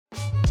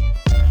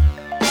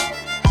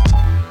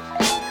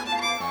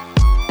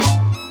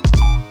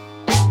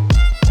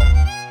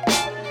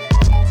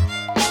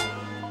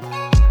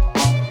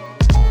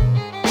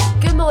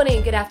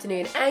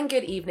afternoon, and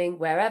good evening,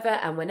 wherever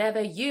and whenever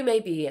you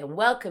may be, and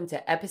welcome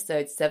to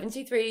episode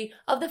 73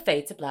 of the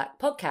Fade to Black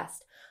podcast.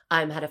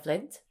 I'm Hannah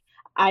Flint.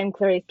 I'm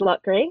Clarice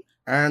Lockery.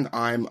 And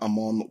I'm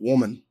Amon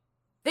Woman.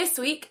 This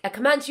week, a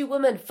Comanche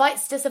woman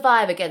fights to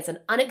survive against an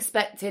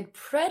unexpected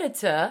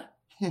predator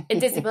in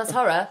Disney Plus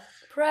horror,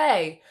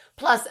 Prey.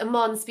 Plus,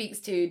 Amon speaks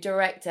to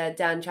director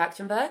Dan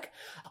Trachtenberg.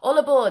 All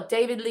aboard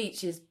David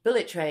Leitch's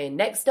Bullet Train.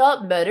 Next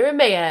stop, Murder and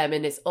Mayhem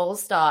in this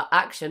all-star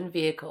action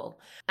vehicle.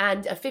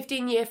 And a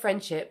 15-year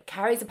friendship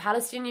carries a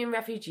Palestinian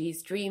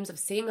refugee's dreams of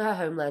seeing her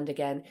homeland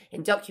again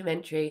in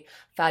documentary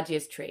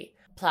Fadya's Tree.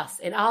 Plus,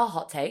 in our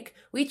hot take,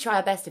 we try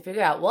our best to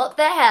figure out what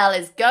the hell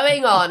is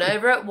going on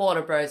over at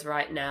Warner Bros.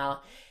 Right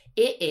now.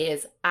 It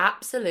is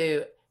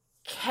absolute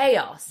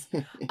chaos.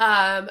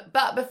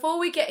 But before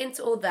we get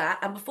into all that,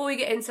 and before we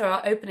get into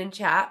our opening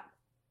chat,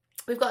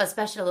 we've got a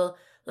special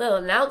little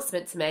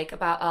announcement to make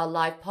about our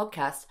live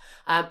podcast.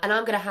 And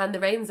I'm going to hand the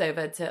reins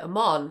over to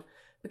Amon,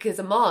 because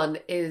Amon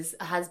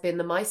has been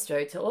the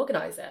maestro to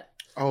organise it.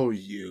 Oh,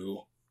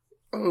 you.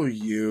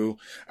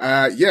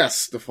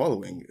 Yes, the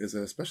following is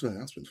a special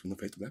announcement from the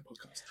Fade to Black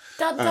podcast.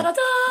 Da, da, da,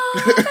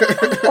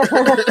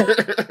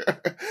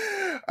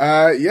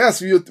 da.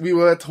 Yes, we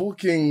were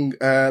talking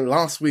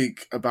last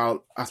week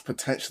about us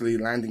potentially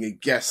landing a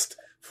guest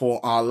for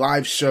our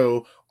live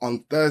show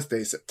on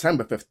Thursday,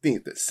 September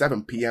 15th at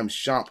 7 p.m.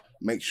 sharp.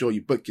 Make sure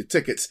you book your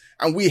tickets.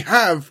 And we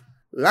have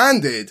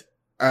landed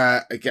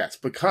a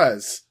guest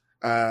because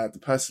the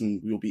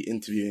person we will be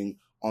interviewing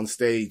on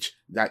stage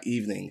that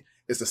evening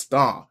is the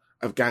star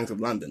of Gangs of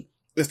London.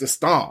 It's the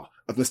star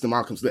of Mr.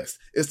 Malcolm's List.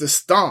 It's the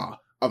star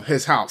of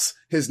His House.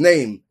 His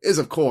name is,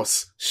 of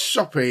course,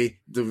 Shope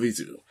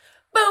Dirizu.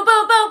 Boo,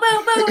 boo, boo,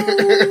 boo, boo.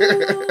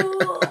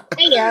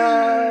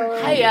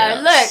 Heyo. Hey,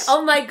 Yes. look,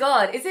 oh my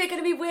God. Is it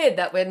going to be weird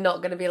that we're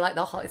not going to be like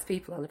the hottest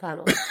people on the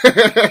panel?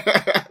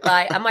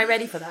 Like, am I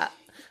ready for that?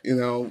 You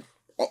know,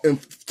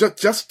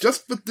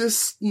 just for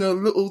this,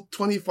 little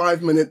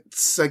 25-minute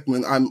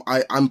segment,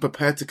 I'm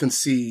prepared to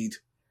concede.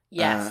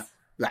 Yes.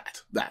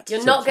 That.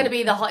 You're not going to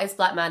be the hottest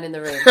black man in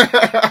the room.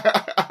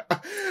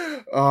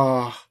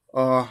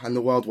 And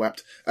the world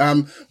wept.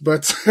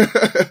 But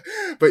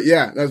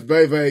yeah, that's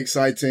very, very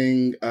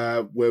exciting.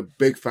 We're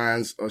big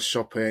fans of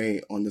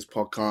Shope on this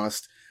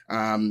podcast.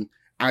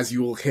 As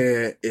you will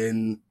hear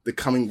in the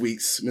coming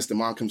weeks, Mr.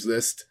 Malcolm's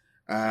List,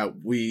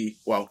 me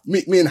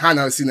and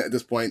Hannah have seen it at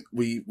this point.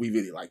 We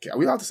really like it. Are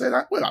we allowed to say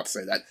that? We're allowed to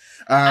say that.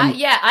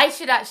 Yeah, I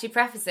should actually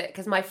preface it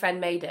because my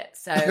friend made it.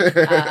 So,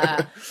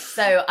 as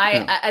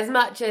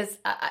much as,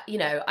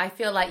 I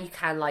feel like you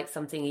can like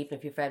something even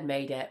if your friend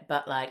made it.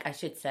 But like, I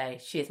should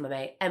say, she is my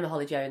mate, Emma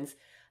Holly-Jones.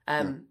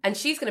 And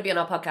she's going to be on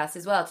our podcast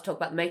as well to talk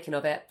about the making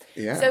of it.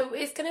 Yeah. So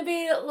it's going to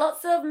be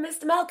lots of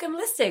Mr. Malcolm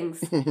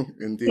listings.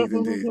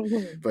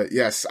 Indeed. But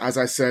yes, as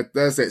I said,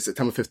 Thursday,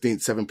 September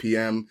 15th, 7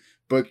 p.m.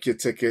 Book your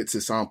tickets.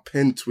 It's our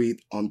pinned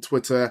tweet on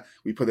Twitter.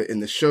 We put it in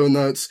the show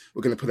notes.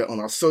 We're going to put it on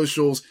our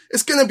socials.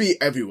 It's going to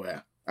be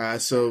everywhere.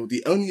 So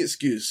the only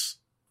excuse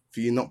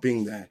for you not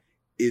being there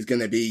is going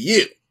to be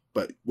you.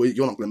 But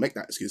you're not going to make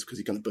that excuse because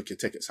you're going to book your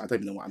tickets. I don't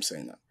even know why I'm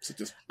saying that. So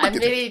just I'm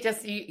really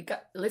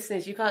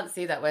listeners, you can't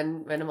see that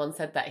when Amon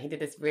said that, he did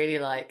this really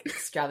like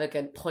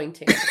extravagant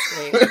pointing at the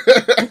screen.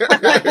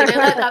 like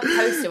that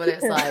poster when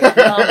it's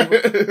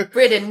like,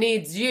 Britain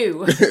needs you.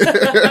 What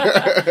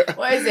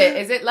is it?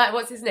 Is it like,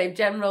 what's his name?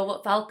 General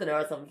Falconer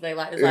or something?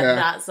 Like, it's like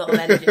that sort of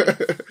energy.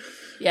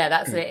 Yeah,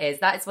 that's what it is.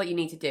 That's what you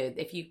need to do.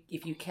 If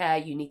you care,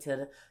 you need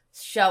to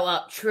show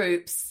up,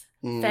 troops.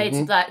 Fade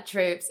to Black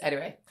troops.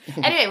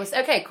 Anyways,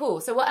 okay,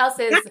 cool. So what else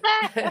is...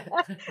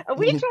 Are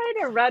we trying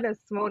to run a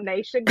small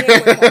nation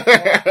here?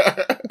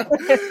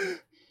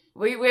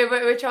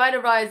 We're trying to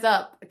rise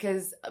up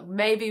because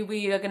maybe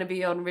we are going to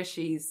be on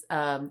Rishi's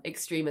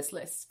extremist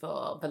list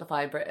for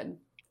Vilify Britain.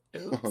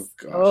 Oops.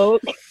 Oh,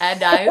 gosh. And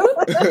no.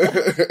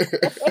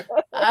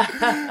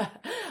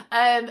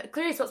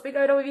 Clarice, what's been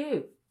going on with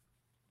you?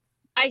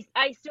 I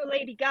saw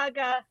Lady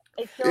Gaga.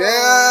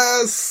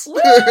 Yes!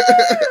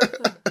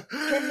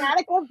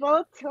 Dramatica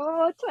Vault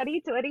Tour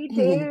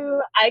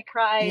 2022. I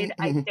cried,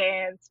 I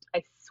danced,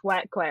 I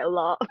sweat quite a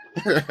lot.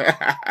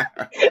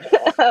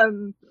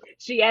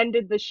 She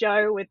ended the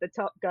show with the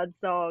Top Gun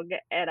song,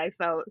 and I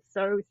felt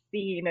so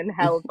seen and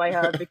held by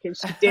her because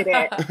she did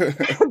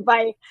it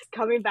by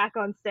coming back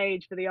on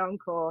stage for the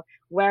encore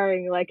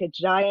wearing like a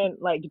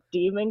giant like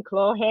demon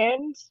claw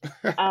hand,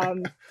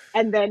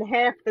 and then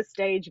half the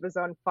stage was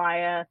on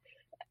fire.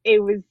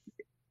 It was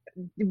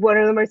one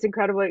of the most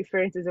incredible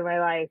experiences of my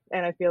life,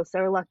 and I feel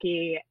so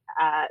lucky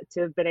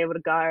to have been able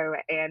to go.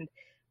 And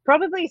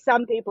probably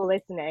some people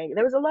listening,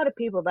 there was a lot of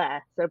people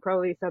there, so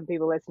probably some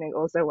people listening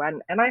also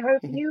went, and I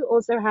hope you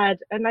also had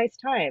a nice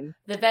time.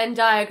 The Venn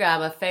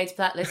diagram of Fade to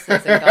Black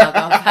listeners and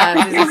Gaga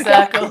fans is a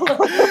circle.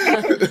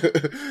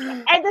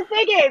 And the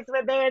thing is,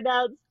 when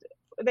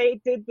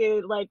they did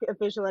the like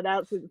official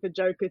announcement for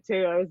Joker 2,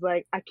 I was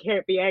like, I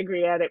can't be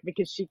angry at it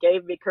because she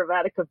gave me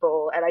Chromatica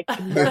Ball, and I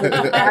can never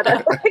be mad at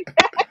her like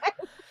that.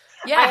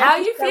 Yeah, how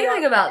are you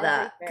feeling about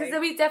that? Because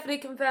we definitely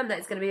confirmed that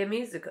it's going to be a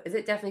musical. Is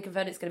it definitely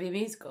confirmed it's going to be a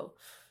musical?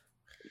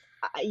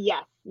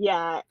 Yes,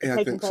 yeah, Yeah, I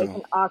taking think place so.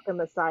 in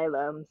Arkham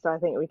Asylum. So I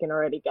think we can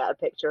already get a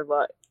picture of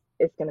what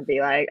it's going to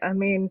be like. I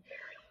mean,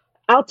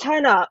 I'll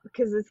turn up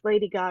because it's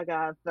Lady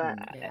Gaga, but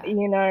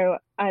Mm. Yeah.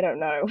 I don't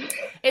know.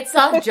 It's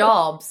our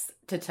jobs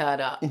to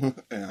turn up.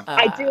 Yeah.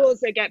 I do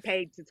also get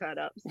paid to turn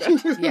up, so.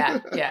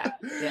 Yeah.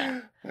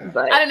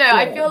 But I don't know.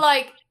 I yeah. feel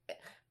like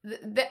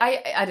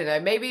I don't know.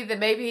 Maybe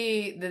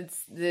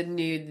the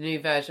new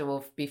version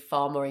will be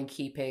far more in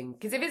keeping,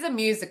 because if it's a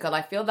musical,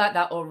 I feel that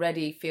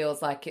already feels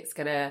like it's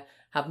gonna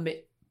have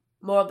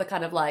more of the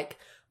kind of like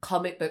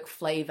comic book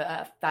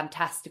flavor,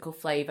 fantastical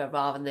flavor,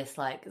 rather than this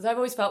like. Because I've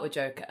always felt with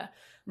Joker,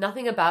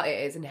 nothing about it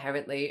is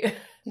inherently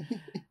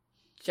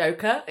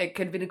Joker. It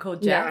could have been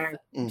called Jeff. Yeah.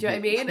 Do you know what I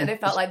mean? And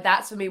it felt like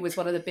that for me was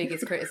one of the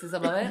biggest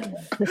criticism of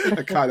it.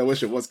 I kind of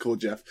wish it was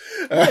called Jeff.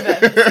 Yeah,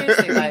 but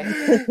seriously,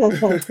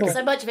 like,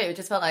 so much of it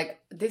just felt like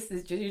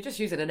you're just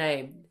using a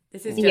name.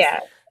 This is just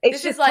it's this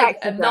is just like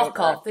a taxi driver.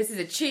 knockoff. This is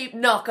a cheap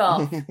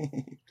knockoff.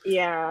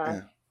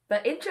 Yeah.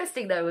 But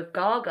interesting though with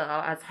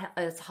Gaga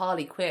as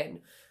Harley Quinn.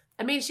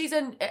 I mean,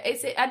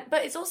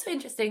 but it's also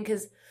interesting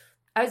because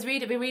I've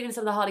been reading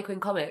some of the Harley Quinn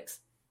comics.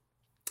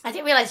 I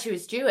didn't realize she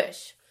was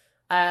Jewish.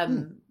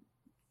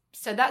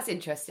 So that's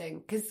interesting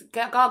because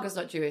Gaga's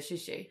not Jewish,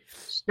 is she?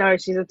 No,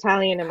 she's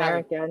Italian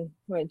American,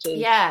 which is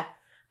Yeah.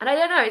 And I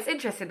don't know, it's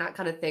interesting, that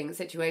kind of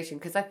situation,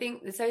 because I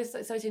think it's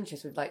so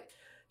interesting with like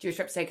Jewish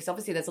representation, because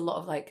obviously there's a lot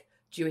of like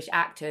Jewish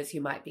actors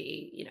who might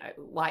be,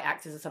 white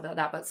actors or something like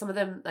that, but some of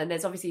them, and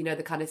there's obviously,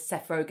 the kind of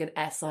Seth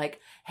Rogen-esque, like,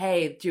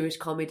 hey, Jewish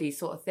comedy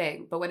sort of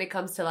thing. But when it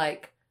comes to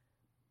like,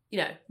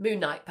 Moon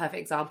Knight,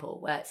 perfect example,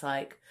 where it's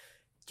like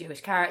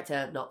Jewish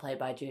character not played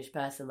by a Jewish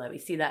person, like we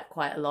see that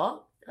quite a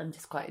lot. I'm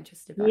just quite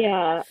interested about it.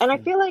 Yeah, and I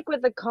feel like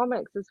with the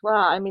comics as well,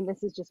 I mean,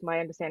 this is just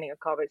my understanding of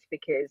comics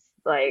because,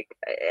 like,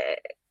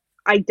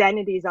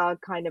 identities are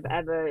kind of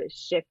ever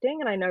shifting.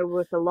 And I know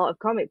with a lot of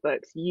comic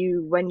books,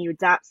 when you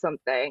adapt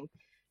something,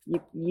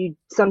 you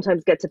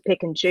sometimes get to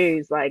pick and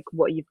choose, like,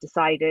 what you've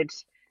decided,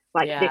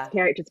 like, this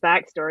character's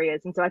backstory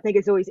is. And so I think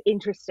it's always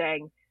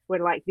interesting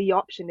when, like, the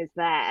option is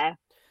there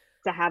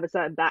to have a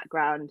certain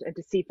background and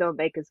to see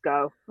filmmakers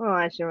go, oh,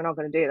 actually, we're not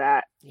going to do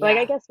that. Yeah. Like,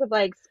 I guess with,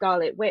 like,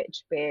 Scarlet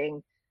Witch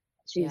being...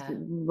 She's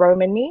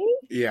Romani,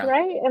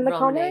 right? In the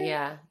comic,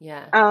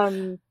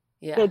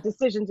 the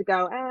decision to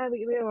go,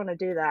 we don't want to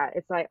do that.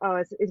 It's like,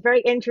 it's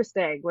very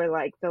interesting where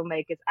like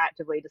filmmakers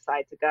actively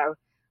decide to go,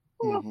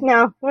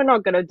 no, we're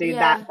not going to do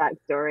that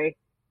backstory.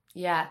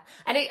 Yeah,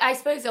 and I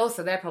suppose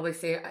also they probably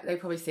see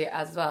it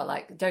as well.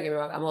 Like, don't get me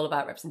wrong, I'm all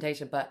about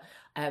representation, but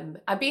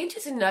I'd be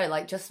interested to know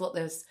like just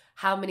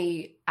how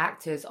many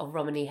actors of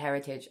Romani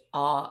heritage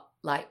are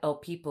like, or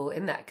people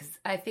in that, because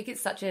I think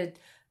it's such a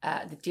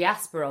the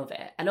diaspora of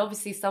it. And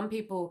obviously some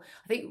people,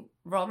 I think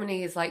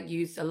Romani is like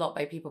used a lot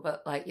by people,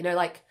 but like,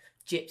 like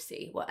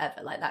gypsy,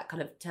 whatever, like that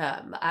kind of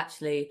term, but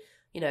actually,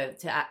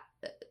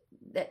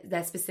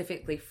 they're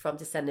specifically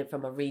descended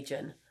from a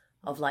region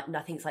of like,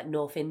 I think it's like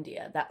North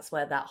India. That's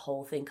where that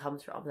whole thing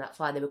comes from. And that's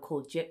why they were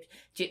called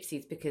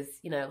gypsies, because,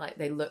 like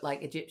they look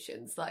like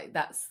Egyptians, like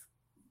that's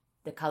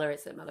the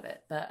colorism out of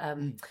it. But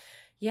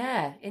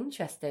yeah,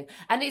 interesting.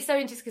 And it's so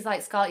interesting because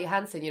like Scarlett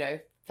Johansson,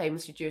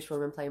 famously Jewish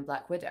woman playing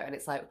Black Widow, and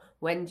it's like,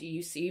 when do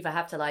you either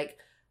have to like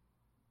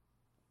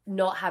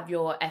not have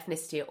your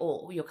ethnicity at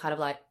all, you're kind of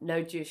like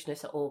no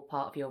Jewishness at all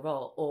part of your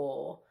role,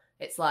 or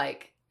it's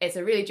like it's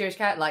a really Jewish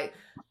character like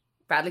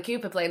Bradley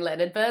Cooper playing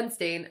Leonard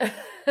Bernstein.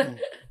 And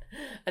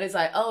it's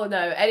like, oh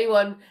no,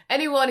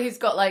 anyone who's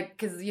got like,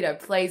 because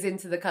plays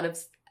into the kind of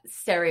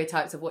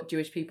stereotypes of what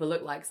Jewish people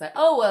look like, it's like,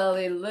 oh well,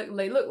 they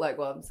look like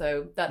one,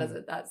 so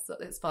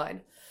it's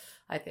fine,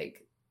 I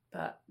think.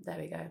 But there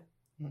we go.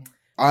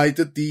 I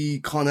did the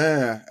Con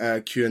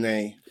Air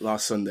Q&A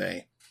last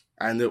Sunday,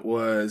 and it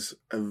was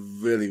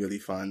really, really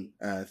fun.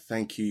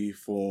 Thank you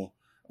for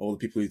all the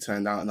people who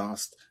turned out and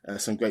asked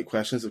some great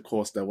questions. Of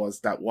course, there was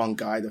that one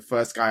guy, the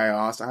first guy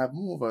I asked, I have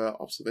more of an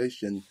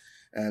observation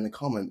and a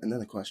comment and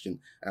then a question,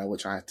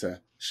 which I had to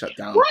shut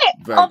down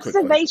very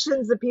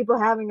observations quickly. Are people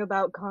having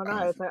about Con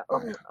Air? It's like,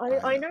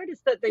 I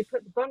noticed that they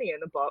put the bunny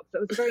in a box.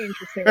 That was very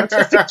interesting. I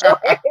just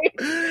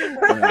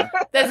enjoyed.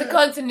 There's a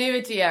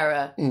continuity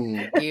error,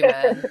 you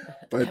man.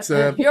 But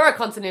you're a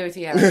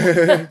continuity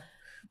error.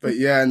 But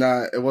yeah,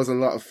 no, it was a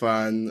lot of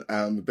fun.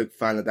 I'm a big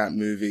fan of that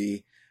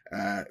movie.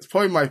 It's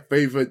probably my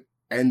favorite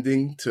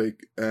ending to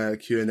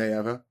Q&A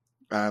ever.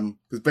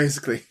 Because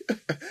basically,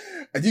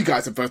 and you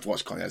guys have both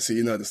watched Con Air, so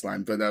you know this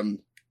line, but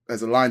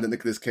there's a line that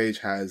Nicolas Cage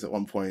has at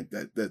one point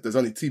that there's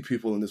only two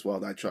people in this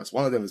world I trust.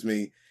 One of them is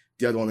me,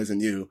 the other one isn't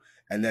you.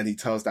 And then he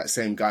tells that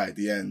same guy at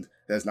the end,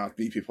 there's now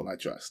 3 people I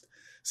trust.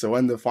 So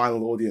when the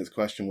final audience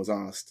question was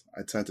asked,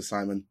 I turned to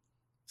Simon.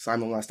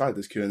 Simon, when I started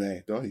this Q&A,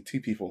 there were only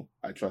 2 people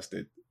I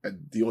trusted.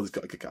 And the audience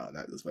got a kick out of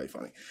that. It was very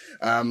funny.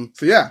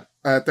 So yeah,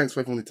 thanks for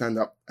everyone who turned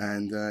up.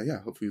 And yeah,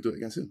 hopefully we'll do it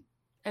again soon.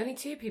 Only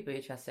 2 people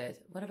you trusted?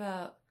 What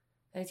about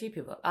only 2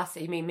 people? Us,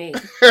 you mean me?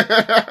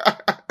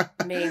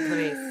 Me and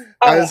Clarice.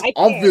 As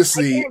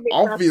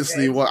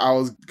obviously what I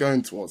was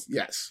going towards.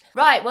 Yes.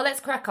 Right, well, let's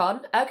crack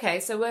on. Okay,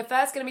 so we're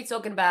first going to be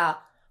talking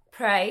about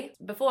Prey.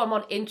 Before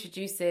Amon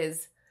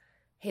introduces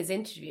his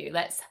interview,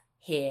 let's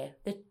hear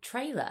the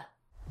trailer.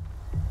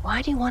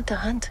 Why do you want to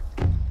hunt?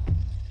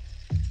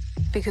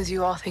 Because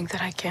you all think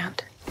that I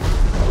can't.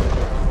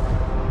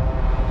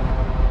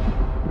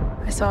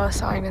 I saw a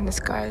sign in the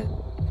sky.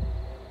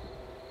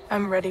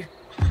 I'm ready.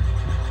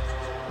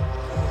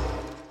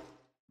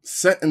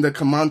 Set in the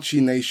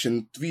Comanche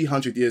Nation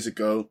 300 years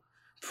ago,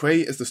 Prey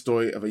is the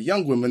story of a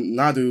young woman,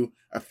 Nadu,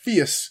 a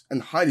fierce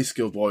and highly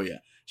skilled warrior.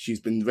 She's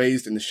been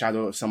raised in the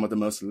shadow of some of the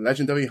most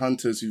legendary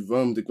hunters who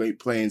roam the Great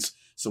Plains,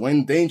 so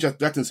when danger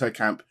threatens her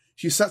camp,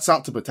 she sets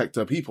out to protect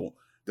her people.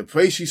 The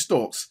prey she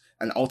stalks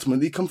and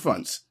ultimately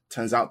confronts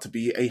turns out to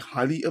be a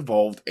highly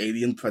evolved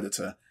alien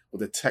predator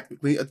with a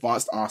technically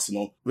advanced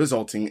arsenal,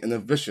 resulting in a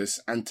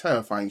vicious and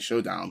terrifying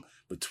showdown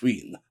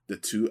between the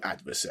two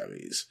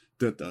adversaries.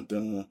 Dun, dun,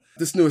 dun.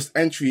 This newest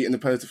entry in the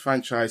Predator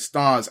franchise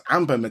stars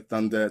Amber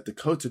Midthunder,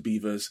 Dakota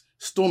Beavers,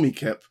 Stormy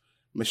Kip,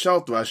 Michelle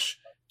Thrush,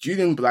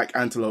 Julian Black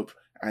Antelope,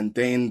 and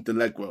Dane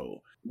DeLegro,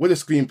 with a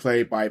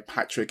screenplay by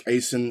Patrick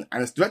Asen,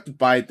 and it's directed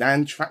by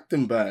Dan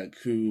Trachtenberg,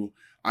 who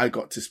I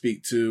got to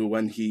speak to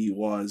when he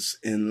was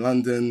in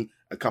London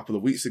a couple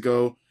of weeks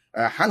ago.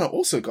 Hannah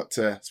also got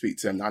to speak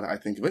to him, now that I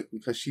think of it,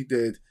 because she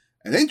did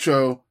an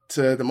intro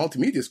to the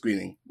multimedia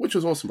screening, which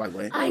was awesome, by the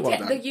way. I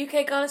did the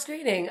UK Gala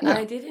screening. Yeah.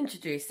 I did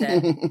introduce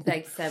it.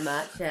 Thank you so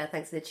much. Yeah,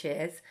 thanks for the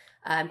cheers.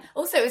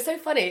 Also, it was so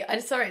funny.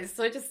 I'm sorry,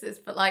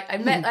 but like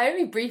I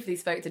only briefly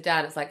spoke to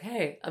Dan. It's like,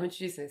 hey, I'm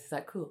introducing this. It's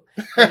like, cool,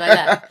 and like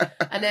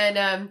that. And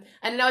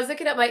then I was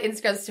looking at my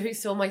Instagram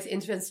stories, saw my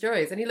Instagram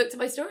stories, and he looked at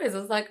my stories. I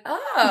was like,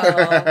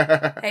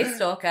 oh, hey,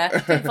 stalker,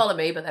 didn't follow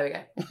me, but there we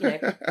go. You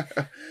know.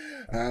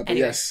 But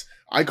anyway. Yes,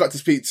 I got to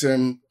speak to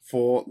him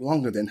for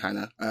longer than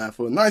Hannah,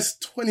 for a nice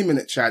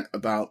 20-minute chat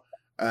about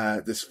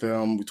this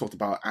film. We talked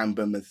about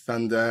Amber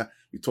Midthunder.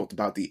 We talked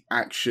about the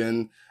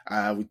action.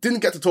 We didn't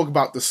get to talk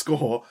about the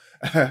score,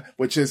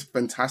 which is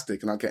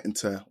fantastic, and I'll get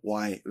into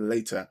why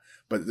later.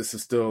 But this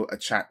is still a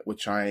chat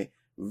which I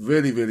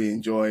really, really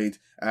enjoyed.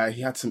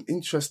 He had some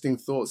interesting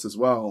thoughts as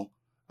well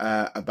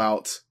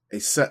about a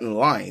certain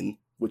line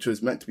which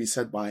was meant to be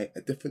said by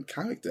a different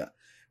character.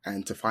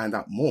 And to find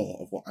out more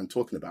of what I'm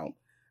talking about,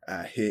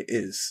 here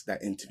is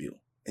that interview.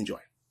 Enjoy.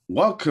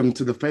 Welcome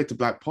to the Fade to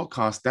Black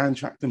podcast, Dan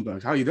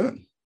Trachtenberg. How are you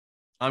doing?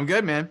 I'm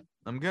good, man.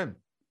 I'm good.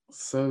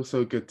 So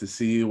good to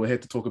see you. We're here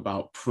to talk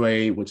about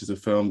Prey, which is a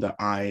film that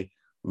I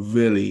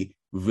really,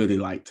 really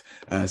liked.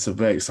 So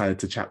very excited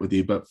to chat with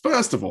you. But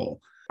first of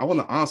all, I want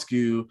to ask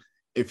you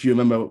if you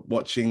remember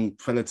watching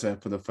Predator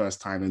for the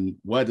first time, and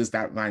where does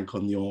that rank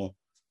on your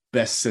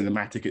best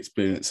cinematic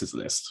experiences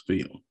list for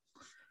you?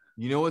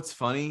 You know what's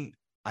funny?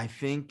 I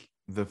think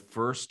the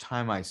first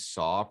time I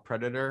saw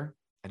Predator,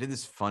 I did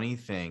this funny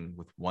thing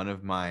with one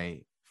of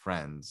my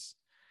friends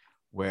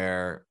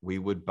where we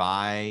would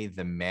buy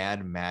the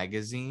Mad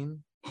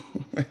magazine,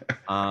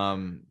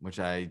 which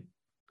I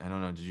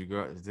don't know.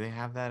 Did they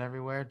have that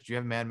everywhere? Did you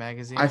have Mad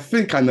magazine? I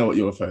think I know what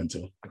you're referring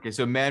to. Okay,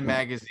 so Mad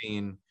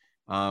magazine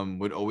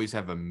would always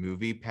have a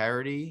movie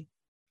parody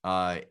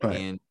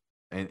in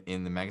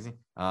the magazine,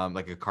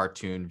 like a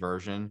cartoon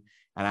version.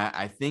 And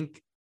I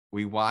think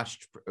we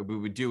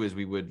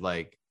would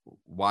like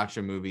watch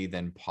a movie,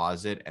 then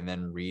pause it, and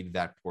then read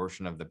that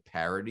portion of the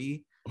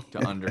parody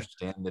to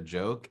understand the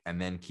joke, and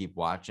then keep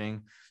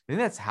watching. I think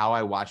that's how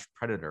I watched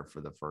Predator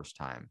for the first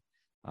time.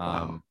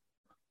 Wow.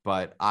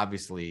 But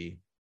obviously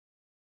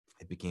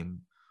it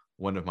became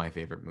one of my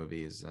favorite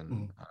movies.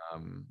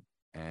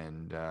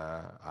 And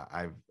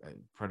I've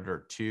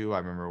Predator 2, I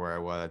remember where I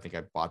was. I think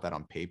I bought that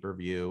on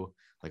pay-per-view,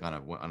 like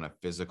on a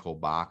physical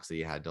box that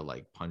you had to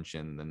like punch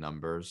in the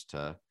numbers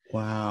to.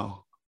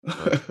 Wow.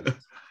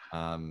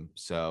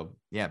 So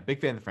yeah,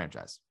 big fan of the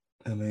franchise.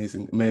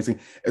 Amazing.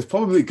 It's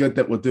probably good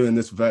that we're doing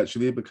this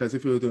virtually, because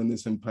if we were doing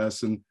this in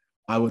person,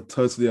 I would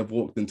totally have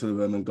walked into the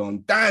room and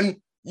gone,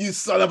 Dan, you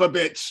son of a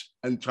bitch,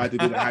 and tried to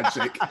do the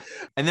handshake.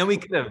 And then we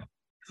could have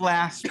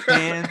clasped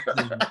hands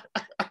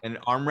and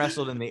arm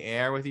wrestled in the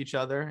air with each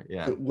other.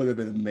 Yeah, it would have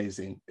been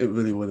amazing. It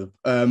really would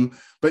have.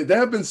 But there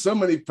have been so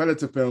many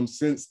Predator films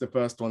since the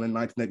first one in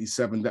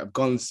 1987 that have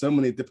gone so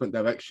many different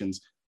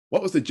directions.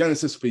 What was the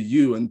genesis for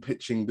you in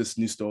pitching this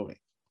new story?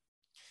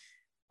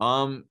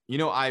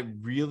 I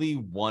really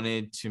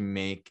wanted to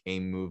make a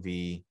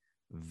movie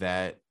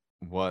that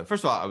was,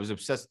 first of all, I was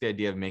obsessed with the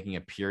idea of making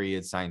a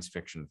period science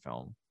fiction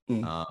film,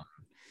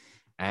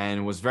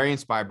 and was very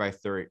inspired by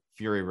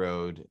Fury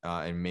Road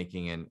and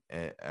making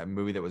a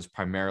movie that was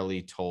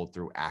primarily told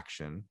through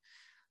action,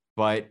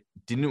 but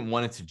didn't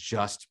want it to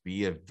just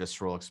be a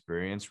visceral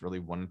experience, really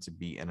wanted to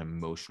be an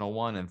emotional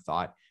one, and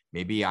thought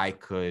maybe I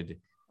could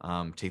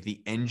take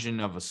the engine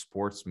of a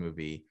sports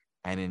movie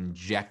and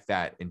inject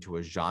that into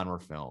a genre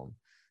film.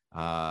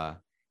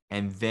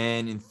 And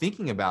then in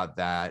thinking about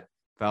that,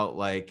 felt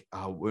like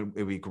it would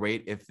be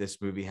great if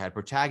this movie had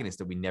protagonists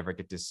that we never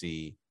get to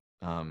see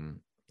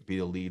be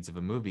the leads of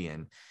a movie.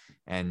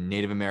 And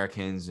Native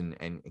Americans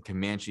and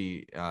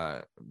Comanche,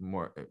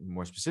 more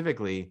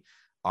specifically,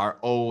 are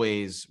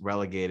always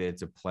relegated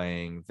to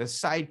playing the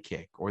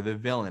sidekick or the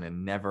villain,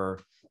 and never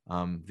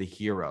the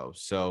hero.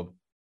 So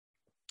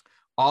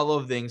all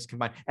of things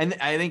combined. And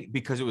I think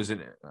because it was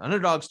an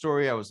underdog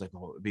story, I was like,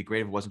 oh, it'd be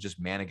great if it wasn't just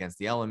man against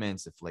the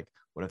elements. If like,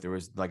 what if there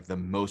was like the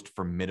most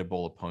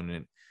formidable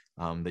opponent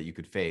that you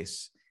could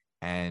face?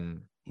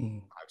 And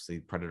obviously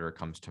Predator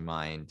comes to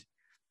mind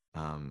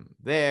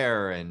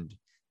there, and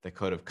the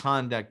code of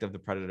conduct of the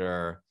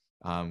Predator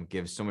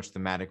gives so much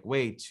thematic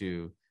weight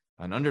to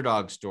an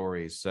underdog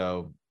story.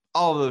 So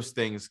all of those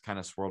things kind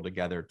of swirl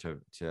together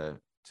to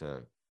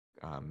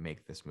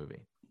make this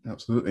movie.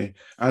 Absolutely.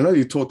 I know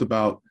you talked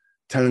about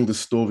telling the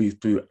story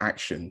through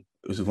action.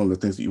 It was one of the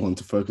things that you wanted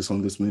to focus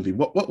on this movie.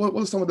 What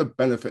are some of the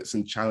benefits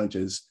and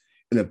challenges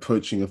in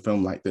approaching a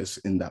film like this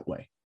in that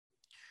way?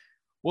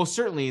 Well,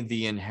 certainly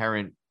the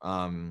inherent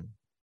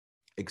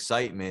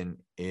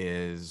excitement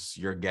is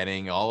you're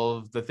getting all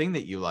of the thing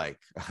that you like.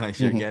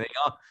 You're getting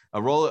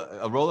a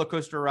roller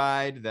coaster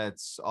ride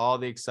that's all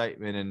the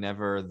excitement and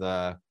never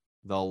the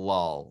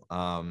lull.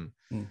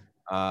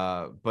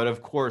 But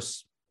of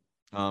course,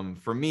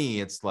 for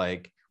me, it's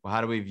like, well,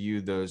 how do we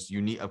view those?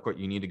 Of course,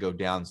 you need to go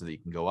down so that you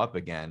can go up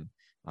again.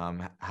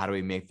 How do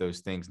we make those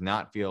things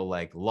not feel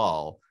like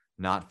lull,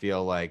 not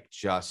feel like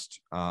just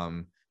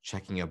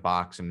checking a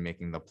box and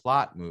making the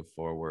plot move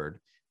forward,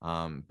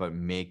 but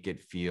make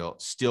it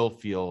still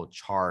feel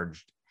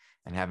charged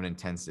and have an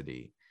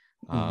intensity.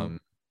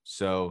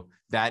 So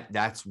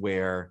that's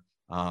where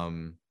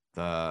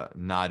the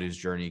Nadu's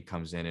journey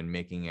comes in, and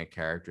making a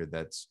character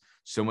that's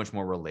so much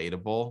more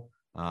relatable,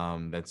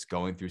 that's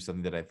going through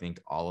something that I think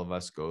all of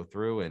us go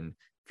through, and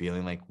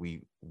feeling like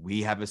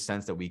we have a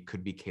sense that we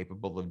could be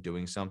capable of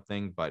doing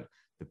something, but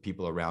the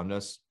people around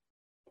us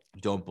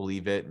don't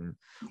believe it, and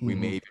we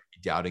may even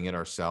be doubting it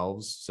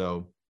ourselves.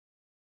 So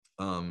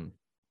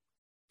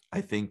I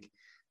think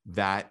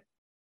that,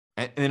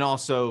 and then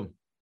also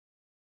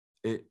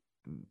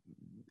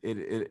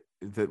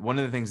one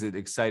of the things that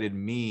excited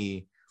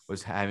me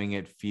was having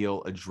it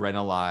feel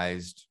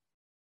adrenalized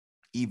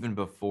even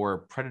before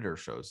Predator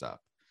shows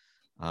up.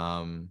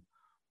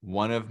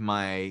 One of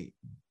my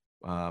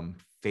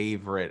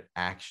favorite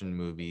action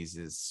movies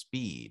is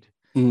Speed.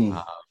 And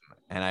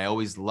I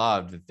always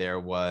loved that there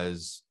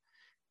was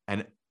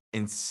an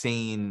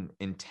insane,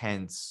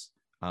 intense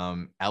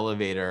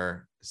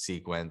elevator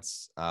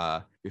sequence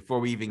before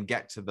we even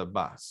get to the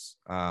bus.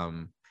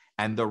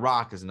 And The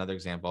Rock is another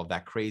example of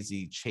that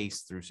crazy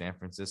chase through San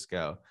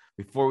Francisco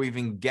before we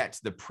even get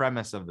to the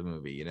premise of the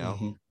movie, you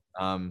know?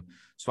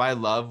 So I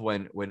love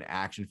when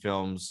action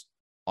films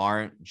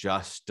aren't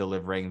just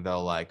delivering the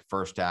like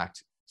first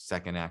act,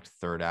 second act,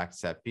 third act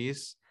set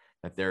piece,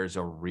 that there's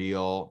a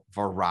real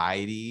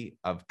variety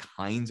of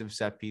kinds of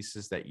set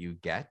pieces that you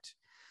get.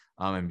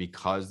 And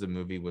because the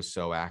movie was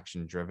so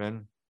action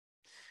driven,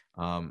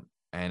 and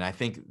I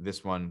think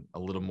this one a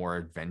little more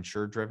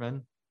adventure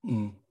driven,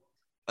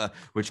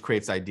 which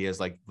creates ideas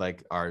like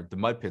the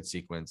mud pit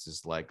sequence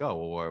is like, oh,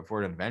 well, if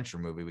we're an adventure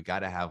movie, we got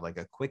to have like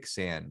a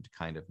quicksand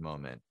kind of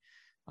moment,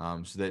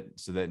 so that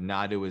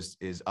Nadu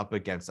is up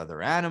against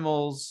other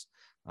animals,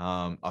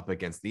 up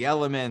against the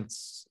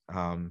elements,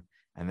 and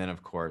then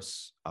of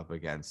course up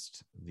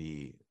against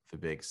the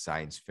big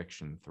science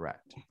fiction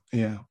threat.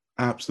 Yeah,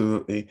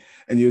 absolutely.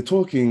 And you're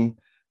talking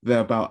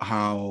there about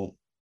how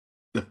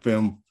the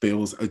film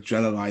feels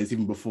adrenalized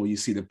even before you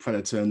see the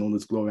Predator and all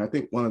its glory. I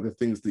think one of the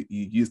things that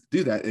you use to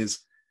do that is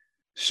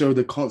show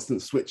the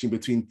constant switching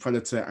between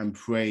predator and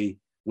prey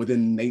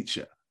within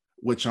nature,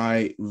 which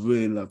I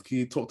really love. Can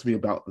you talk to me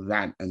about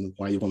that and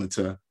why you wanted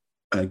to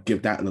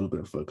give that a little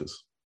bit of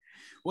focus?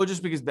 Well,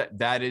 just because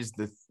that is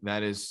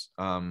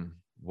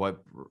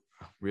what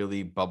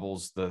really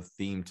bubbles the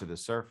theme to the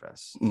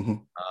surface,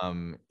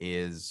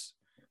 is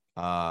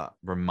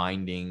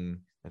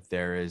reminding that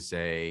there is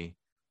a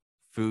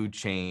food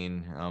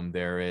chain.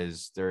 There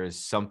is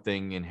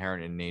something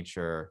inherent in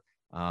nature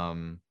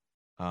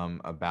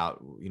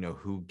about, you know,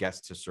 who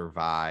gets to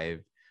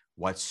survive,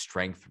 what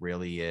strength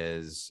really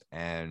is,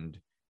 and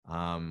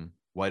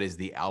what is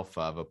the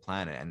alpha of a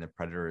planet. And the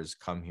Predator has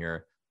come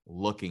here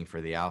looking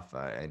for the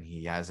alpha, and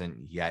he hasn't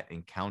yet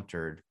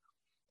encountered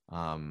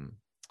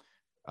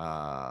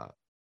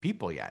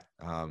people yet,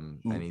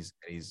 and he's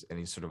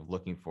sort of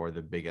looking for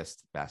the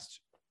biggest, best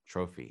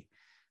trophy.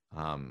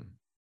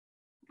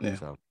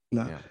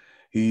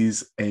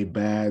 He's a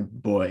bad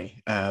boy,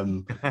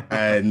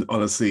 and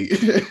honestly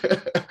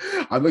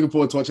I'm looking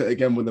forward to watching it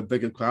again with a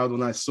bigger crowd.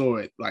 When I saw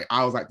it, like,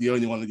 I was like the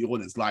only one in the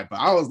audience live, but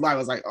I was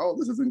like, oh,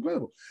 this is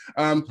incredible.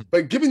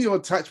 But given your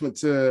attachment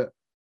to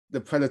the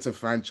Predator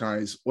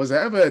franchise, was there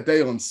ever a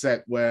day on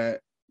set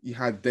where you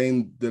had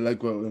Dane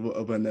DeLegro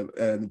of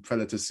a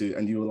Predator suit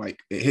and you were like,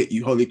 it hit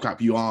you, holy crap,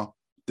 you are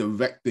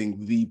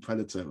directing the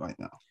Predator right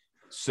now?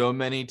 So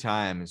many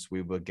times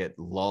we would get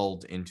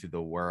lulled into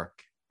the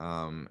work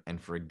and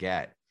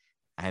forget,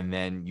 and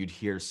then you'd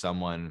hear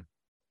someone,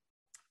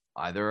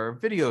 either a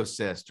video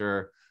assist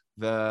or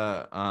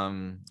the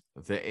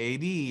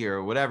AD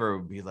or whatever,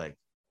 would be like,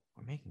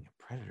 we're making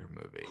a Predator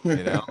movie,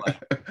 you know?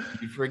 Like,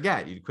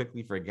 you'd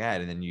quickly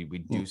forget, and then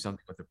we'd do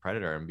something with the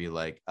Predator and be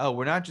like, oh,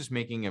 we're not just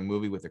making a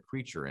movie with a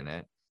creature in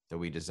it, that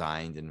we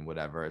designed and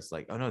whatever. It's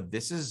like, oh no,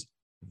 this is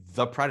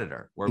the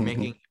Predator. We're Mhm.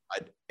 making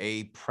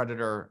a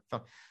Predator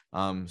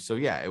film. So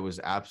yeah, it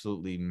was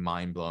absolutely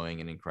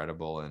mind-blowing and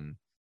incredible. And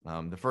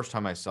the first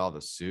time I saw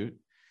the suit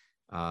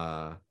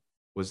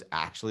was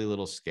actually a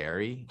little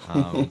scary.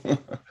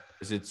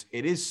 Because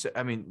it is,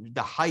 I mean,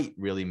 the height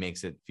really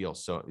makes it feel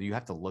so, you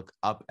have to look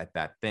up at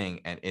that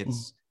thing and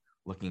it's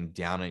looking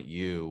down at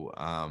you.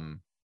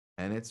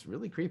 And it's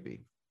really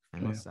creepy, I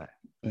must say.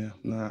 Yeah,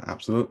 no,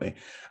 absolutely.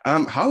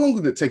 How long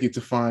did it take you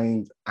to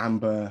find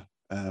Amber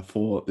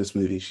for this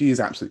movie? She is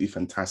absolutely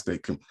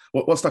fantastic.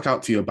 What stuck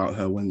out to you about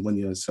her when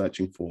you're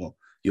searching for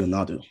your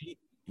Nadu?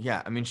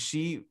 Yeah, I mean,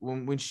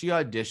 when she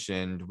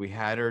auditioned, we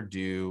had her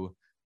do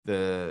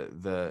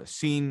the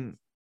scene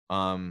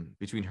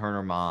between her and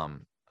her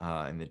mom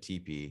in the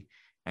teepee,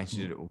 and she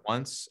did it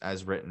once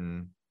as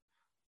written,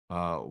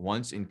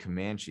 once in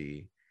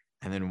Comanche,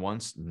 and then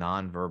once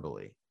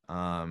non-verbally.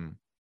 And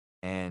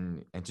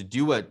to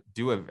do a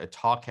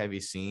talk heavy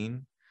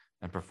scene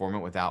and perform it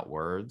without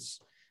words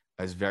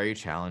is very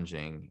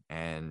challenging.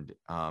 And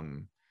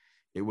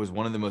it was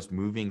one of the most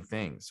moving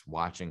things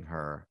watching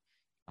her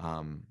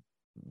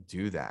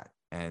do that.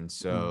 And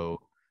so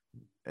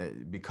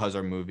because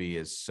our movie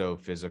is so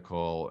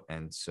physical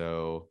and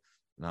so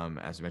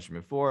as I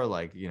mentioned before,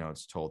 like, you know,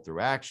 it's told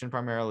through action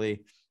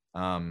primarily,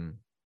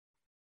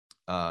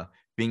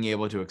 being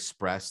able to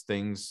express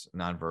things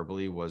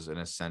non-verbally was an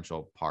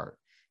essential part.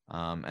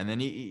 And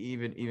then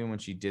even when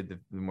she did the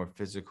more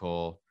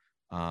physical,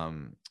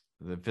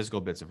 the physical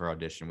bits of her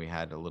audition, we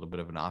had a little bit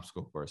of an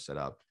obstacle course set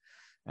up.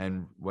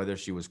 And whether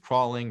she was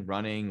crawling,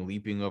 running,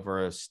 leaping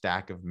over a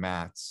stack of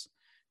mats,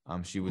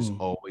 she was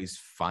always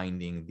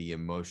finding the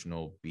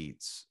emotional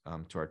beats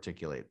to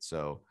articulate.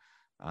 So,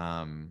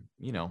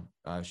 you know,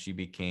 she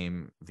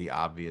became the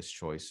obvious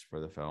choice for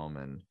the film,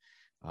 and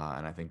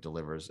I think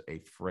delivers a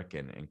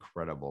frickin'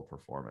 incredible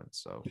performance.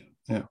 So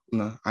yeah,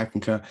 no, I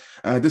concur.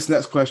 This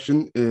next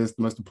question is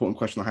the most important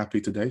question I have for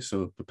you today,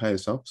 so prepare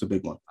yourself. It's a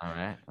big one. All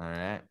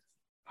right.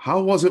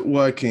 How was it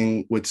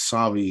working with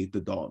Sari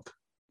the dog?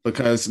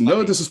 Because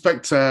no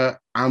disrespect to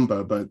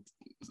Amber, but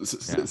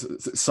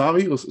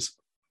Sari or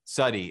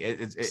Suddy,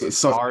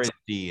 it's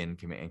R&D in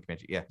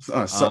Comanche. Yeah.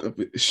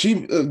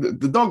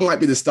 The dog might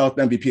be the stealth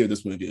MVP of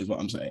this movie, is what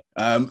I'm saying.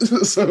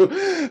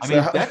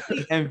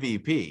 Definitely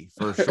MVP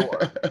for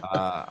sure.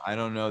 I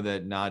don't know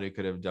that Nadu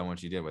could have done what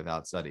she did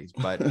without Suddy's,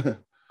 but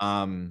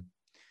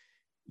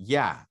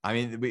yeah. I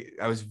mean,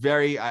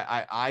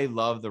 I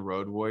love the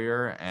Road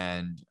Warrior,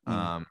 and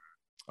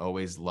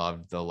always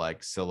loved the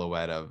like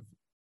silhouette of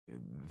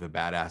the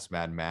badass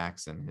Mad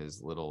Max and his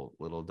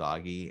little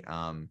doggy.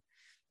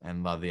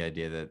 And love the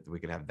idea that we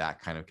could have that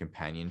kind of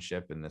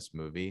companionship in this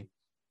movie.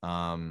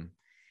 And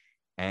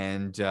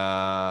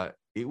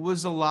it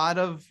was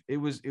it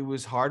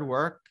was hard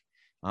work.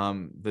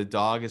 The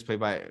dog is played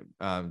by,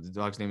 the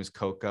dog's name is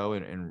Coco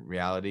in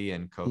reality.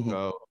 And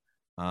Coco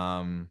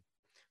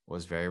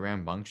was very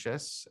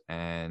rambunctious.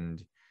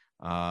 And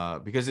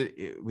because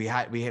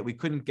we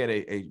couldn't get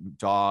a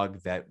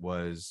dog that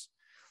was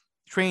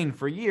trained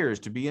for years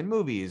to be in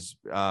movies.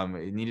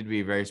 It needed to be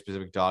a very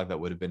specific dog that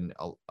would have been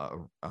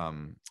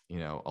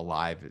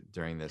alive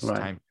during this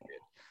time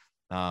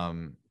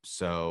period.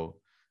 So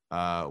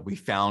we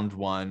found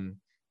one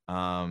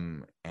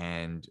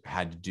and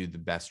had to do the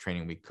best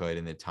training we could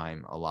in the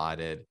time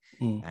allotted.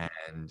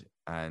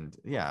 And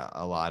yeah,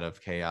 a lot of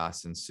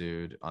chaos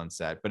ensued on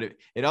set, but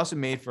it also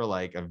made for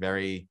like a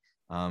very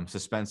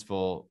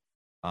suspenseful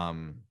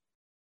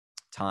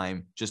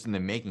time just in the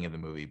making of the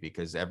movie,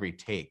 because every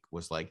take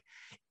was like,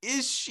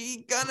 is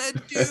she gonna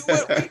do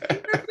what we need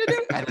her to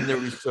do? And then there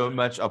was so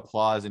much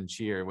applause and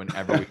cheer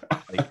whenever we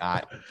finally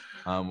got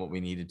what we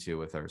needed to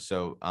with her.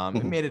 So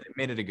it made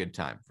it a good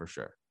time for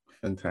sure.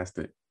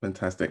 Fantastic.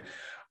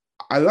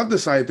 I love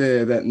this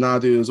idea that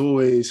Nadu has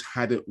always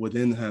had it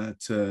within her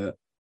to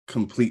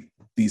complete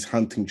these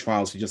hunting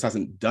trials. She just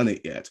hasn't done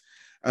it yet.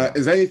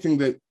 Is there anything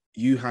that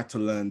you had to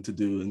learn to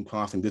do in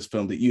crafting this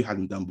film that you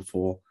hadn't done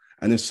before?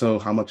 And if so,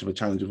 how much of a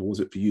challenge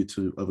was it for you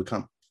to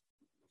overcome?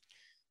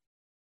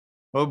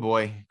 Oh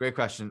boy, great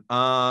question.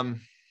 I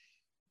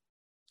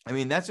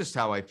mean, that's just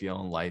how I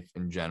feel in life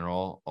in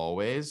general,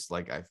 always.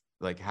 Like I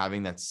like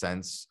having that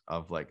sense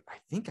of like, I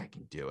think I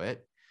can do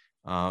it.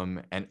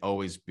 And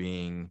always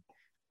being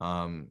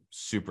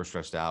super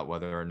stressed out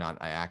whether or not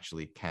I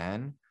actually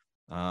can.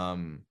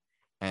 And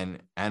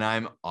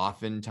I'm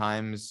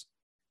oftentimes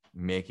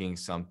making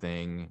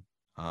something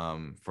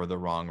for the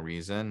wrong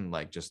reason,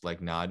 like just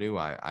like Nadu,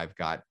 I've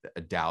got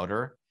a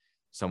doubter,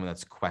 someone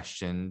that's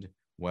questioned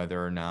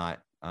whether or not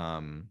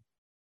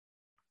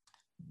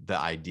the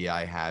idea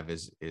I have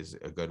is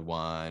a good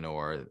one,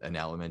 or an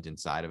element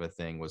inside of a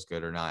thing was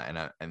good or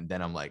not. And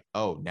then I'm like,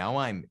 oh, now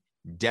I'm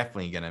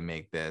definitely gonna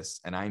make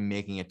this, and I'm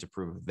making it to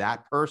prove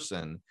that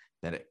person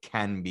that it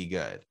can be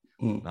good.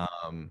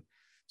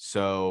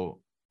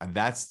 So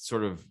that's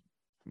sort of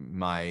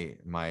my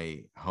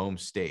home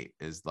state,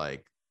 is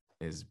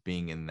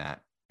being in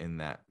that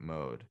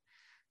mode.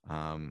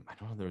 I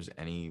don't know if there's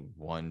any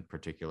one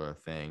particular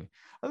thing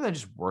other than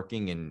just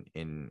working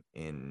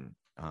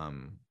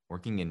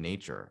working in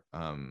nature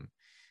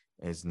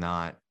is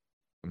not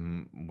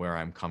where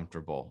I'm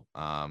comfortable.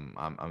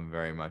 I'm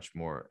very much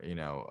more,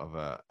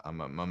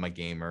 I'm a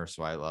gamer,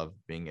 so I love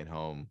being at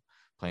home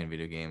playing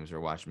video games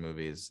or watching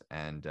movies.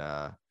 And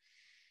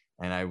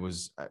I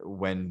was,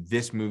 when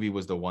this movie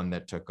was the one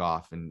that took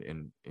off,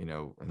 and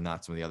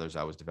not some of the others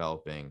I was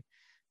developing,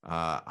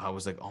 I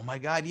was like, oh my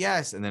God,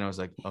 yes. And then I was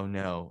like, oh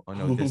no,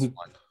 this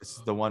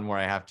is the one where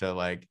I have to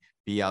like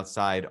be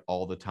outside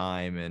all the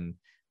time and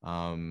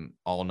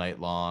all night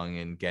long,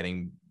 and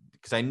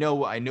because I know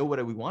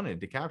what we wanted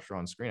to capture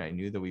on screen. I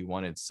knew that we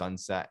wanted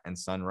sunset and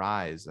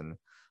sunrise, and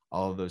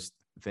all of those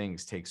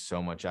things take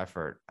so much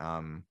effort.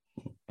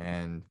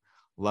 And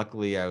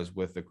luckily I was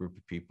with a group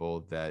of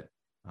people that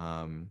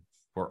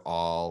were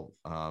all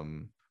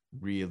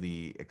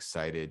really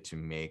excited to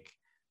make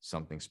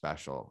something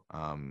special,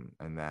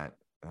 and that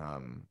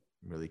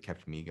really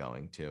kept me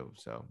going too.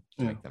 So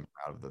to make them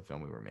proud of the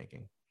film we were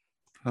making.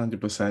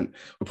 100%.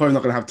 We're probably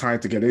not going to have time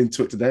to get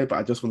into it today, but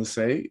I just want to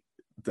say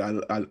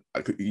that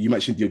you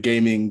mentioned your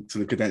gaming to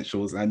the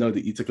credentials. And I know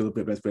that you took a little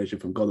bit of inspiration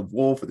from God of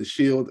War for the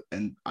shield,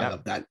 and I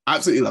love that.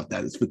 Absolutely love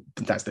that. It's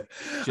fantastic.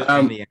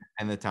 And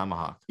the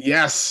tomahawk.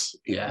 Yes.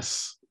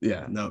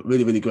 Yeah. No,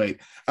 really, really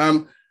great.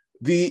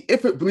 The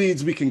 "If it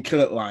bleeds, we can kill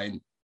it"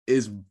 line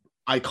is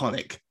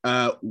iconic.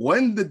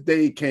 When the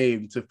day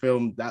came to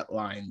film that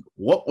line,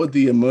 what were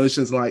the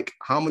emotions like?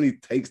 How many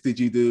takes did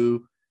you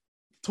do?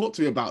 Talk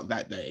to me about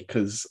that day,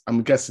 because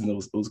I'm guessing it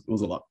was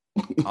a lot.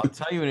 I'll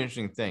tell you an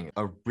interesting thing.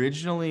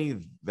 Originally,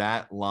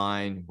 that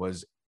line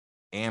was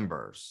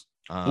Amber's.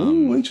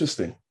 Oh,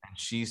 interesting. And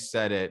she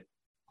said it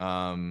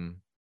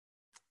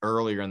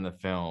earlier in the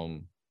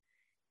film.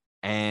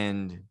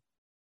 And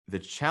the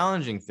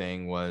challenging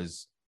thing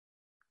was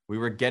we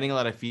were getting a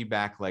lot of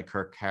feedback, like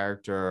her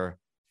character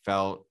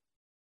felt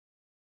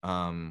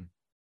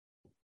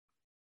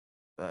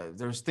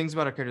there's things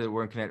about her character that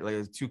weren't connected, like it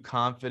was too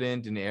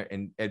confident,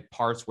 and at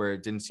parts where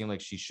it didn't seem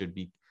like she should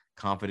be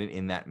confident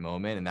in that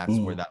moment. And that's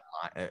where that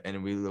line,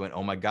 and we went,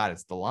 oh my God,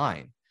 it's the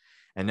line.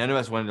 And none of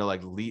us wanted to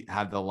like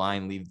have the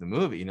line leave the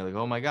movie, like,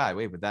 oh my God,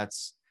 wait, but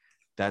that's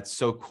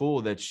so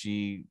cool that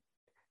she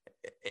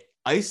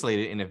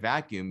isolated in a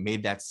vacuum,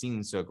 made that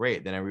scene so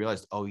great. Then I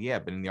realized, oh yeah,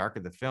 but in the arc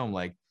of the film,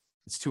 like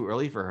it's too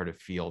early for her to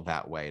feel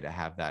that way, to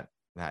have that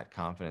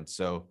confidence.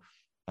 So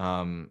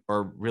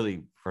or really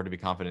for her to be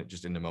confident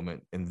just in the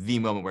moment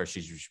where she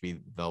should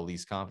be the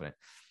least confident.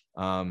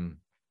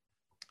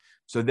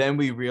 So then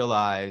we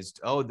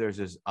realized, oh, there's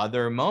this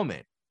other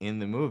moment in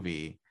the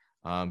movie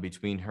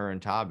between her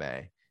and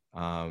Taabe,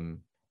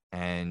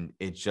 and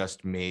it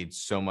just made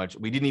so much.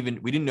 We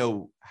didn't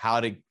know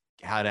how to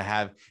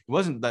have. It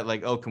wasn't that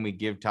like, oh, can we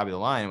give Taabe the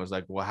line? It was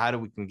like, well, how do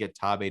we can get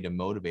Taabe to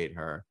motivate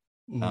her,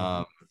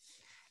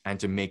 and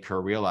to make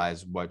her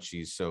realize what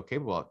she's so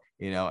capable of,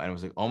 and it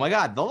was like, oh my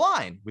God, the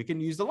line, we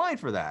can use the line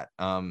for that.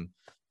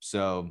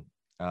 So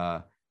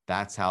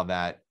that's how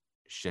that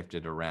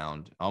shifted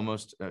around.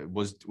 Almost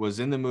was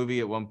in the movie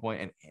at one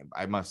point, and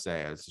I must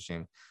say it's a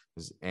shame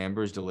because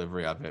Amber's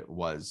delivery of it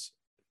was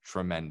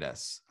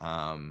tremendous.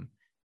 But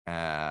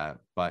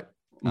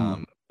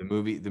the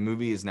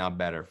movie is now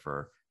better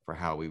for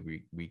how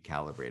we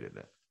recalibrated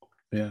it.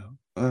 Yeah,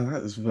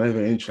 that is very,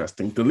 very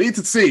interesting.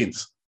 Deleted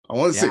scenes, I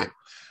want to see it.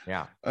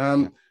 Yeah.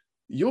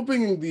 You're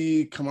bringing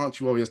the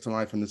Comanche warriors to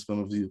life in this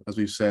film, as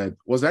we've said.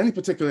 Was there any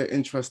particular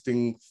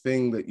interesting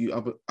thing that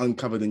you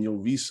uncovered in your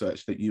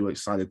research that you were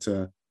excited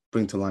to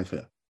bring to life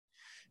here?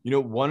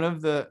 One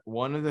of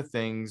the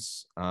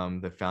things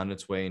that found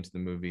its way into the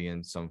movie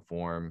in some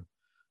form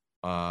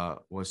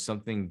was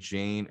something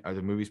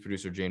the movie's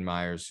producer, Jane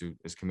Myers, who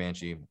is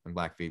Comanche in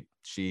Blackfeet,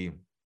 she,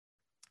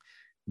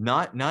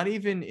 not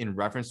even in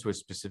reference to a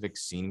specific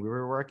scene we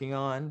were working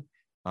on,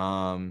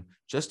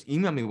 just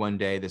emailed me one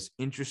day this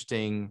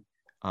interesting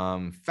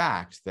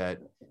fact that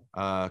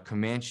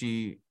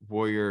Comanche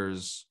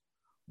warriors,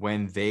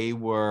 when they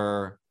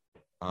were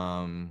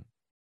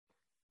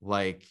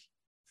like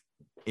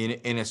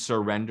in a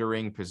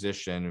surrendering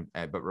position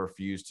but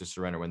refused to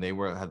surrender, when they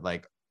had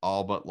like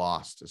all but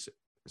lost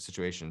a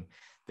situation,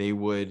 they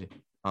would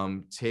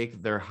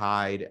take their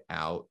hide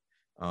out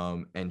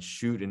and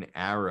shoot an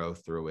arrow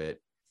through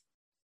it,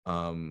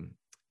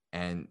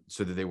 and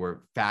so that they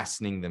were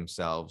fastening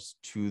themselves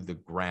to the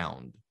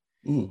ground,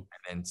 and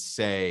then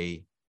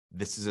say,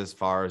 this is as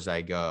far as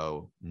I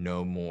go,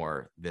 no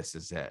more, this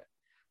is it.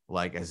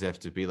 Like as if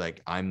to be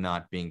like, I'm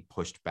not being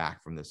pushed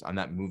back from this, I'm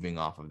not moving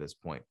off of this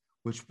point,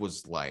 which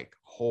was like,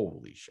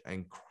 holy shit,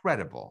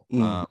 incredible.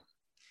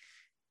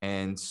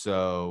 And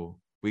so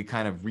we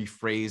kind of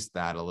rephrased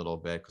that a little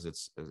bit because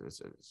it's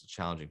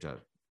challenging to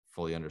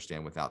fully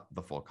understand without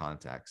the full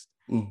context,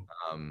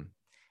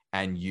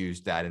 and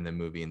used that in the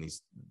movie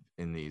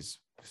in these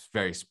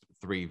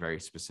three very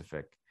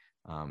specific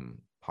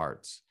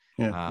parts.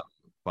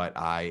 But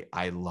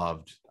I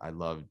loved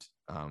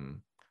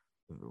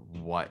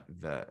what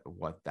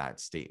that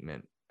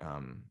statement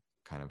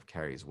kind of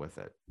carries with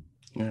it.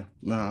 Yeah,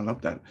 no, I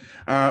love that.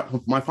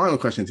 My final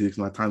question to you, because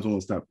my time's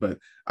almost up, but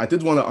I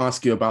did want to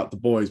ask you about The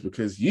Boys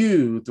because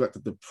you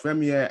directed the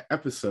premiere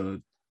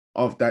episode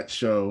of that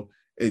show.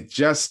 It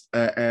just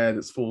aired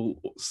its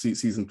full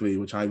season 3,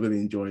 which I really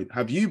enjoyed.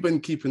 Have you been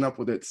keeping up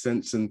with it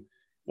since, and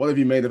what have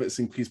you made of its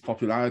increased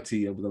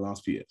popularity over the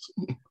last few years?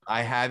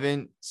 I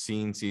haven't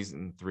seen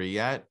season 3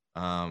 yet.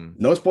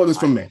 No spoilers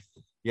from me.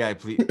 Yeah,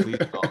 please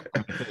don't.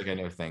 I feel like I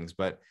know things,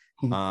 but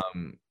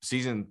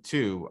season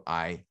 2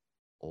 I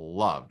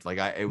loved. Like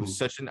it was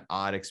such an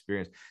odd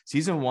experience.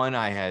 Season 1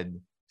 I had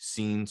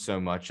seen so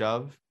much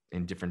of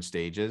in different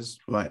stages,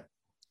 right?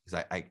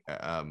 Because I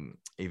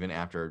even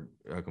after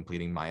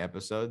completing my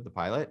episode, the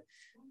pilot,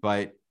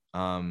 but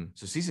so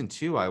season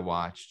 2 I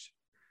watched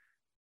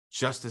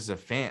just as a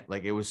fan.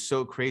 Like it was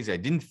so crazy. I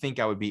didn't think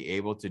I would be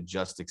able to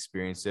just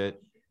experience it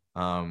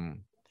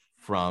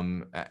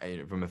from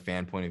a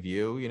fan point of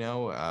view,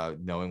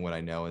 knowing what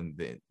I know and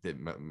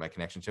my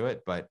connection to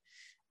it, but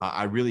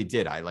I really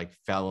did. I like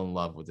fell in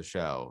love with the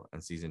show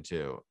in season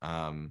 2.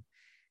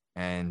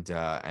 And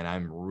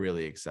I'm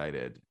really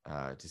excited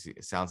to see.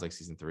 It sounds like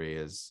season 3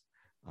 is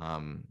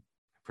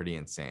pretty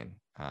insane.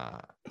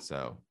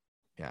 So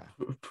yeah.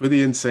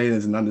 Pretty insane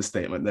is an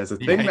understatement. There's a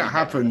thing that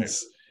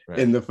happens right.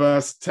 In the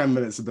first 10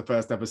 minutes of the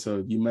first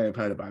episode. You may have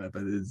heard about it,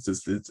 but it's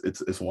just,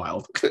 it's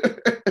wild.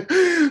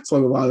 It's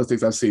one of the wildest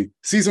things I've seen.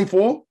 Season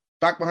 4,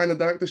 back behind the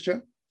director's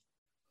chair.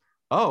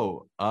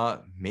 Oh,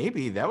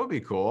 maybe that would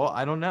be cool.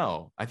 I don't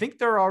know. I think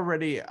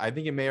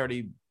it may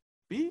already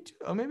be,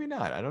 or maybe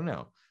not. I don't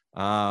know.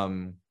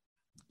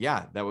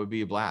 Yeah, that would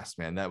be a blast,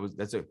 man. That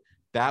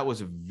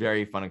was a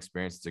very fun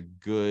experience. It's a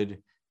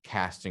good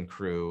cast and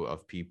crew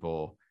of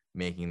people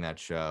making that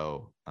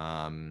show.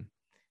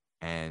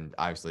 And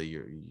obviously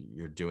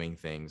you're doing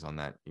things on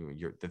that.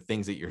 The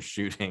things that you're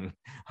shooting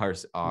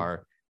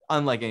are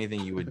unlike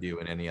anything you would do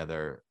in any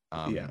other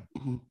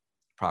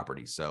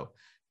property. So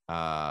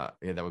that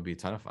would be a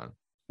ton of fun.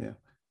 Yeah,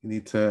 you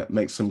need to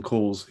make some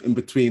calls in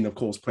between, of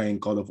course, playing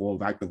God of War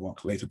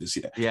Ragnarok later this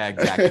year. Yeah,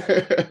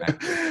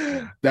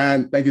 exactly.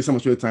 Dan, thank you so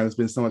much for your time. It's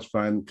been so much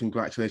fun.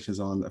 Congratulations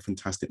on a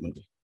fantastic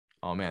movie.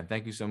 Oh man,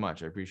 thank you so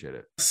much. I appreciate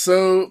it.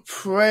 So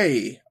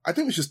Prey, I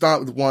think we should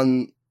start with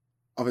one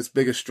of its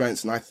biggest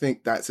strengths, and I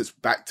think that's its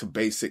back to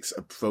basics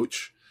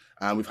approach.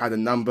 We've had a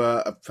number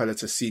of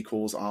Predator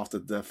sequels after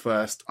the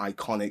first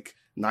iconic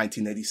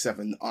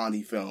 1987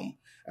 Arnie film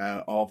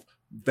of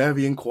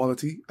varying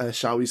quality,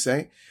 shall we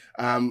say.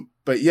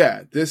 But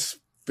yeah, this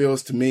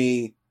feels to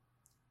me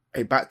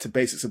a back to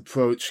basics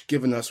approach,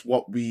 giving us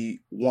what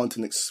we want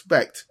and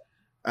expect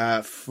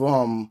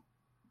from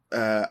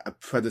a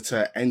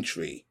Predator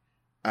entry,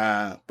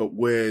 but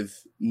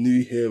with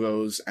new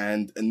heroes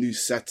and a new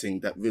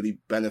setting that really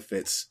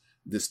benefits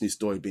this new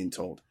story being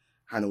told.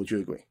 Hannah, would you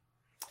agree?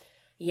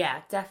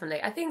 Yeah,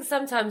 definitely. I think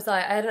sometimes,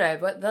 like, I don't know,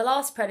 but the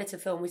last Predator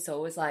film we saw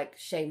was like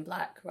Shane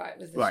Black, right? It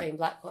was the Shane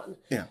Black one.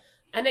 Yeah.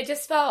 And it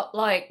just felt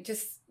like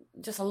just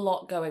a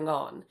lot going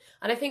on.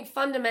 And I think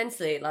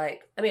fundamentally,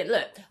 like, I mean,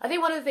 look, I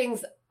think one of the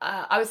things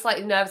I was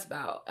slightly nervous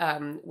about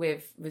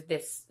with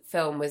this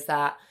film was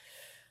that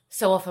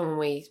so often when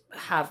we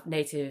have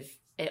Native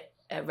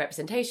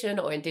representation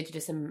or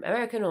Indigenous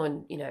American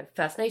or,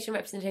 First Nation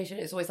representation,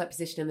 it's always like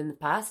positioning them in the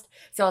past.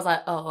 So I was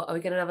like, oh, are we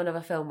going to have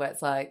another film where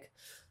it's like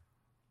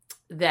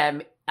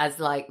them as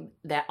like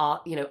their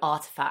art,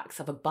 artifacts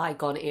of a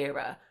bygone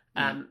era?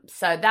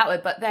 So that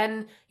would, but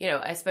then,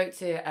 I spoke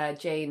to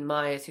Jane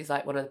Myers, who's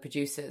like one of the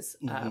producers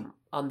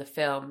on the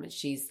film.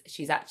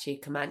 She's actually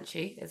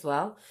Comanche as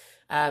well.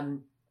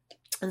 And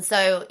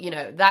so,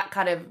 that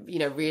kind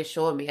of,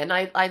 reassured me. And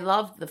I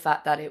loved the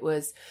fact that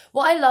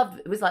what I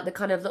loved was like the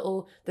kind of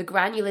the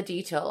granular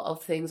detail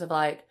of things of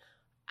like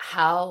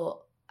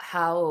how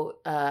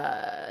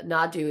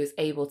Nadu is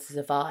able to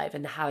survive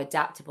and how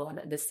adaptable and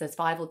the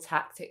survival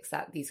tactics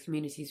that these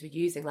communities were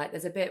using. Like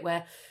there's a bit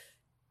where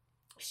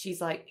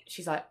she's like,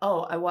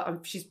 oh,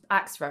 she's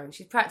axe throwing.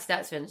 She's practiced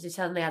axe throwing. She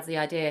suddenly has the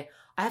idea,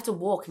 I have to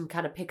walk and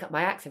kind of pick up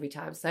my axe every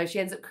time. So she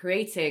ends up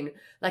creating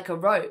like a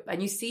rope,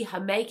 and you see her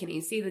making it.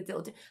 You see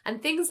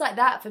and things like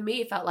that. For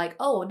me, it felt like,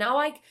 oh, now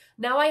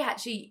I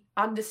actually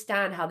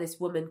understand how this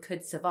woman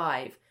could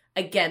survive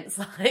against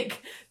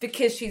like,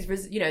 because she's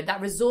that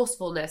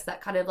resourcefulness,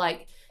 that kind of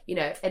like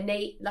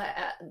innate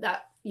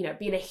that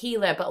being a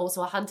healer but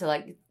also a hunter,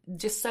 like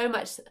just so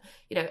much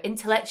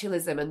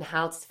intellectualism and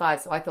how to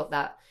survive. So I thought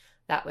that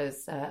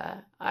was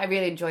I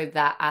really enjoyed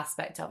that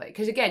aspect of it,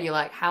 because again, you're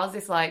like, how's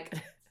this like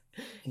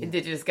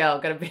Indigenous girl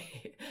gonna be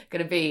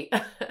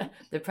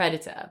the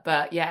Predator?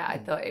 But yeah, I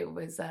thought it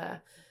was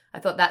I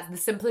thought that the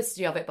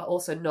simplicity of it, but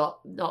also not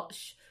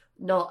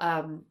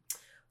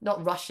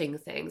rushing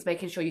things,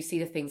 making sure you see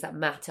the things that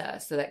matter,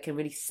 so that can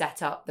really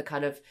set up the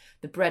kind of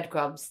the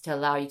breadcrumbs to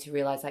allow you to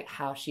realize like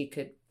how she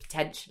could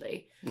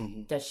potentially,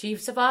 does she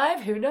survive?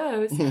 Who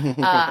knows? Put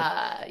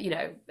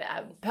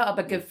up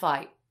a good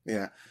fight.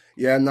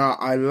 Yeah, no,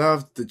 I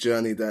love the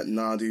journey that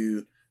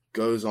Nadu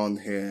goes on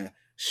here.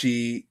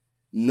 She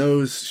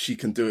knows she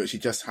can do it. She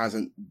just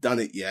hasn't done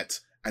it yet.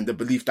 And the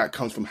belief that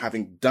comes from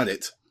having done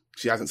it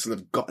she hasn't sort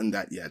of gotten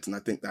that yet. And I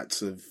think that's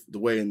sort of the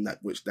way in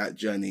which that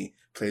journey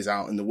plays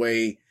out, and the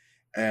way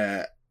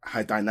her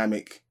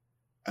dynamic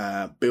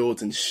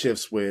builds and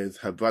shifts with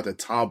her brother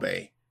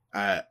Taabe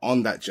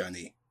on that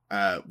journey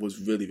was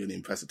really, really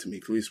impressive to me.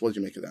 Clarice, what did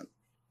you make of that?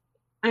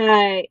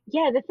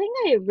 Yeah, the thing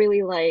I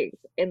really liked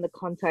in the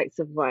context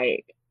of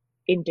like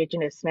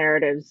indigenous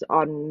narratives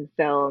on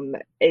film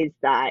is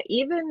that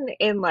even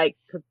in like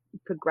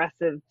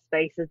progressive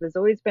spaces, there's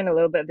always been a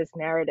little bit of this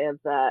narrative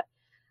that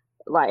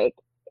like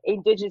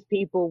indigenous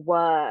people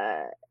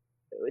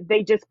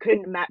they just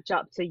couldn't match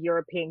up to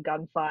European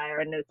gunfire,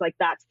 and it's like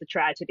that's the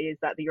tragedy, is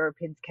that the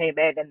Europeans came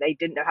in and they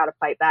didn't know how to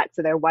fight back,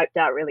 so they're wiped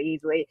out really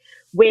easily,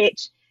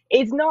 which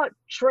is not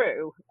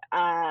true.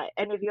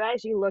 And if you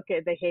actually look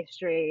at the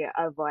history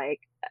of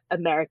like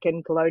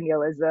American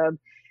colonialism,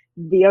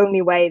 the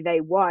only way they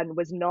won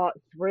was not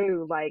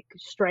through like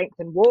strength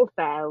and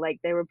warfare. Like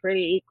they were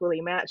pretty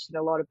equally matched in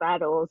a lot of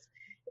battles.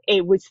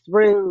 It was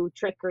through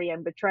trickery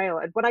and betrayal.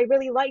 And what I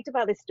really liked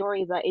about this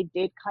story is that it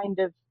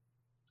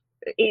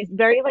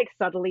very like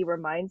subtly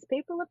reminds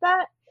people of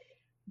that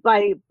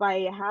by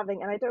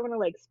having, and I don't want to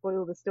like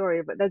spoil the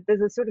story, but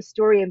there's a sort of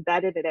story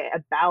embedded in it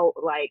about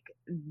like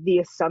the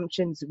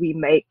assumptions we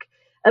make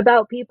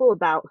about people,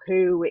 about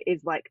who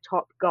is like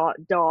top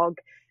dog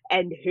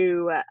and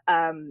who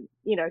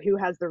who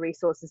has the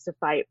resources to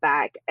fight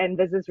back. And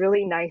there's this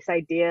really nice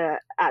idea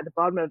at the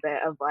bottom of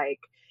it of like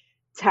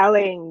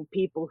telling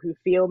people who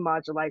feel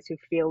marginalized, who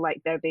feel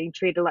like they're being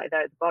treated like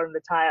they're at the bottom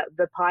of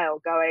the pile,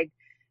 going,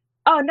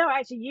 oh no,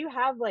 actually you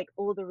have like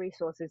all the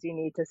resources you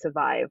need to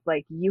survive.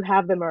 Like you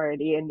have them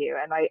already in you.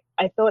 And I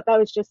thought that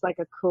was just like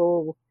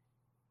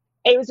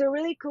it was a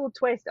really cool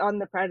twist on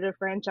the Predator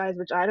franchise,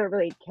 which I don't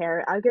really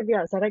care. I'll give you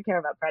honest, I don't care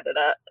about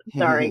Predator.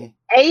 Sorry.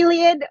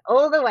 Alien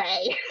all the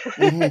way.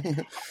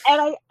 And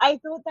I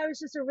thought that was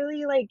just a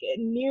really like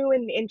new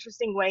and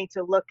interesting way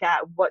to look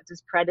at what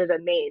does Predator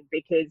mean,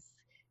 because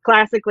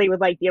classically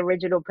with like the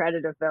original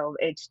Predator film,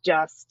 it's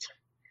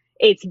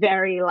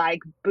very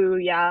like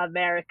booyah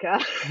America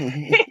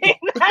in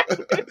that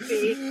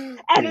movie.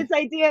 And it's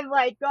idea of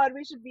like, God,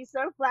 we should be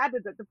so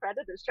flattered that the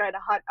Predator's trying to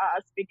hunt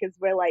us because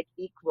we're like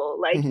equal,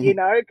 like,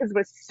 because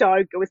we're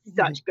such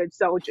good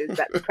soldiers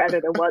that the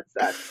Predator wants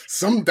us.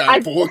 Some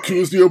damn fool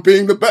accused you of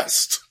being the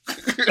best.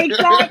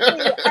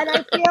 Exactly. And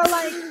I feel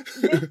like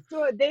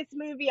this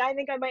movie, I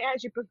think I might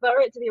actually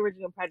prefer it to the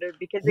original Predator,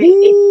 because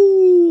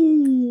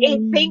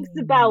it thinks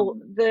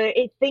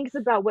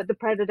about what the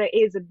Predator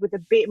is with a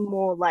bit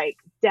more like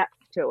depth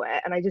to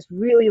it. And I just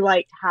really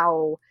liked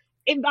how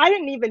I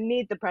didn't even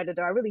need the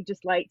Predator. I really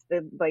just liked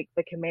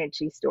the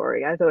Comanche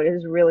story. I thought it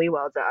was really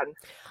well done.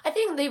 I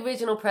think the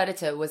original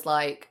Predator was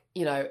like,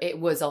 it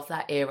was of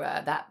that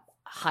era, that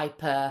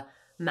hyper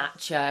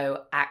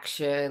macho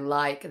action,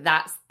 like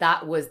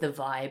that was the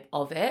vibe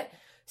of it.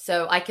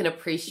 So I can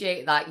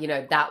appreciate that,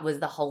 that was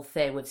the whole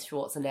thing with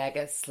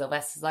Schwarzenegger,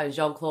 Sylvester Stallone,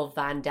 Jean-Claude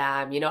Van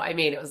Damme, you know what I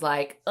mean? It was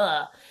like,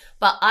 ugh.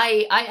 But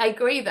I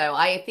agree though.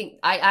 I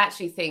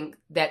actually think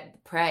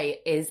that Prey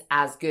is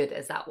as good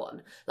as that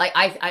one. Like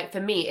I for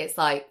me, it's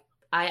like,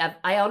 I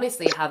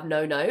honestly have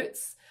no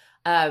notes.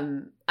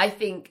 I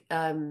think,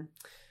 and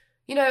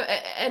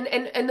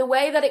the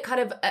way that it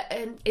kind of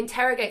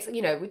interrogates,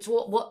 which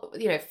what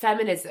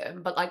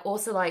feminism, but like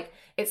also like,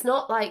 it's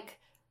not like,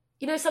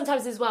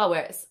 sometimes as well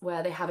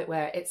where they have it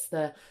where it's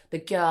the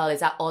girl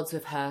is at odds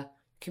with her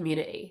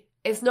community.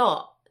 It's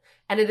not.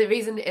 And the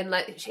reason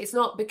it's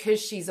not because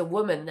she's a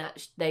woman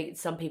that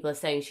some people are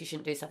saying she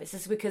shouldn't do stuff. It's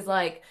just because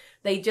like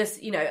they just,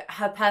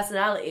 her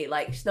personality,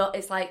 like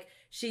it's like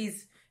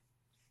she's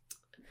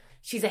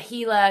a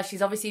healer.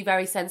 She's obviously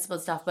very sensible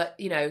and stuff, but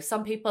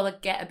some people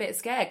get a bit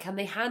scared. Can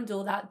they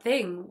handle that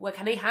thing?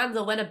 Can they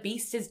handle when a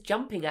beast is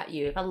jumping at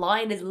you? If a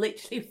lion is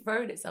literally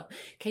throwing itself,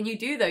 can you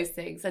do those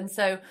things? And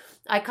so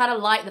I kind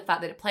of like the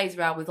fact that it plays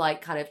around with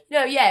like kind of,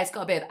 it's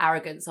got a bit of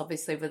arrogance,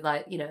 obviously, with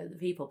like, the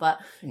people,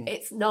 but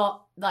it's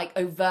not like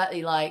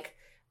overtly like,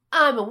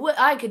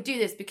 I could do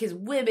this because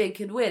women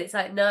can win. It's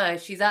like, no,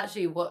 she's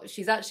actually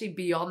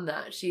beyond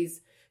that.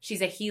 She's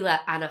a healer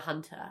and a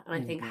hunter. And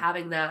I think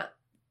having that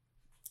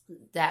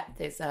depth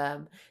is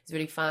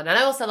really fun. And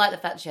I also like the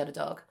fact that she had a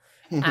dog.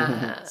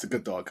 It's a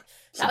good dog.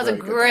 That was a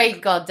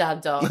great goddamn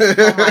dog.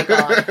 Oh my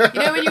God.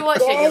 When you watch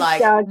it, you're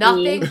like, doggy.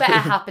 Nothing better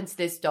happened to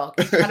this dog.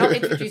 You cannot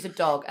introduce a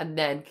dog and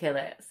then kill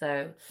it.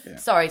 So,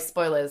 Sorry,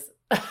 spoilers.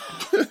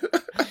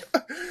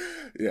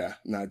 Yeah,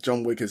 no,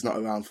 John Wick is not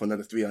around for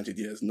another 300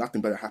 years.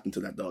 Nothing better happened to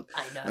that dog.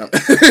 I know.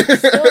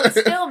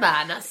 Still,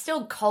 man, that's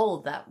still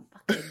cold, that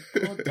fucking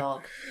poor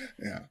dog.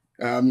 Yeah.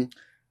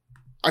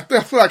 I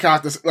feel like I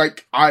have to,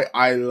 like,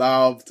 I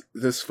loved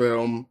this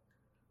film.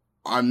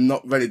 I'm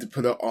not ready to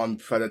put it on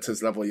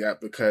Predator's level yet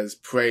because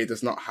Prey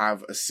does not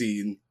have a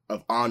scene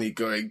of Arnie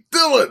going,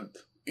 Dylan,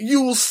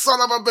 you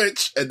son of a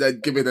bitch, and then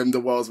giving him the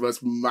world's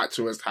most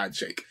machoest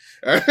handshake.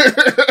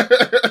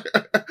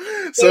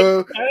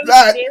 So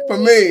that, for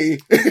me,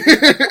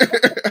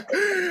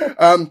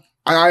 and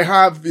I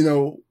have,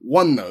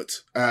 one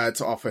note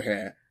to offer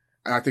here,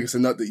 and I think it's a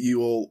note that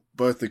you all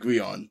both agree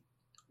on.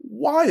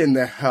 why in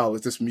the hell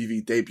is this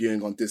movie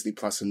debuting on Disney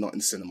Plus and not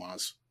in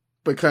cinemas? Oh,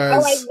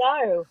 Because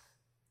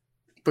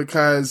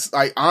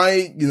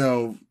I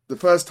know. the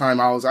first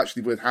time I was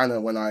actually with Hannah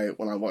when I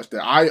watched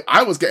it,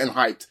 I was getting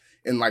hyped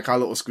in like our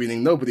little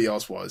screening. Nobody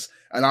else was.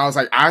 And I was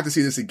like, I have to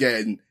see this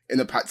again in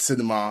a packed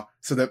cinema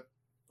so that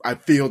I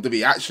feel the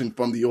reaction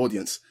from the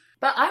audience.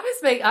 But I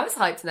was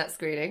hyped in that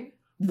screening.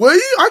 Were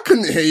you? I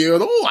couldn't hear you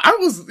at all.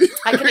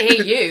 I couldn't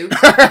hear you.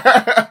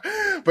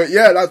 But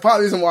yeah, that's part of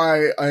the reason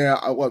why there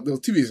were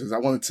two reasons. I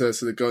wanted to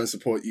sort of go and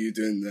support you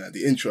doing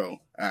the intro,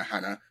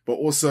 Hannah, but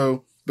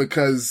also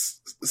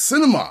because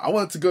cinema, I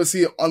wanted to go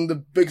see it on the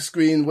big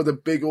screen with a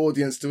big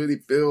audience to really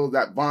feel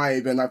that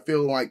vibe. And I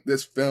feel like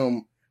this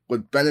film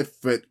would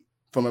benefit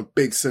from a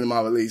big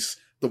cinema release.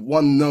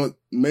 The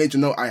major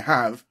note I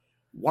have,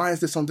 why is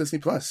this on Disney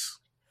Plus?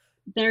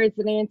 There is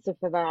an answer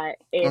for that.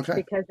 It's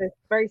Okay. because it's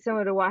very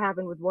similar to what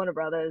happened with Warner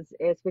Brothers.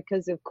 It's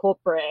because of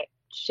corporate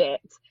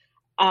shit.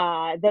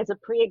 There's a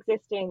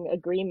pre-existing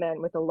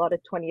agreement with a lot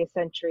of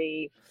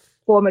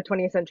former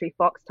 20th Century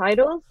Fox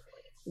titles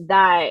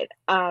that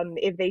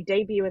if they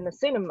debut in the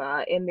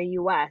cinema in the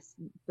US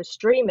for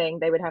streaming,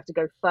 they would have to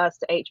go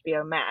first to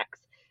HBO Max.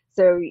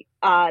 So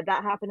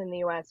that happened in the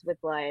US with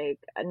like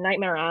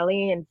Nightmare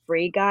Alley and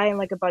Free Guy and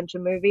like a bunch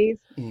of movies.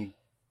 Mm.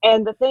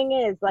 And the thing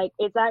is, like,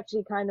 it's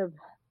actually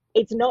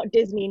it's not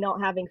Disney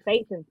not having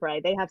faith in Prey.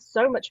 They have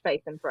so much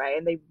faith in Prey,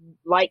 and they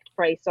liked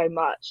Prey so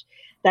much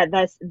that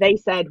they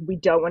said, we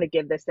don't want to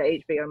give this to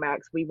HBO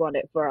Max. We want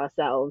it for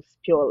ourselves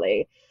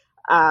purely.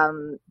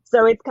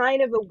 So it's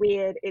kind of a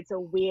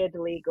weird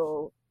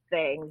legal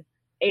thing.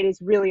 It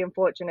is really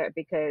unfortunate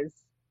because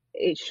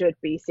it should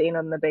be seen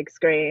on the big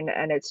screen,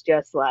 and it's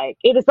just like,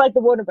 it is like the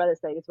Warner Brothers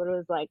thing. It's one of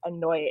those like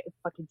annoying,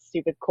 fucking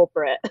stupid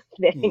corporate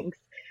things.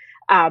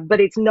 But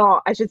it's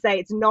not, I should say,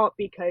 it's not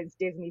because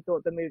Disney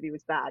thought the movie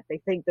was bad. They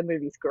think the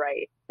movie's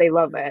great. They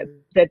love it.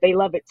 That they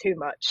love it too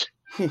much.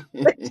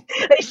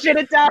 They should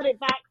have done it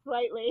back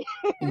slightly.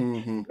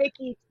 Mm-hmm.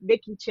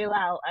 Vicky, chill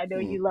out. I know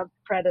you love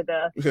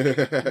Predator.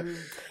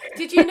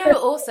 Did you know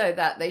also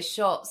that they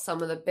shot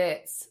some of the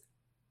bits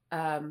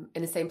in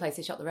the same place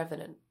they shot The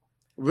Revenant?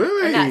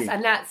 Really?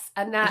 And that's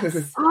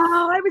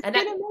Oh, I was going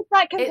to make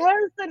that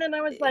comparison, and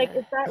I was like,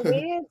 is that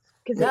weird?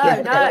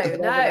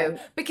 No.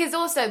 Because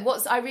also,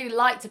 what I really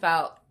liked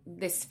about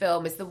this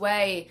film is the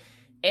way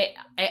it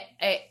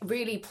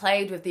really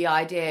played with the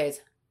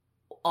ideas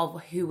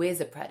of who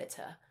is a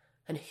predator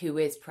and who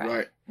is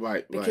prey.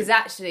 Right. Because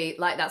actually,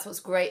 like, that's what's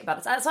great about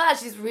it. That's what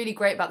actually is really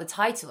great about the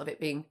title of it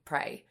being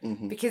Prey.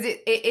 Mm-hmm. Because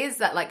it is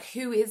that, like,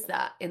 who is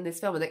that in this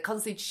film? And it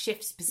constantly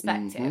shifts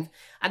perspective. Mm-hmm.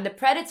 And the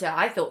predator,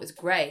 I thought, was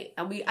great.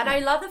 And I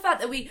love the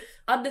fact that we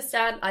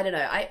understand, I don't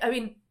know, I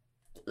mean,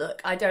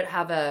 look, I don't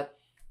have a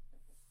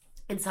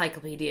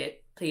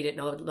encyclopedic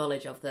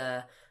knowledge of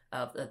the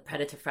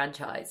Predator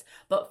franchise,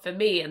 but for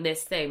me and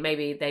this thing,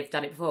 maybe they've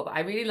done it before, but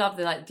I really love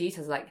the like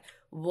details, like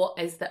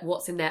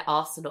what's in their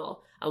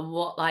arsenal and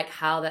what, like,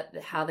 how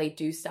they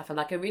do stuff, and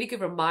like a really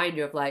good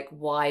reminder of like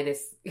why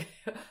this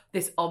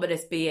this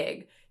ominous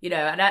being, you know,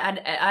 and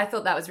I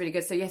thought that was really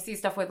good. So you see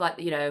stuff with, like,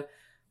 you know,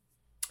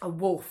 a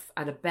wolf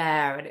and a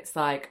bear, and it's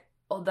like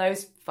all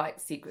those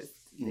fight sequence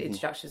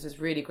introductions was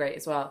really great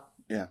as well.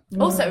 Yeah.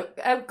 Also,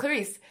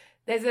 Clarice,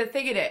 there's a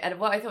thing in it, and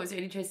what I thought was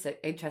really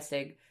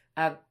interesting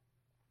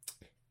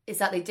is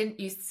that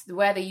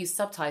they used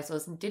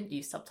subtitles and didn't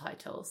use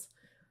subtitles.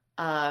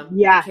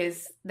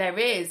 Because there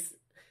is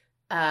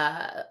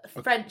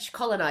French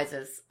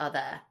colonizers are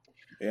there.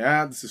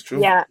 Yeah, this is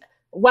true. Yeah.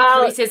 Well,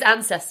 Clarice's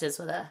ancestors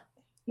were there.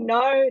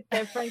 No,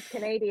 they're French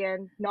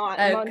Canadian, not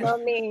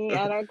me.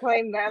 I don't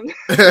claim them.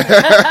 Are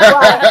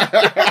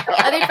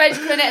they French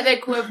Canadian? They're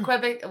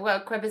Quebec.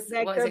 Well, Quebec.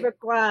 They're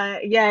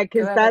Quebecois. Yeah,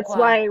 because that's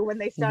why when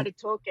they started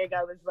talking,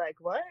 I was like,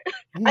 "What?"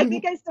 I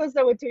think I saw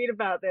someone tweet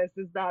about this.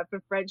 Is that for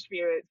French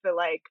viewers, for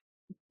like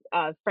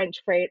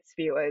French France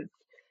viewers,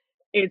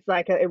 it's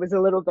like it was a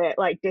little bit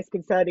like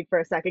disconcerting for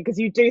a second, because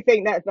you do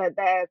think that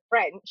they're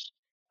French.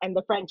 And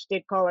the French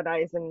did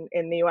colonize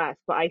in the US,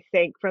 but I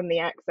think from the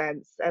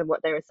accents and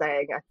what they were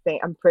saying,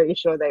 I'm pretty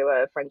sure they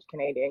were French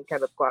Canadian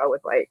Quebecois with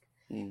like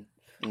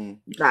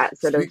that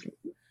sort of.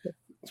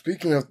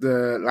 Speaking of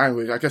the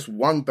language, I guess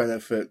one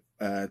benefit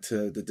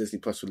to the Disney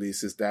Plus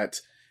release is that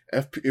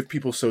if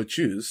people so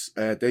choose,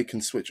 they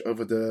can switch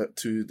over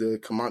to the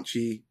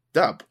Comanche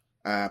dub.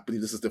 I believe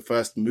this is the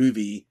first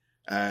movie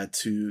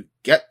to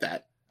get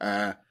that,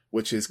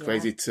 which is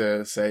crazy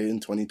to say in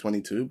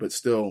 2022, but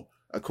still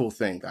a cool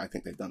thing that I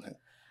think they've done here.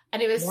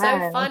 And it was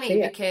so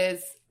funny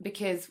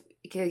because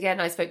again,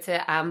 I spoke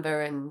to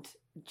Amber and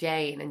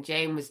Jane, and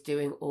Jane was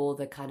doing all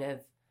the kind of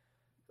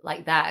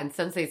like that, and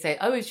some say,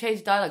 "Oh, we've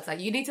changed dialogues.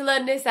 Like, you need to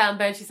learn this,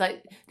 Amber." And she's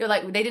like, "They're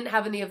like, they didn't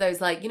have any of those,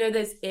 like, you know,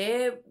 those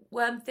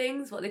earworm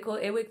things, what they call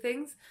earwig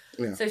things."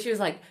 Yeah. So she was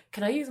like,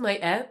 "Can I use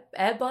my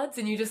earbuds?"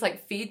 And you just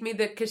like feed me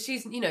because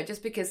she's, you know,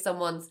 just because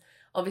someone's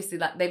obviously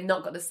like they've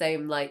not got the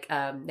same like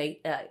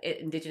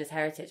indigenous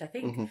heritage. I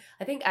think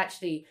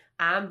actually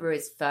Amber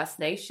is First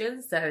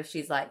Nation, so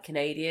she's like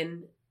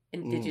Canadian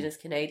Indigenous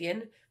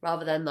Canadian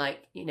rather than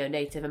like, you know,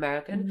 Native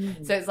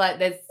American. So it's like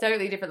there's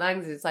totally different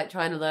languages. It's like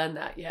trying to learn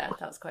that. Yeah,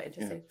 that was quite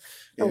interesting.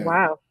 Yeah. Oh,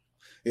 wow.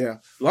 Yeah.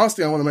 Last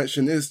thing I want to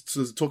mention is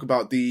to talk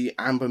about the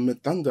Amber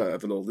Midthunder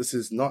of it all. This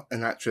is not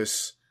an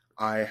actress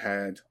I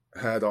had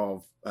heard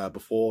of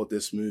before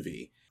this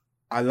movie.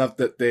 I love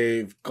that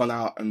they've gone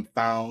out and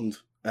found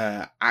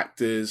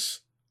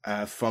actors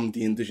from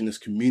the Indigenous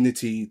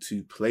community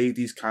to play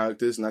these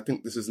characters. And I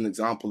think this is an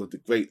example of the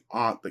great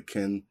art that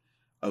can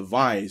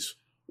arise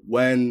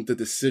when the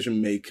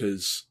decision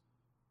makers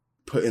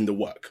put in the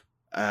work.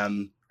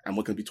 And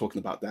we're going to be talking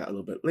about that a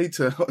little bit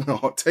later in a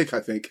hot take, I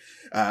think.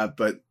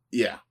 But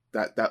yeah,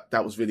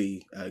 that was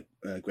really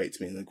great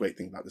to me and a great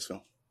thing about this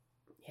film.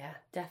 Yeah,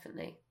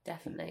 definitely.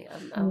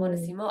 I want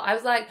to see more. I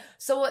was like,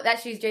 so what?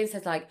 Actually, Jane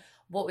says like,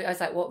 what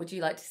would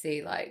you like to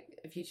see like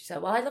a future show?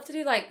 Well, I'd love to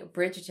do like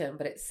Bridgerton,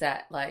 but it's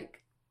set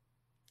like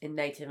in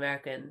Native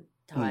American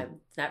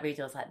time. That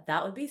region, I was like,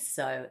 that would be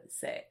so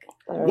sick.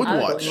 Would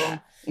watch. I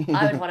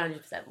would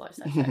 100% watch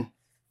that show.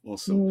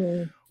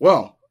 Awesome.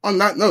 Well, on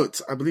that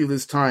note, I believe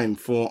it's time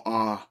for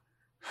our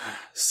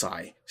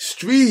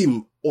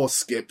stream or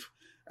skip,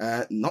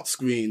 not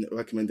screen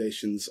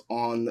recommendations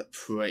on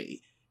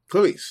Prey.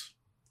 Clarice.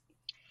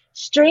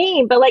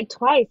 Stream, but like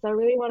twice. I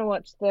really want to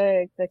watch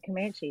the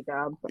Comanche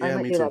dub. Yeah, I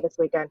might me do too. that this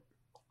weekend.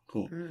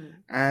 Cool.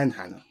 And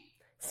Hannah.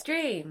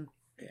 Stream.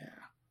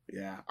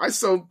 Yeah. I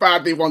so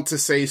badly want to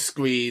say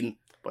screen,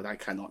 but I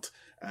cannot.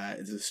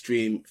 It's a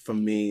stream for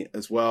me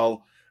as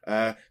well.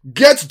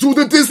 Get to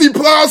the Disney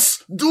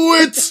Plus! Do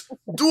it!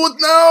 Do it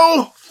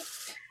now!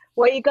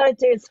 What you gotta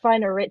do is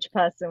find a rich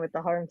person with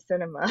the home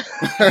cinema.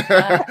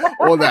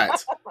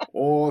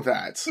 Or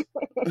that.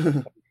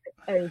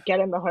 And get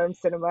in the home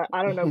cinema.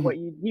 I don't know what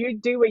you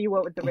do what you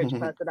want with the rich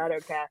person. I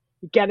don't care.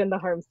 You get in the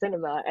home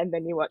cinema and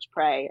then you watch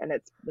Prey, and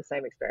it's the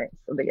same experience.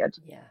 It'll be good.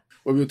 Yeah.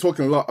 Well, we were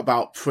talking a lot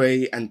about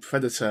Prey and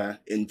Predator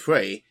in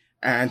Prey,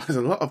 and there's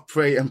a lot of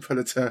Prey and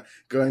Predator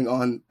going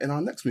on in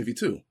our next movie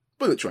too,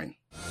 Bullet Train.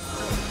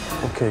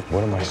 Okay,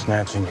 what am I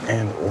snatching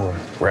and or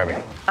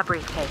grabbing? A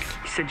briefcase.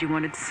 You said you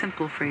wanted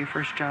simple for your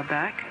first job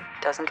back.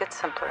 Doesn't get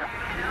simpler.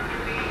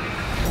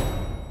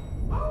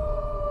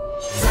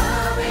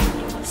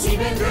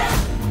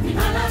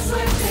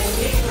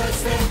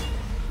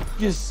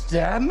 You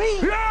stab me?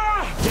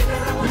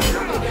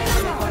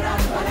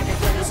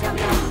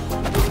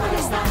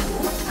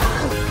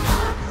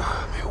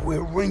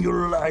 We'll ruin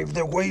your life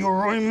the way you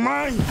ruin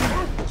mine.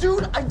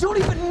 Dude, I don't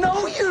even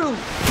know you.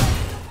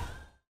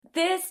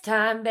 This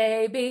time,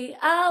 baby,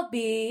 I'll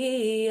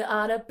be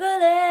on a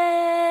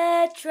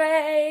bullet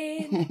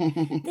train.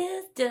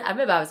 I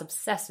remember I was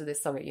obsessed with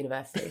this song at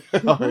university.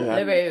 Oh, yeah.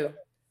 LaRue.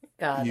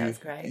 God, that was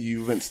great.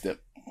 You rinsed it.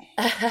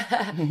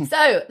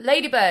 So,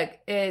 Ladybug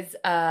is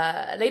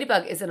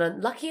an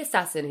unlucky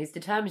assassin who's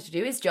determined to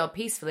do his job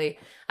peacefully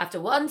after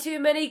one too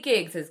many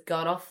gigs has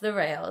gone off the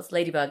rails.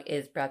 Ladybug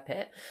is Brad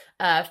Pitt.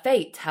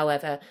 Fate,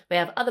 however, may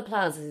have other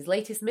plans as his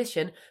latest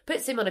mission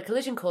puts him on a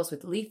collision course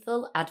with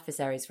lethal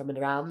adversaries from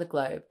around the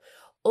globe,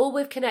 all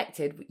with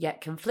connected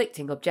yet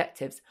conflicting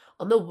objectives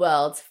on the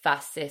world's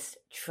fastest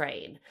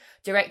train.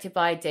 Directed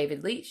by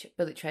David Leitch,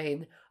 Bullet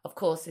Train, of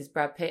course, is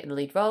Brad Pitt in the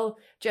lead role,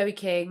 Joey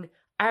King,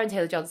 Aaron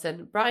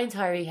Taylor-Johnson, Brian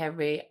Tyree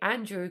Henry,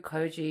 Andrew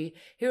Koji,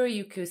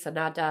 Hiroyuki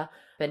Sanada,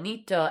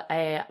 Benito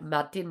A.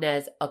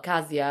 Martinez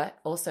Ocasio,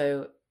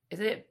 also,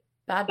 isn't it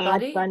Bad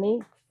Bunny?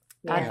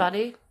 Bad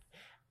Bunny.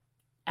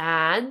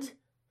 And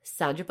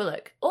Sandra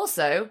Bullock.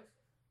 Also,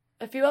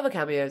 a few other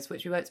cameos,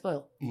 which we won't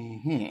spoil.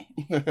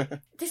 Mm-hmm.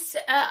 This,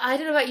 I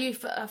don't know about you,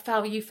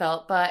 how you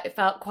felt, but it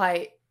felt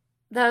quite...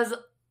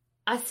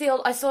 I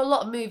saw a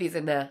lot of movies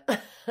in there.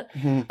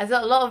 I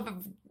saw a lot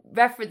of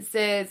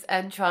references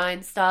and trying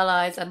to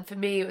stylize, and for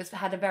me it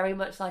had a very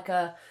much like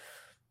it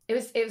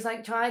was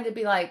like trying to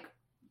be like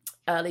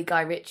early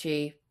Guy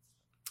Ritchie,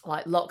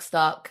 like Lock,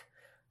 Stock,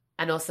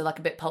 and also like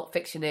a bit Pulp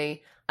Fiction-y.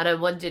 And I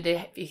wondered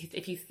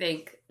if you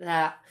think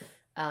that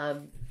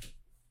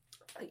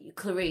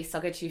Clarice,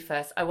 I'll go to you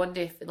first. I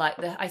wonder if like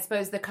I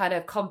suppose the kind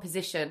of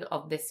composition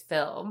of this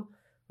film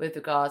with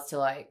regards to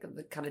like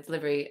the kind of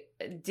delivery,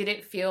 did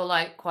it feel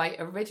like quite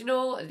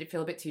original, or did it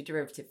feel a bit too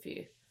derivative for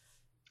you?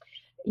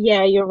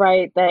 Yeah, you're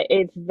right that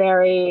it's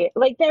very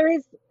like there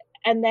is,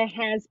 and there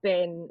has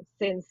been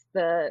since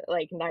the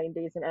like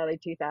 90s and early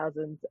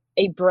 2000s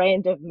a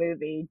brand of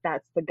movie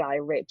that's the Guy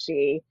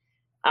Ritchie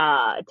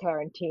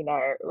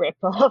Tarantino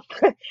ripoff.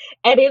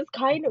 And it's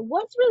kind of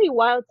what's really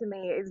wild to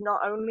me is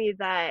not only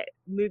that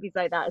movies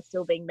like that are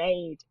still being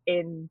made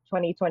in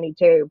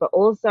 2022, but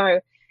also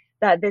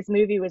that this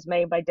movie was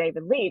made by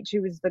David Leitch,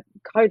 who was the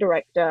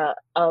co-director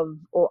of,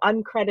 or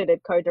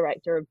uncredited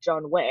co-director of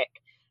John Wick,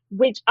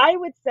 which I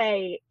would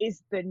say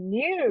is the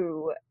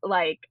new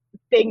like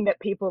thing that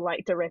people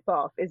like to rip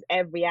off, is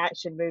every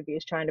action movie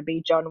is trying to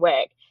be John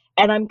Wick.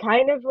 And I'm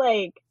kind of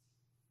like,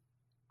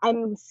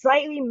 I'm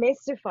slightly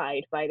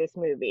mystified by this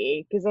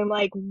movie because I'm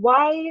like,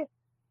 why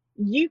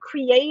you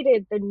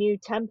created the new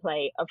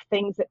template of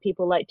things that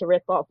people like to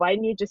rip off? Why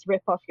didn't you just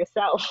rip off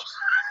yourself?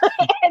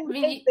 I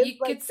mean, you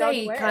could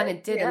say he kind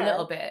of did a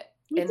little bit.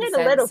 You in the did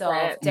a little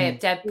sense of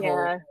bit. Deadpool.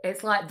 Yeah.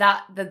 It's like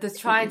that. There's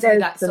trying to do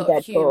There's that some sort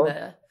of Deadpool.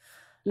 humor.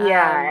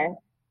 Yeah.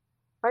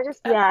 I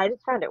just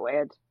found it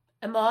weird.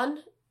 Amon?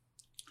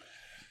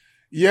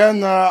 Yeah,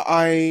 no,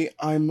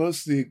 I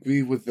mostly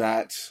agree with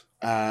that.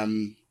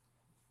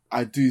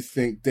 I do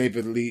think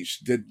David Leitch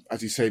did,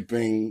 as you say,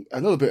 bring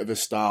a little bit of a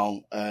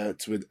style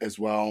to it as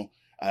well.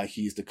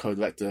 He's the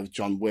co-director of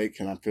John Wick,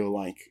 and I feel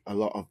like a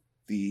lot of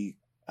the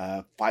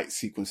fight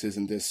sequences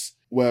in this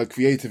were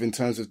creative in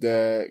terms of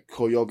their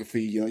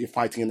choreography. You know, you're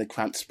fighting in a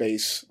cramped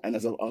space, and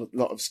there's a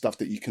lot of stuff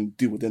that you can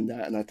do within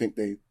that, and I think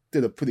they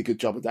did a pretty good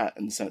job of that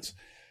in a sense.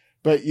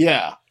 But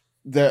yeah,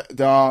 there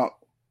are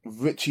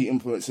Ritchie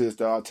influences,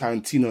 there are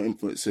Tarantino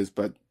influences,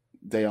 but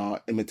they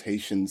are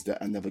imitations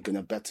that are never going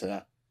to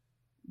better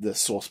the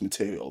source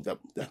material that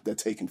they're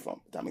taken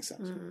from. If that makes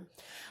sense.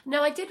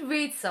 Now, I did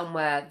read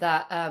somewhere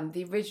that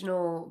the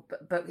original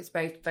book is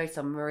based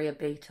on Maria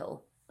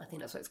Beetle. I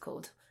think that's what it's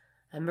called.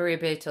 And Maria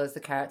Beetle is the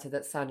character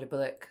that Sandra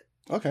Bullock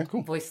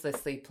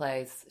voicelessly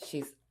plays.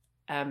 She's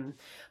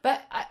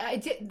but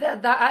I did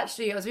that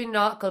actually. I was reading an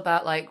article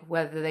about like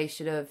whether they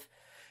should have,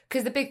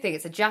 because the big thing,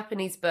 it's a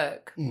Japanese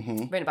book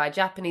written by a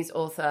Japanese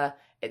author.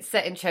 It's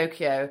set in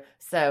Tokyo,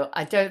 so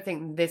I don't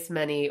think this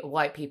many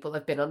white people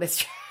have been on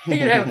this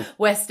train.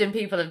 Western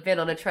people have been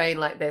on a train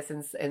like this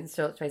in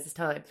short spaces of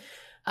time.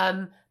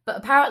 But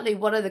apparently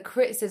one of the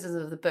criticisms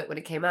of the book when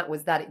it came out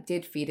was that it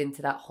did feed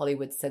into that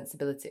Hollywood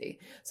sensibility.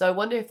 So I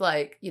wonder if,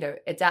 like,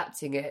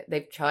 adapting it,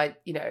 they've tried,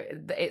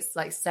 it's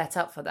like set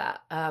up for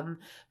that.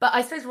 But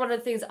I suppose one of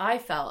the things I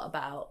felt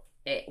about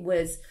it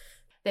was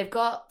they've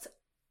got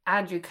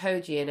Andrew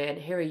Koji in it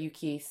and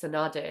Hiroyuki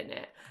Sanada in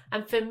it.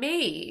 And for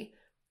me,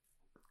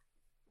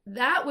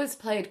 that was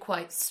played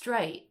quite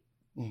straight.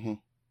 And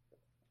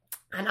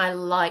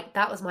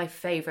that was my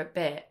favourite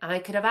bit. And I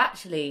could have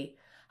actually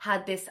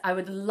had this, I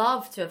would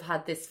love to have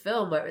had this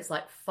film where it was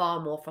like far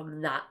more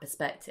from that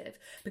perspective.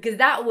 Because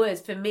that was,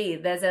 for me,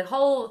 there's a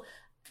whole,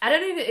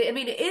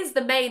 it is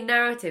the main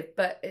narrative,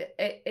 but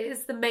it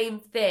is the main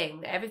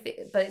thing,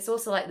 everything, but it's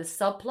also like the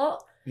subplot.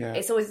 Yeah.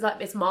 It's always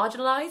like, it's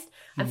marginalized.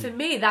 And for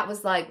me, that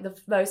was like the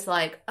most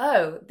like,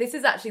 oh, this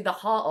is actually the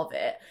heart of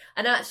it.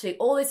 And actually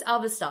all this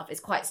other stuff is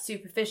quite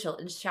superficial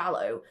and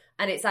shallow.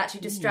 And it's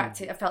actually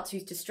distracting. I felt too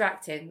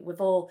distracting with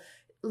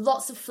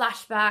lots of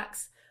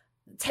flashbacks,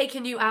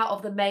 taking you out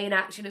of the main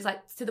action. It's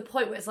like to the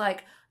point where it's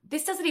like,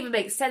 this doesn't even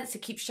make sense to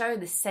keep showing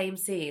the same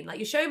scene. Like,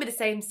 you're showing me the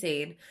same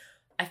scene.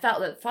 I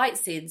felt that fight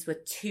scenes were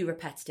too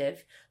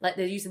repetitive. Like,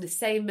 they're using the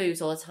same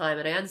moves all the time.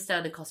 And I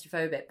understand they're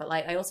claustrophobic, but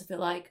like, I also feel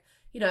like,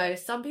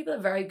 some people are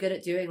very good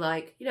at doing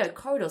like,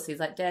 corridor scenes,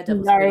 like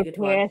Daredevil's a really good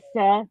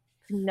one.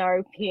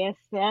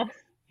 Snowpiercer.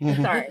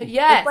 Sorry.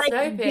 Yeah, like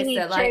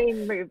Snowpiercer.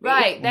 Like,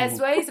 right,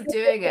 there's ways of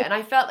doing it. And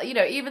I felt,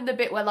 even the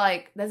bit where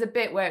like, there's a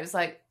bit where it was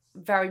like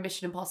very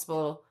Mission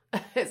Impossible.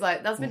 It's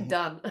like, that's been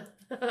done.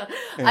 I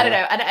don't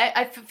know. And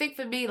I think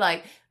for me,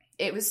 like,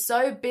 it was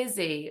so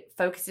busy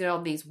focusing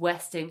on these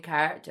Western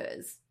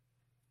characters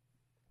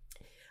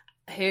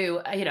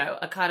who,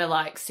 are kind of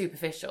like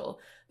superficial,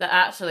 that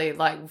actually,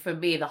 like, for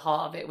me, the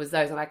heart of it was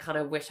those, and I kind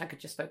of wish I could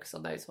just focus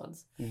on those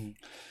ones.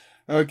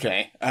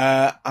 Okay.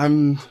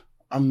 I'm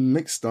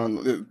mixed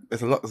on,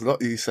 there's a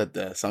lot you said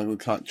there, so I'm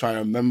trying to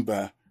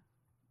remember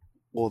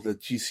all the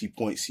juicy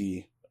points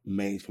you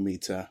made for me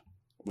to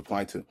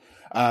reply to.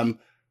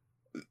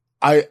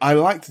 I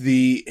liked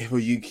the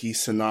Hiroyuki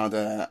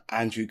Sanada,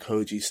 Andrew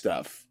Koji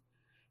stuff.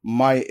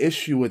 My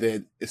issue with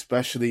it,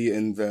 especially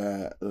in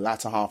the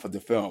latter half of the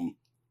film,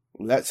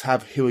 let's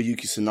have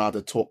Hiroyuki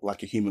Sanada talk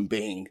like a human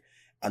being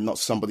and not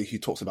somebody who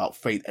talks about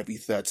fate every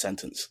third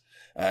sentence.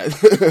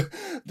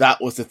 That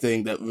was the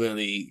thing that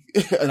really,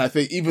 and I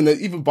think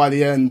even by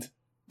the end,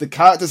 the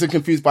characters are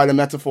confused by the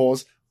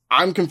metaphors.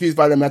 I'm confused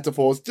by the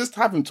metaphors. Just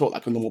have him talk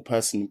like a normal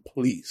person,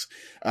 please.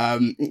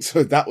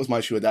 So that was my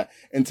issue with that.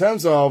 In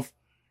terms of,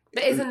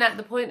 but isn't that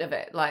the point of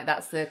it? Like,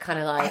 that's the kind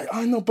of like...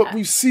 I know, but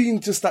we've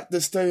seen just like the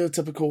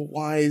stereotypical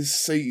wise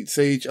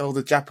sage,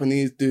 the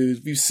Japanese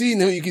dudes. We've seen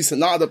Hiroyuki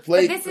Sanada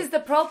play... But this is the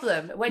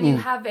problem. When you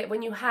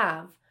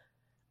have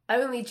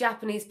only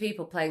Japanese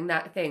people playing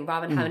that thing,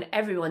 rather than having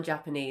everyone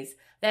Japanese,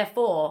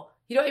 therefore,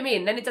 you know what I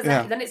mean? Then it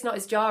doesn't. Then it's not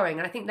as jarring.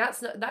 And I think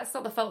that's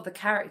not the fault of the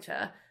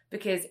character,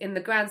 because in the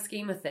grand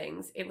scheme of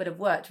things, it would have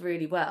worked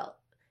really well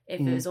if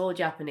it was all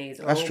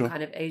Japanese or that's all true.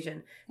 Kind of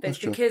Asian. But that's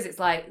it's because true. It's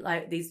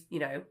like these,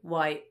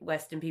 white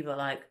Western people are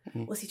like,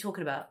 what's he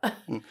talking about?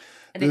 And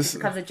it just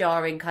becomes a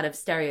jarring kind of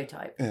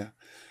stereotype. Yeah.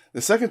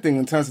 The second thing,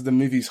 in terms of the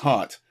movie's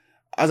heart,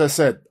 as I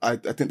said, I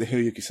think the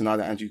Hiroyuki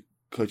Sanada, Andrew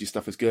Koji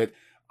stuff is good.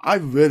 I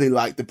really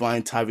like the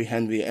Brian Tyree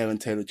Henry, Aaron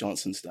Taylor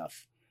Johnson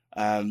stuff.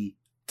 To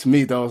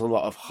me, there was a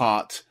lot of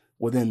heart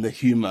within the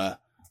humor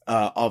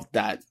of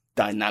that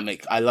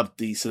dynamic. I loved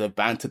the sort of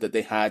banter that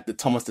they had. The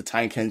Thomas the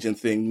Tank Engine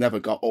thing never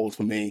got old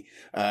for me.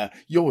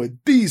 You're a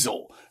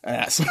diesel.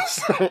 So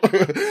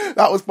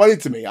that was funny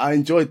to me. I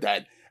enjoyed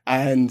that.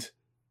 And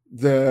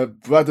the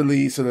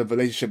brotherly sort of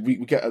relationship, we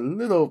get a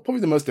little,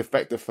 probably the most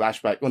effective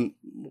flashback.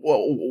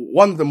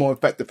 One of the more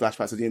effective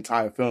flashbacks of the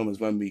entire film is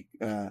when we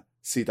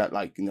see that,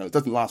 like, it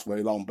doesn't last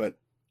very long, but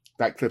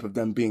that clip of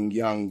them being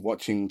young,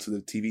 watching to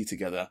the TV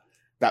together,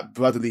 that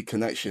brotherly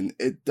connection,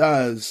 it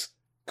does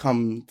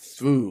come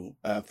through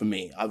for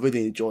me. I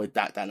really enjoyed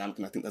that dynamic,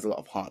 and I think there's a lot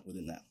of heart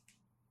within that.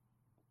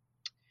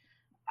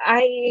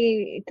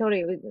 I thought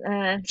it was.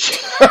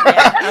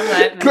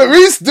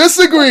 Clarice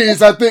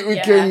disagrees. I think we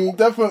can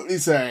definitely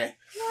say.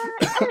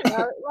 I don't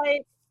know.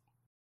 Like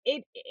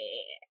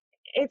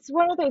it's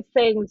one of those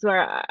things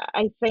where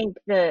I think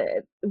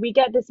that we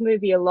get this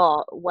movie a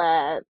lot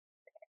where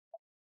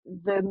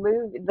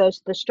the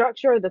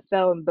structure of the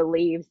film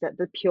believes that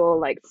the pure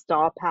like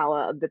star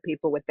power of the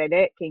people within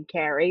it can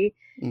carry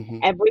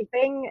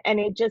everything, and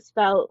it just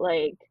felt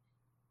like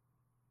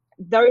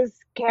those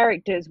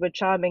characters were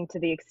charming to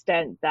the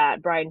extent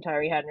that Brian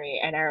Tyree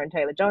Henry and Aaron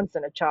Taylor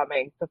Johnson are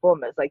charming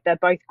performers. Like, they're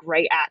both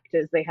great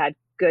actors. They had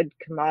good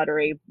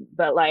camaraderie,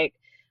 but like,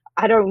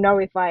 I don't know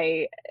if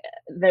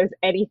there's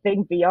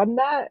anything beyond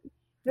that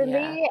for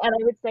me. And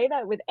I would say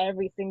that with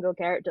every single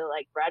character.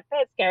 Like, Brad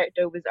Pitt's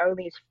character was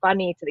only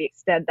funny to the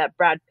extent that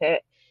Brad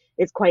Pitt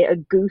is quite a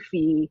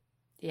goofy,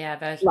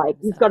 like,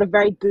 he's got a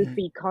very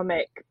goofy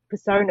comic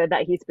persona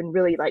that he's been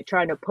really like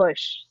trying to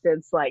push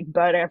since like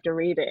Burn After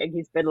Reading.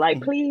 He's been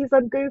like, please,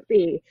 I'm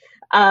goofy.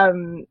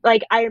 But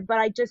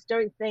I just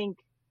don't think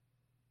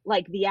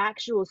like the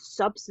actual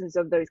substance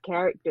of those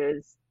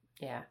characters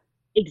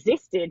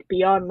existed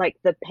beyond like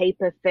the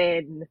paper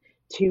thin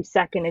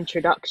 2-second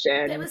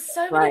introduction. There was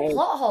so many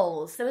plot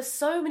holes. There were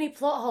so many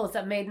plot holes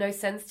that made no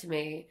sense to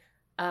me.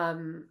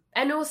 And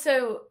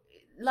also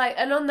like,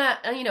 and on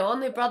that, you know,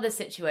 on the brother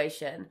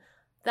situation,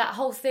 that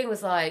whole thing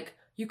was like,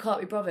 you can't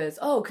be brothers.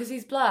 Oh, because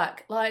he's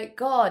black. Like,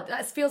 God,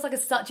 that feels like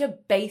such a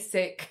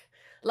basic,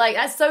 like,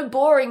 that's so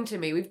boring to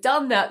me. We've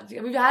done that.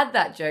 We've had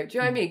that joke. Do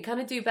you know what I mean?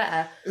 Kind of do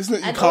better. Isn't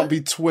it? You can't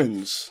be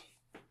twins.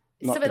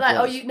 Something like,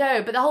 oh, you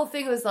know, but the whole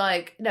thing was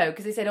like, no,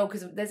 because they said, oh,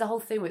 because there's a whole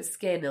thing with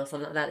skin or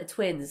something like that. The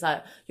twins,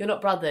 like, you're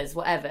not brothers,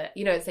 whatever.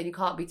 You know, it's saying you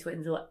can't be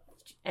twins. Or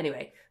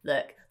anyway,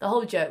 look, the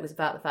whole joke was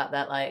about the fact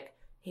that, like,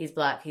 he's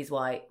black, he's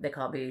white, they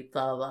can't be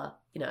blah, blah, blah.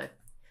 You know,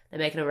 they're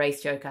making a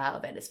race joke out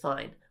of it. It's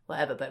fine.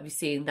 Whatever, but we've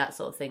seen that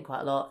sort of thing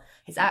quite a lot.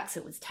 His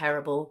accent was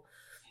terrible.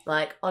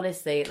 Like,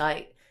 honestly,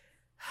 like,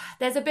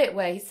 there's a bit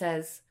where he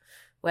says,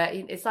 where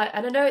it's like,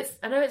 and I know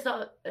it's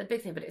not a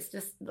big thing, but it's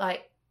just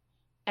like,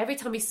 every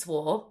time he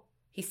swore,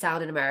 he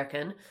sounded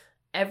American.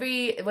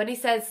 When he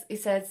says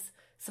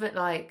something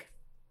like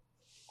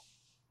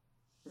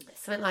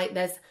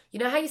there's, you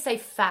know how you say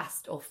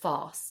fast or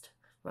fast,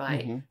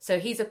 right? So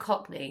he's a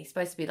Cockney, he's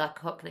supposed to be like a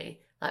Cockney,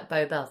 like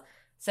Bo Bells.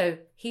 So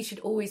he should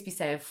always be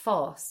saying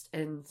fast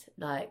and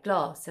like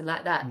glass and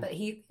like that. But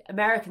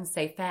Americans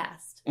say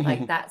fast.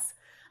 Like that's,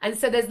 and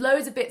so there's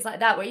loads of bits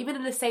like that where even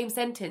in the same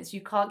sentence,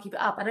 you can't keep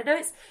it up. And I know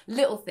it's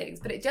little things,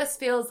 but it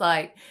just feels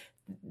like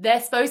they're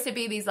supposed to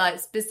be these like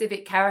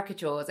specific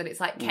caricatures, and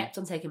it's like kept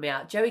on taking me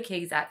out. Joey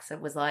King's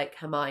accent was like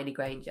Hermione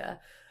Granger.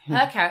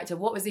 Her character,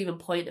 what was even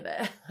point of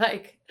it?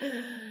 Like,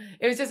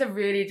 it was just a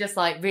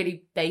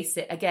really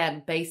basic,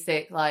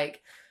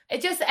 like,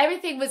 it just,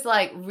 everything was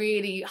like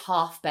really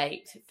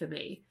half-baked for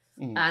me.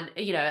 And,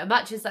 you know,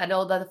 matches and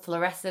all the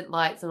fluorescent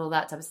lights and all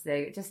that type of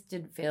thing, it just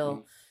didn't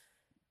feel...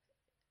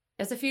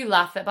 There's a few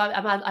laughing, but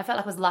I felt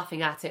like I was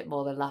laughing at it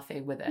more than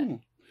laughing with it.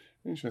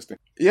 Interesting.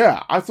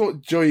 Yeah, I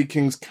thought Joey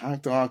King's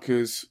character arc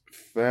is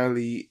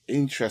fairly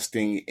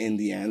interesting in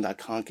the end. I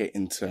can't get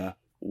into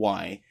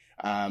why.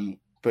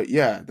 But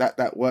yeah,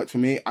 that worked for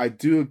me. I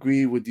do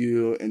agree with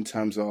you in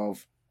terms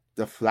of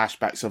the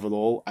flashbacks of it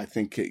all. I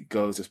think it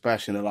goes,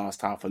 especially in the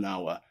last half an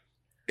hour,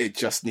 it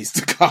just needs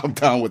to calm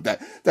down with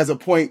that. There's a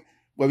point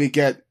where we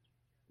get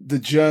the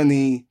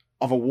journey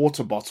of a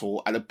water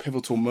bottle at a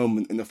pivotal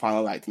moment in the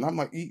final act. And I'm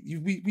like,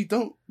 we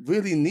don't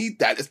really need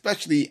that,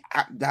 especially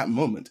at that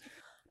moment.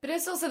 But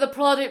it's also the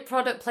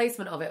product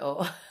placement of it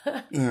all.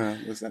 Yeah,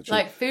 that's not true.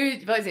 Like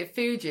food, what is it,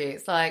 Fuji?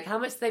 It's like, how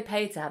much do they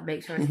pay to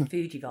make sure it's a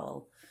Fuji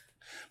bowl?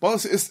 Well,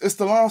 it's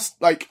the last,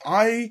 like,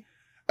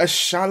 as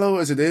shallow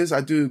as it is,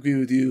 I do agree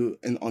with you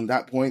on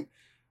that point.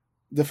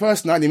 The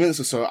first 90 minutes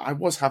or so, I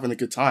was having a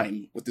good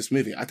time with this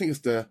movie. I think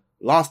it's the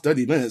last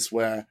 30 minutes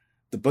where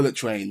the bullet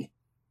train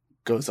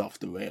goes off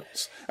the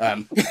rails.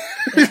 No,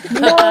 you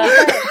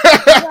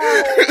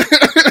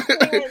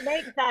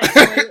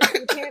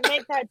can't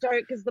make that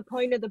joke because the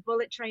point of the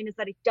bullet train is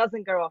that it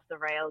doesn't go off the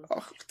rails.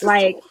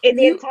 Like, in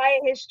the entire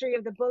history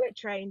of the bullet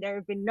train, there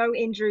have been no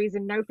injuries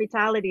and no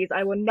fatalities.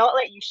 I will not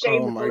let you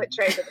shame the bullet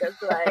train in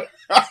this way.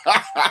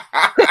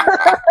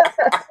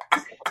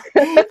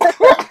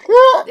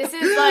 This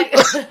is like...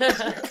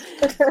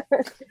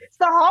 It's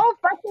the whole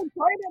fucking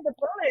point of the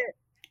bullet.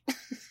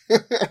 The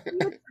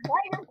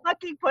entire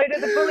fucking point of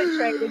the bullet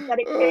train is that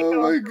it can't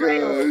go off the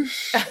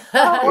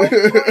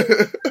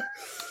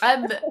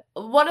rails.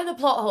 One of the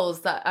plot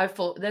holes that I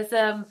thought, there's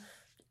the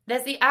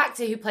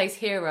actor who plays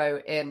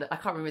Hero in, I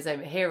can't remember his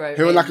name, Hero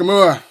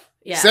Nakamura.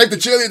 Yeah. Save the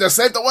cheerleader,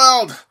 save the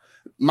world.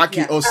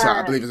 Maki Osa,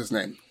 I believe is his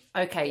name.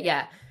 Okay,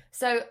 yeah.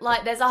 So,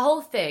 like, there's a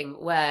whole thing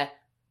where,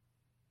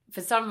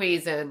 for some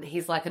reason,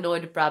 he's, like,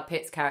 annoyed with Brad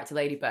Pitt's character,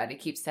 Lady Bird, and he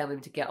keeps telling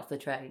him to get off the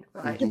train,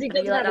 right? Because he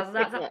doesn't have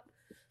a ticket.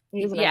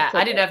 He doesn't have Yeah, a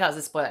I didn't know ticket. if that was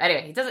a spoiler.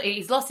 Anyway, he doesn't.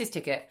 He's lost his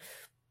ticket,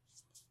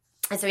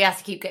 and so he has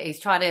to keep. He's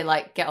trying to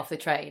like get off the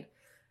train.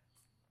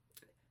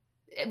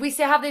 We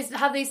have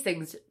these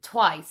things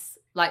twice.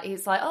 Like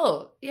he's like,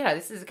 oh,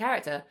 this is a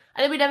character,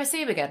 and then we never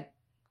see him again.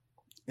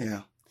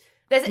 Yeah.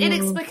 There's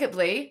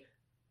inexplicably,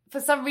 for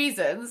some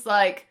reasons,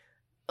 like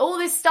all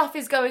this stuff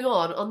is going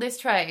on this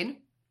train,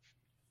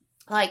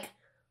 like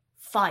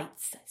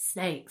fights,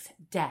 snakes,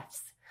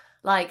 deaths,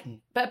 like.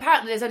 But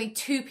apparently, there's only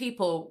 2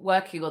 people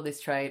working on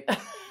this train.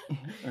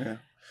 Yeah.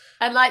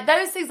 And like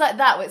those things like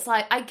that, where it's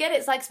like, I get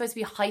it's like supposed to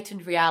be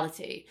heightened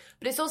reality,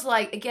 but it's also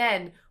like,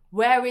 again,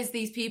 where is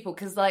these people?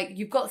 Because like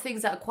you've got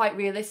things that are quite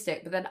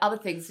realistic, but then other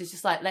things is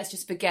just like, let's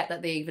just forget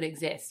that they even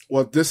exist.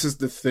 Well, this is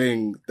the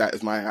thing that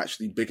is my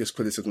actually biggest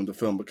criticism of the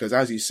film, because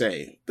as you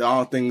say, there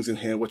are things in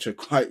here which are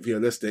quite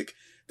realistic.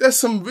 There's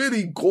some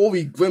really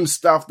gory, grim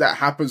stuff that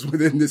happens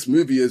within this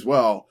movie as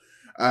well,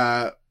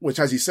 which,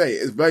 as you say,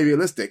 is very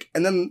realistic.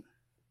 And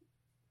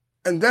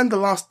then the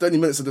last 30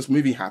 minutes of this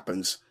movie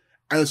happens,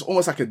 and it's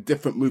almost like a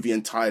different movie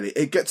entirely.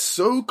 It gets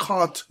so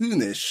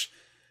cartoonish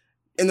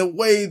in a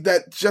way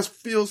that just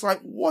feels like,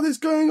 what is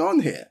going on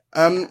here?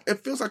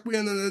 It feels like we're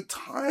in an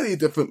entirely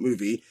different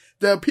movie.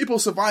 There are people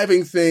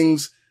surviving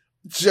things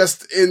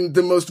just in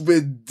the most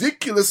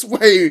ridiculous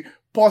way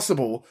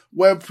possible,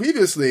 where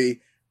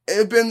previously it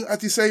had been,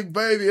 as you say,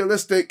 very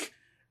realistic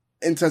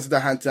in terms of the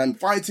hand-to-hand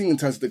fighting, in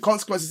terms of the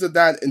consequences of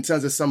that, in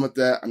terms of some of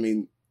the, I'm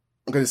going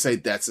to say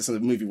deaths. It's a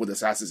movie with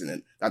assassins in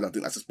it. I don't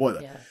think that's a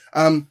spoiler.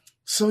 Yeah.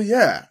 So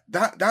yeah,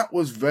 that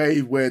was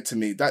very weird to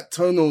me. That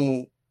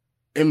tonal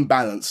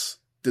imbalance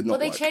did not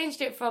work. Well, they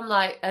changed it from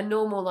like a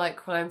normal like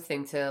crime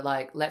thing to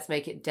like, let's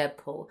make it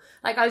Deadpool.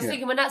 Like I was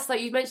thinking when that's like,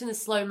 you mentioned the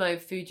slow-mo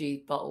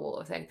Fuji bottle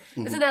water thing.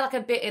 Isn't there like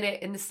a bit in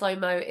it in the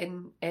slow-mo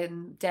in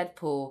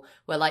Deadpool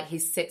where like he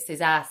sits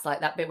his ass, like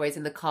that bit where he's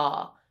in the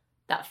car?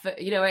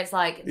 Where it's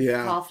like the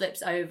car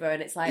flips over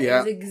and it's like, it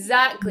was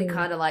exactly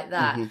kind of like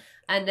that.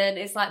 And then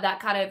it's like that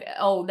kind of,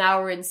 oh,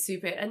 now we're in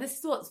super, and this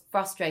is what's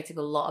frustrating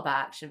a lot about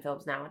action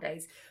films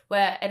nowadays,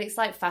 and it's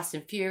like Fast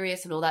and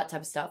Furious and all that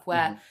type of stuff,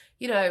 where,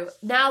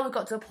 now we've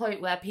got to a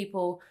point where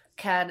people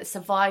can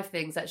survive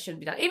things that shouldn't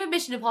be done. Even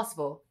Mission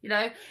Impossible,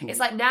 it's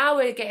like now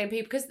we're getting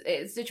people,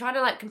 because they're trying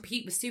to like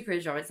compete with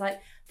superhero. It's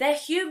like, they're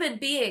human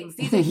beings.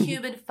 These are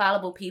human,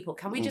 fallible people.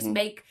 Can we just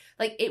make,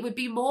 like, it would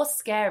be more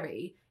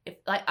scary if,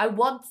 like, I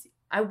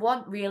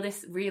want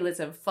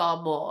realism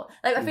far more.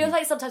 Like, I feel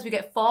like sometimes we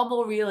get far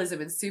more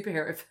realism in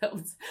superhero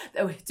films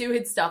than we're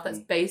doing stuff that's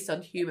based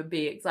on human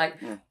beings. Like,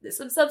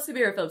 some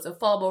superhero films are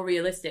far more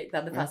realistic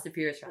than the Fast and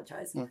Furious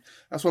franchise.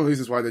 That's one of the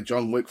reasons why the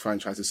John Wick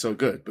franchise is so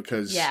good,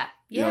 because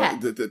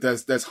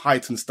there's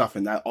heightened stuff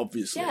in that,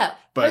 obviously. Yeah,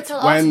 but Hotel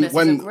Artemis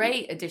is a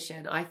great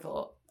addition, I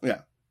thought.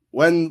 Yeah.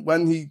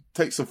 When he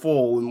takes a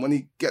fall and when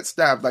he gets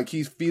stabbed, like,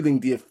 he's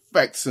feeling the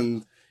effects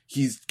and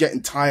he's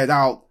getting tired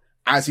out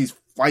as he's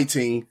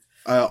fighting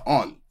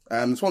on.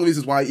 It's one of the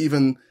reasons why,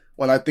 even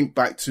when I think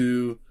back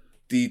to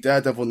the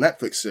Daredevil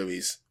Netflix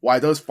series, why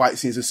those fight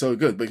scenes are so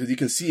good, because you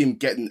can see him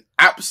getting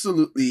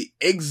absolutely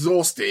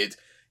exhausted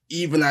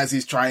even as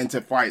he's trying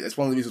to fight. It's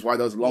one of the reasons why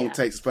those long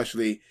takes,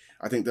 especially,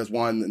 I think there's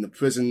one in the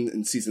prison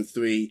in season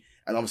 3,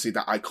 and obviously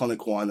that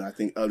iconic one, I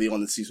think, early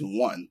on in season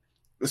 1.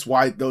 That's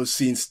why those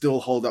scenes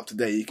still hold up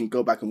today. You can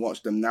go back and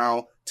watch them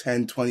now,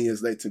 10, 20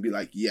 years later, and be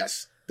like,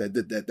 yes, they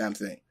did their damn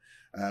thing.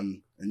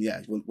 And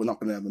yeah, we're not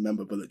going to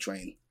remember Bullet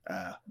Train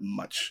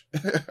much,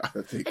 I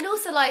don't think. And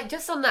also, like,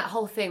 just on that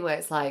whole thing where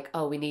it's like,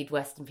 oh, we need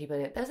Western people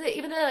in it. There's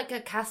even like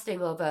a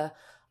casting of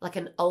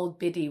an old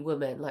biddy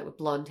woman, like with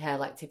blonde hair,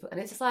 like typical, and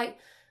it's just like,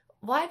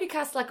 why have you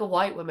cast like a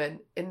white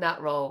woman in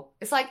that role?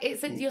 It's like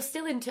you're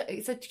still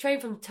it's a train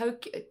from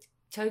Tokyo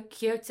to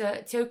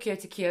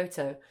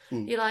Kyoto.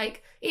 You're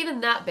like,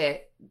 even that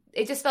bit,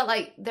 it just felt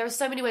like there are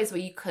so many ways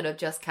where you could have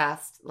just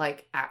cast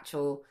like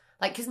actual,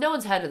 like, because no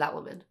one's heard of that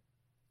woman.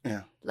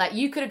 Yeah. Like,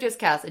 you could have just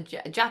cast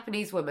a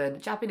Japanese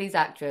woman, Japanese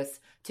actress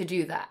to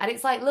do that. And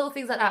it's like little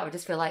things like that where I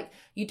just feel like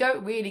you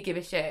don't really give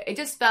a shit. It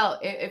just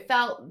felt, it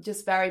felt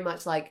just very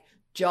much like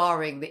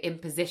jarring, the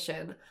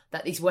imposition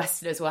that these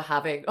Westerners were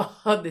having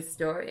on this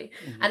story.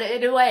 Mm-hmm. And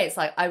in a way, it's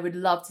like, I would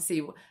love to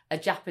see a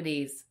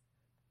Japanese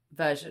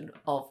version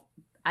of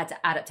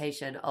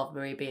adaptation of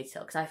Maria Beatrice,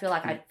 because I feel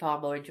like I'd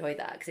far more enjoy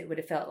that, because it would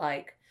have felt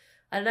like,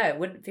 I don't know, it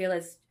wouldn't feel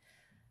as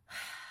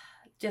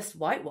just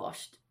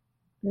whitewashed.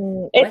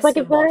 It's like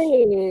a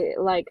very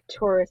like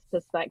tourist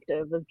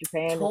perspective of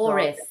Japan.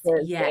 Tourist,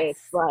 well, yes.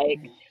 It's like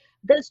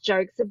there's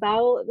jokes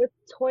about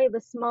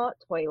the smart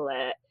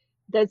toilet.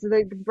 There's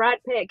the Brad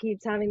Pitt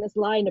keeps having this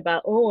line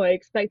about, oh, I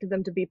expected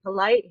them to be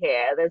polite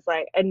here. There's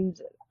like,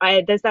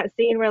 there's that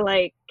scene where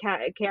like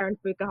Karen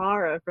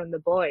Fukuhara from The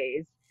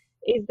Boys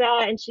is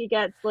that, and she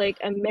gets like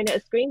a minute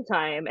of screen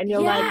time, and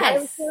you're like, why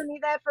was she only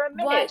there for a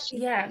minute? What?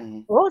 She's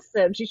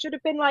awesome. She should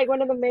have been like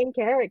one of the main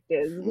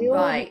characters. We all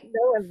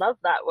know and love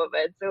that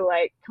woman, so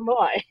like, come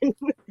on.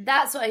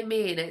 That's what I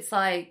mean. It's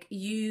like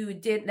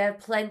there are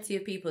plenty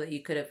of people that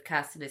you could have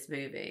cast in this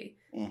movie,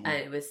 and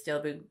it would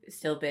still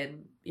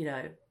been, you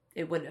know,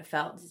 it wouldn't have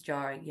felt as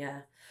jarring.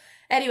 Yeah.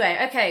 Anyway,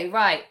 okay,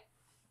 right.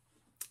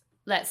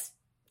 let's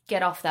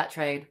get off that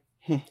train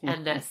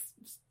and let's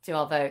do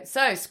our vote.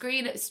 So,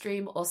 screen,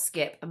 stream, or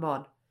skip?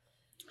 Amon.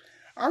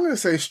 I'm going to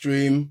say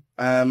stream.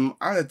 I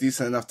had a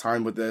decent enough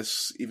time with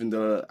this, even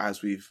though,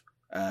 as we've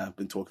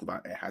been talking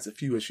about, it has a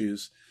few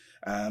issues.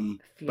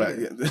 But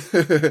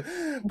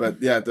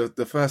yeah,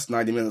 the first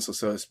 90 minutes or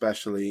so,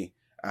 especially,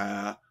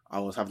 I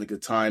was having a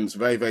good time. It's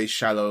very, very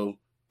shallow,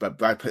 but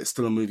Brad Pitt's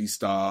still a movie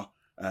star.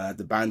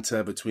 The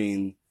banter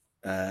between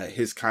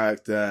his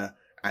character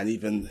and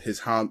even his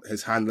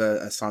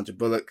handler, Sandra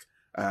Bullock,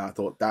 I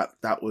thought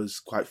that was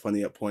quite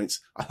funny at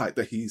points. I like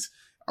that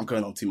I'm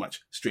going on too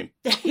much. Stream.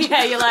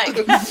 Yeah, you're like...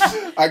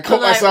 I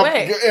caught myself...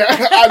 Yeah,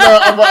 I know,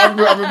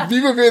 I'm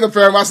reviewing the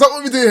film. That's not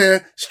what we do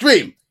here.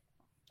 Stream.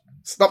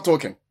 Stop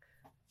talking.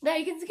 No,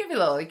 you can give it a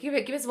little. Give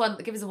us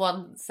a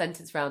one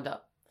sentence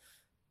roundup.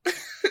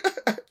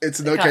 It's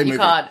an okay movie.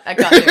 I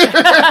can't do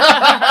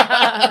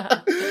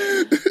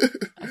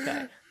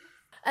it.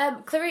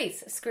 Okay.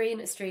 Clarice,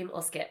 screen, stream,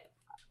 or skip?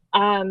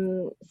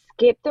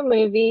 Skip the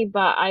movie,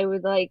 but I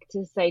would like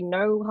to say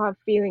no hard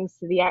feelings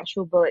to the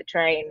actual bullet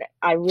train.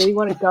 I really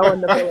want to go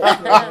on the bullet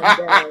train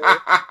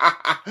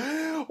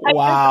one day.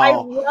 Wow. I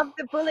love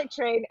the bullet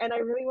train and I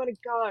really want to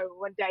go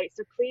one day.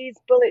 So please,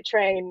 bullet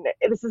train,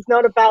 this is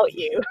not about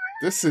you.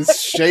 This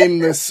is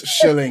shameless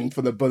shilling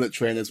for the bullet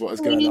train is what is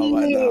going on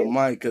right now.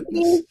 My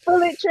goodness. Please,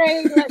 bullet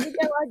train, let me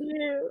go on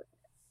you.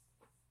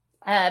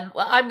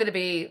 Well, I'm going to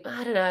be,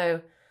 I don't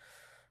know.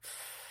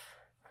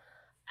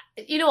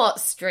 You know what,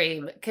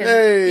 stream, because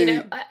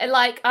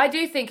I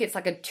do think it's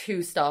like a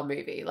 2-star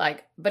movie,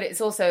 but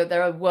it's also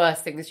there are worse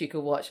things you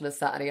can watch on a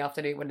Saturday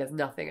afternoon when there's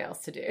nothing else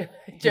to do. Do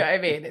you know what I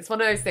mean? It's one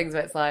of those things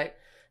where it's like,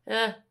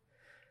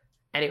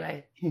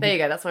 Anyway, there you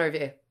go. That's my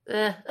review.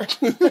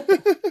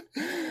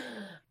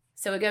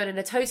 So we're going in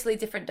a totally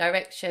different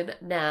direction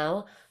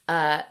now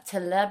to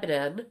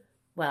Lebanon.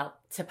 Well,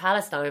 to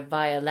Palestine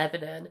via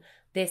Lebanon.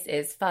 This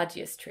is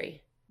Fadya's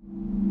Tree.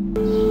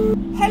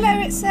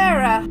 Hello, it's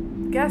Sarah.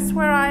 Guess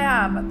where I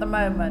am at the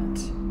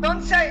moment?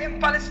 Don't say in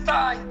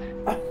Palestine.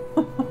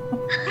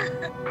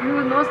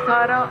 You know,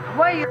 Sarah,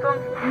 why you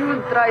don't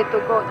you try to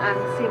go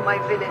and see my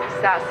village,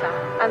 Sasa,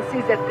 and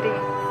see the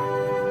tree?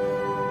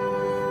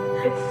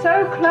 It's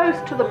so close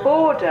to the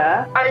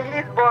border. I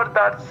hate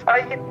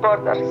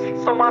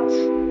borders so much.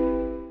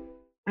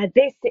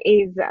 This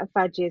is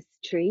Fadya's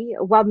Tree.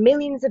 While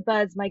millions of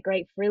birds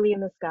migrate freely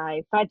in the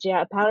sky,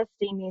 Fadya, a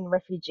Palestinian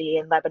refugee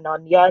in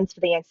Lebanon, yearns for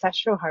the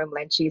ancestral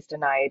homeland she's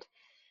denied.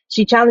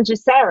 She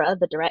challenges Sarah,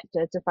 the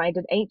director, to find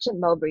an ancient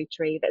mulberry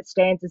tree that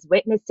stands as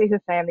witness to her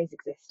family's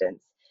existence,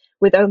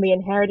 with only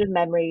inherited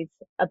memories,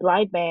 a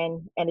blind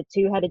man, and a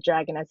 2-headed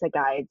dragon as her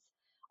guides.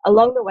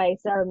 Along the way,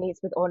 Sarah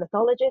meets with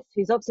ornithologists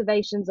whose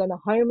observations on the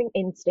homing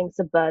instincts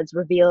of birds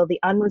reveal the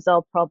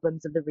unresolved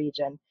problems of the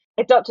region.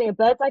 Adopting a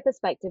bird's eye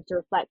perspective to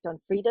reflect on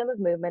freedom of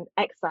movement,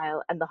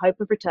 exile, and the hope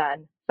of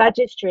return,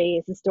 Fadya's Tree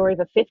is the story of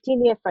a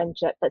 15-year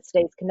friendship that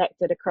stays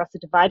connected across a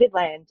divided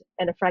land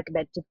and a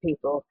fragmented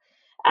people.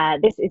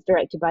 This is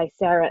directed by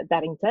Sarah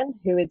Baddington,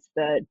 who is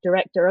the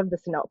director of the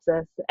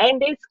synopsis,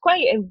 and is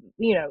quite,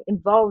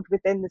 involved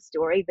within the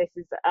story. This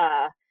is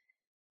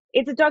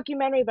it's a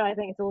documentary, but I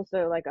think it's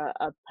also like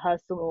a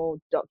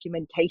personal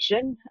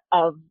documentation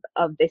of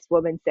this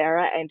woman,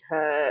 Sarah, and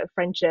her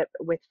friendship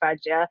with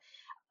Fadya.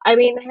 I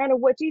mean, Hannah,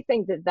 what do you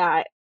think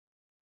that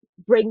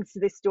brings to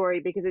this story?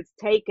 Because it's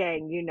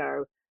taking,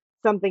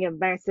 something of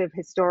massive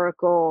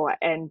historical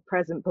and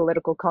present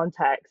political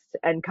context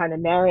and kind of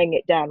narrowing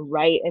it down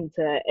right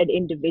into an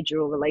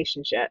individual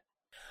relationship.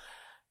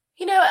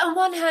 On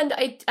one hand,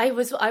 I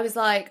was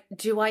like,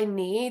 do I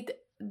need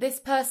this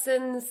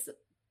person's,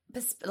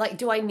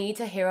 do I need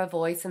to hear a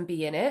voice and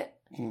be in it?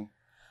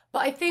 But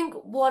I think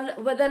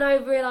but then I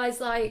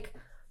realized,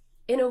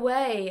 in a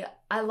way,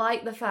 I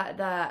like the fact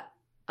that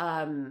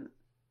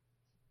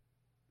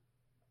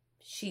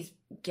she's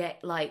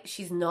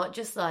not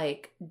just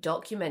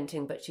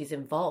documenting, but she's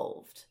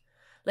involved.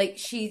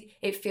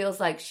 It feels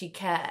like she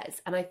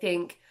cares. And I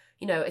think,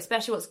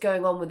 especially what's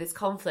going on with this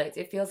conflict,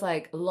 it feels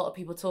like a lot of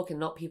people talking,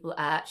 not people are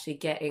actually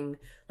getting,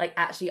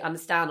 actually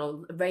understand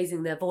or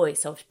raising their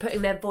voice or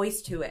putting their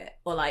voice to it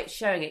or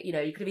showing it. You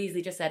could have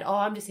easily just said, oh,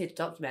 I'm just here to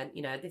document,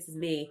 this is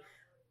me.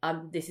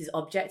 This is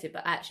objective,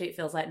 but actually it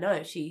feels like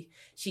no, she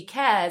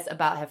cares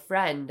about her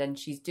friend and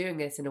she's doing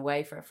this in a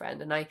way for a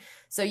friend. And I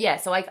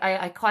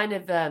kind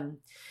of,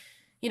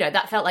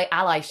 that felt like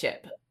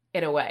allyship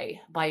in a way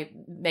by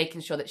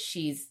making sure that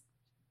she's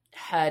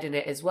heard in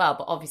it as well.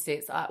 But obviously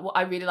it's,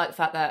 I really like the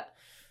fact that,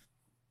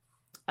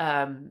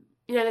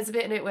 there's a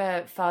bit in it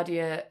where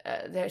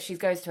Fadya, she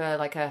goes to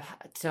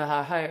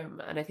her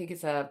home, and I think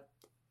it's her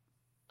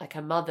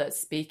mother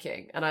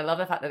speaking, and I love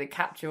the fact that they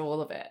capture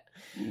all of it.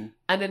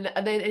 And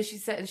then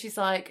she's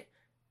like,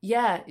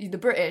 yeah, the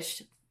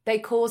British, they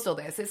caused all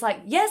this. It's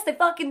like, yes, they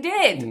fucking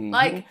did.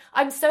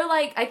 I'm so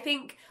I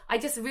think I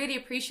just really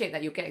appreciate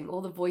that you're getting all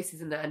the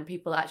voices in there and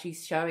people actually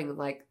showing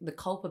the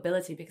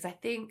culpability, because I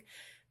think,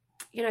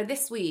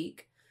 this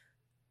week,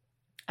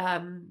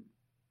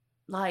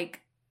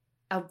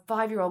 a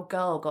 5-year-old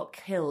girl got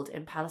killed,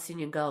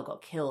 Palestinian girl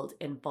got killed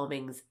in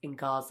bombings in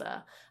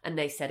Gaza. And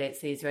they said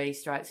it's the Israeli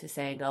strikes were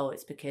saying, oh,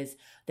 it's because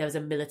there was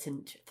a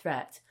militant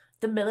threat.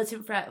 The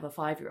militant threat of a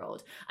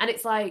 5-year-old. And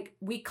it's like,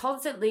 we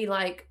constantly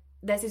like,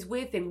 there's this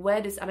weird thing,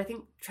 and I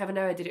think Trevor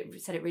Noah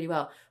said it really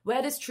well.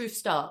 Where does truth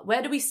start?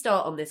 Where do we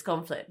start on this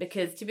conflict?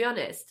 Because to be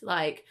honest,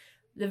 like,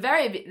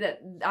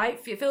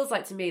 it feels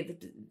like to me,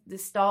 the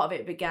start of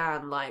it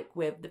began like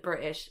with the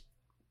British,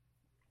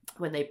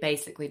 when they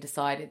basically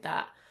decided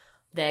that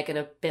they're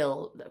going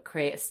to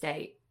create a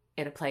state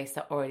in a place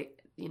that already,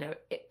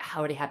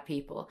 already had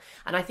people.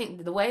 And I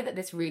think the way that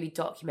this really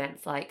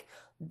documents like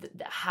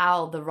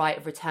how the right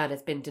of return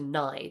has been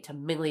denied to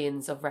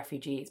millions of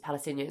refugees,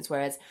 Palestinians,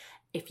 whereas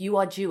if you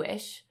are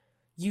Jewish,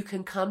 you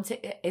can come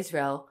to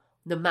Israel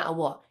no matter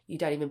what. You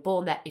don't even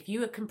born there. If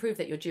you can prove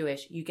that you're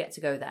Jewish, you get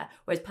to go there.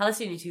 Whereas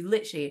Palestinians who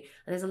literally,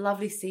 and there's a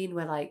lovely scene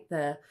where like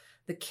the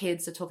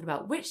kids are talking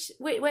about which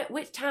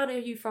town are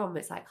you from?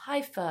 It's like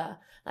Haifa,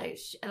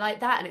 like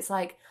that, and it's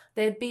like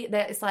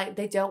it's like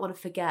they don't want to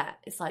forget.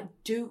 It's like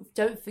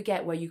don't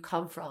forget where you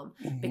come from,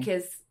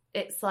 because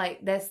it's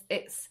like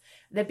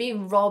they're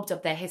being robbed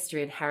of their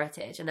history and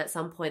heritage, and at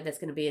some point there's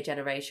going to be a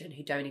generation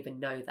who don't even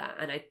know that.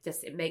 And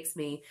it makes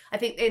me, I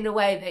think in a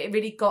way that it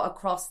really got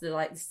across the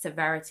like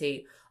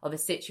severity of a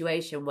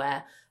situation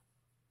where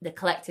the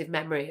collective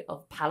memory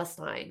of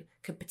Palestine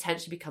could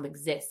potentially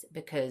exist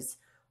because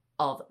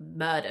of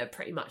murder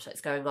pretty much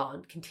that's going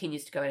on,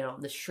 continues to go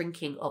on, the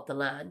shrinking of the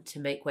land to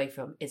make way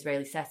from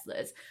Israeli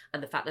settlers,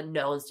 and the fact that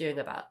no one's doing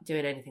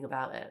anything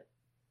about it.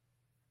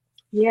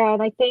 Yeah,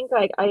 and I think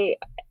like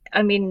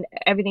I mean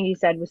everything you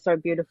said was so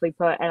beautifully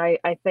put, and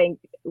I think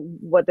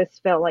what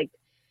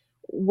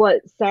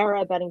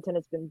Sarah Bennington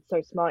has been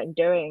so smart in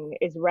doing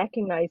is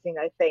recognizing,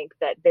 I think,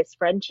 that this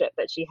friendship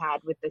that she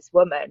had with this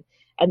woman,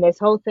 and this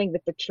whole thing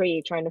with the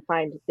tree, trying to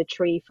find the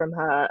tree from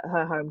her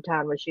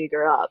hometown where she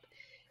grew up,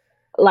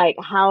 like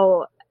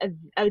how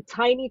a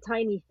tiny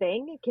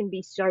thing can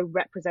be so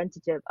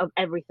representative of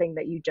everything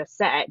that you just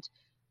said.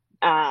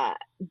 That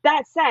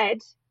said,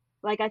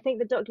 like I think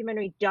the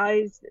documentary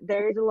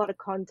there is a lot of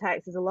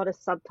context, there's a lot of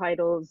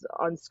subtitles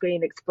on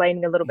screen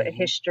explaining a little bit of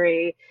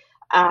history.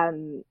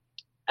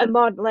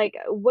 Ahmad, like,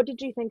 what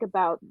did you think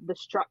about the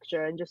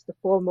structure and just the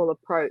formal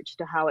approach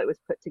to how it was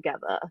put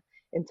together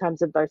in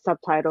terms of those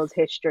subtitles,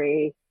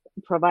 history,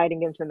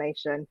 providing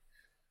information?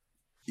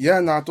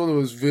 Yeah, no, I thought it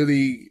was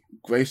really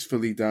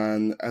gracefully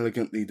done,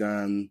 elegantly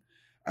done.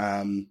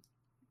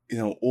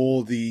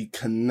 All the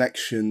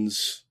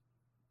connections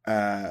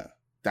that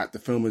the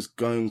film was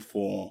going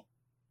for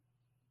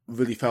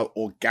really felt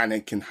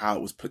organic in how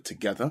it was put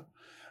together,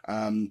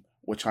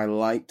 which I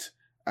liked.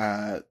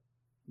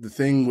 The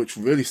thing which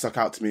really stuck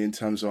out to me in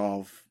terms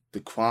of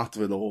the craft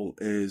of it all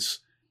is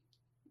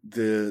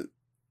the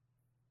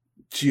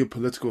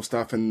geopolitical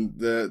stuff and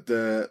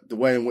the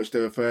way in which they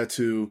refer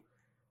to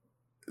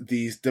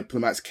these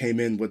diplomats came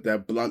in with their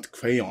blunt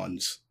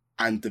crayons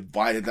and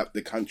divided up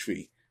the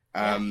country,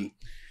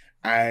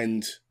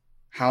 and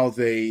how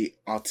they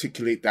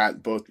articulate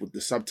that both with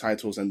the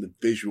subtitles and the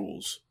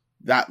visuals.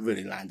 That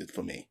really landed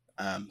for me.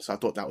 So I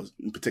thought that was,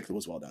 in particular,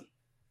 was well done.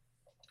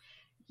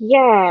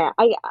 Yeah,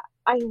 I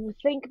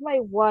think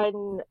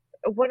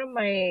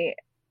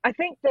I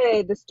think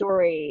the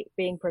story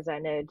being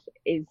presented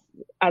is,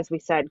 as we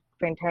said,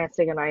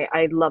 fantastic, and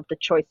I love the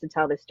choice to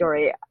tell this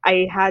story.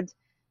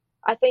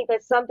 I think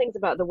there's some things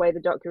about the way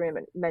the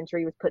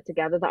documentary was put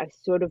together that I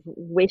sort of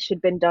wish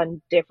had been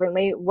done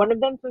differently. One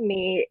of them for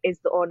me is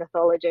the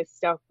ornithologist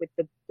stuff with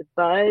the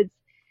birds.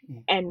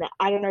 And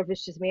I don't know if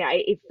it's just me,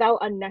 it felt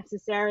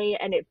unnecessary,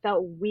 and it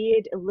felt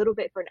weird a little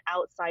bit for an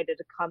outsider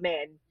to come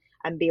in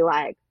and be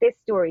like, this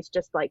story's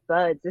just like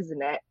birds,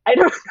 isn't it? I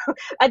don't know.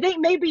 I think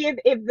maybe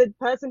if the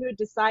person who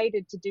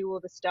decided to do all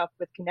the stuff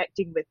with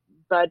connecting with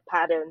bird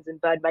patterns and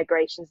bird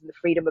migrations and the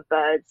freedom of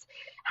birds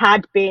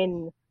had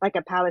been like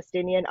a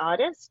Palestinian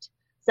artist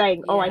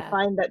saying, oh, I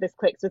find that this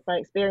clicks with my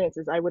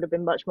experiences, I would have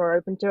been much more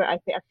open to it.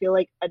 I feel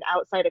like an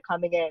outsider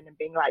coming in and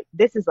being like,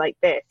 this is like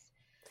this.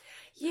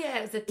 Yeah,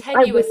 it was a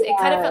tenuous, it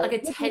kind of felt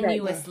like a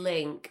tenuous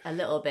link a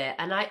little bit.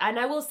 And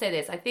I will say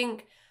this, I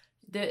think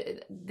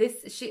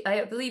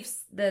I believe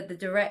the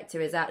director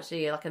is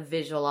actually like a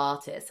visual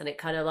artist, and it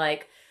kind of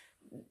like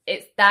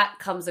that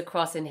comes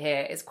across in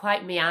here. It's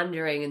quite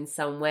meandering in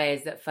some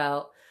ways that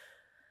felt,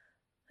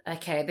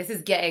 okay, this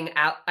is getting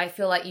out. I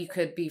feel like you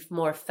could be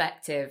more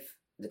effective,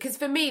 because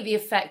for me the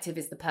effective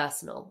is the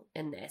personal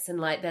in this. And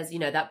like there's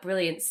that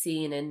brilliant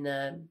scene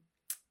in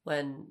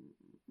when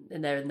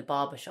they're in the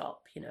barbershop,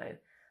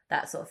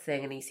 that sort of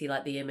thing, and you see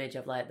like the image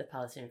of like the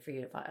Palestinian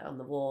freedom fighter on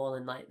the wall,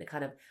 and like the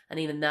kind of, and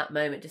even that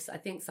moment, just I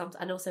think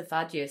and also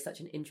Fadjia is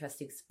such an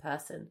interesting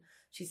person.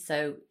 She's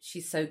so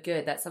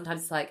good that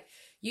sometimes it's like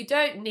you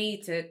don't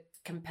need to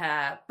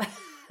compare.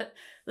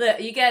 Look,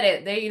 you get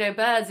it. They,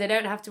 birds, they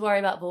don't have to worry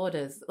about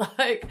borders.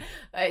 Like,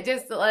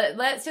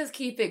 let's just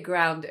keep it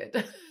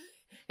grounded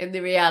in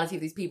the reality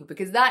of these people,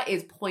 because that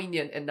is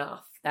poignant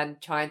enough than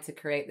trying to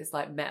create this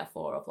like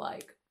metaphor of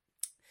like,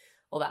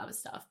 all that other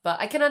stuff. But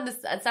I can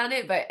understand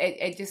it, but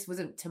it just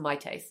wasn't to my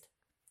taste.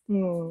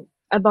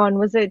 Abon,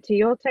 was it to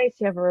your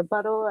taste? You have a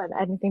rebuttal and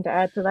anything to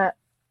add to that?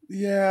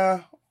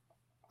 Yeah,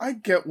 I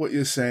get what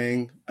you're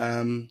saying.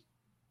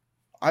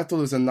 I thought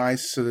it was a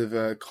nice sort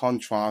of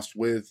contrast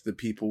with the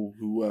people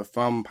who were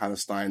from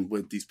Palestine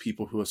with these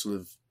people who are sort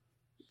of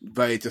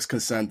very just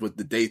concerned with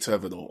the data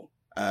of it all.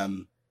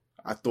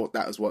 I thought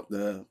that was what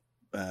the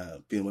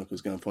filmmaker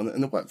was going for,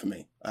 and it worked for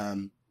me.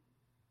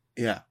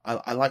 Yeah,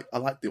 I like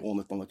the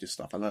ornithologist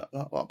stuff. I like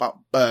about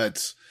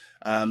birds.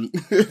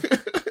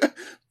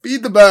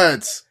 Feed the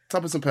birds.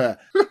 Tuppence and pear.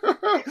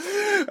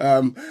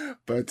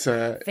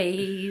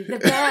 Feed the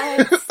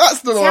birds.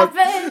 That's the one.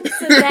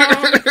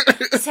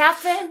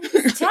 Tappins.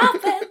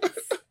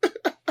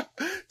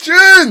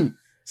 June!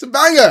 It's a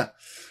banger.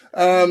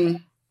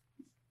 I'm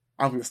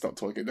going to stop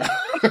talking now.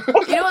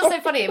 You know what's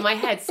so funny in my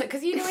head?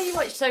 Because you know when you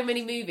watch so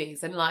many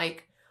movies and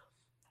like,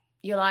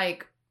 you're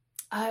like,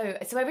 oh,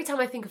 so every time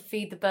I think of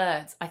Feed the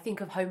Birds, I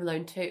think of Home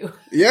Alone 2.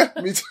 Yeah,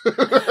 me too. And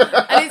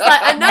it's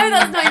like, I know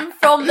that's not even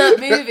from that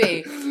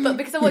movie, but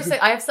because I watched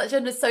it, I have such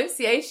an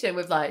association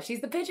with like,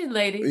 she's the pigeon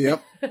lady.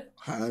 Yep,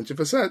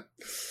 100%.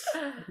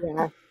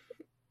 Yeah.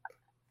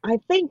 I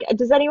think,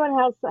 does anyone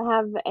else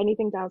have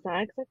anything to add?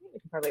 Because I think we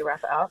can probably wrap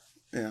it up.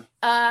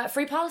 Yeah.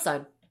 Free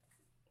Palestine.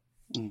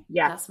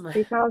 Yeah, That's my...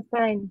 Free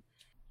Palestine.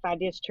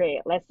 Fabulous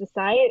treat. Let's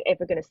decide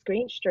if we're going to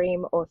screen,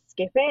 stream, or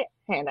skip it.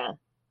 Hannah.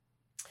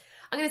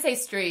 I'm going to say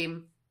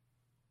stream.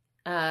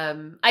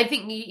 I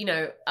think, you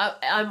know,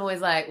 I'm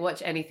always like,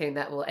 watch anything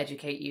that will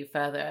educate you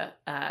further,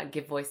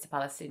 give voice to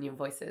Palestinian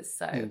voices.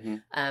 So,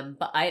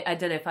 but I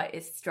don't know if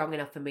it's strong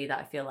enough for me that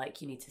I feel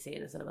like you need to see it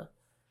in the cinema.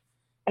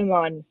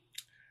 Amon.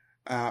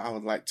 I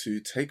would like to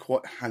take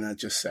what Hannah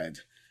just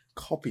said,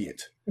 copy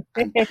it,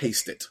 and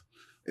paste it.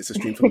 It's a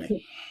stream for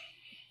me.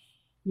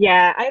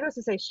 Yeah, I'd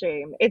also say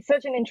stream. It's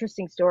such an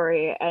interesting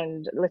story,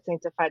 and listening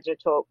to Fajr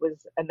talk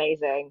was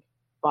amazing.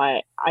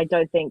 But I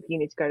don't think you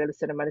need to go to the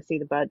cinema to see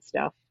the bird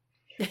stuff.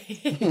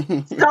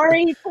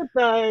 Sorry for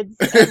birds.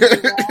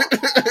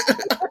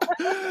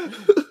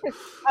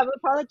 I'm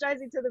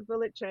apologizing to the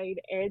bullet train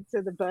and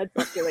to the bird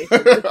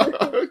population.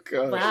 Oh,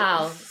 God.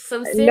 Wow,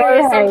 some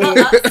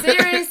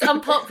serious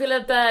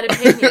unpopular bird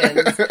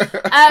opinions.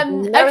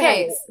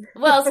 Okay,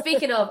 well,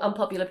 speaking of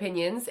unpopular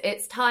opinions,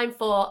 it's time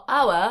for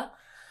our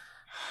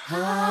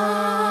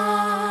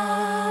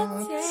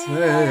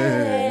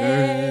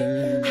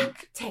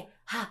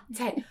hot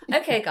take.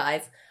 Okay,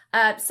 guys.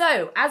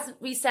 So, as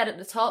we said at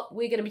the top,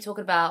 we're going to be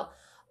talking about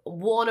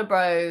Warner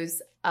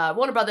Brothers,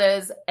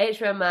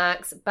 HBO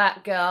Max,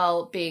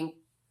 Batgirl being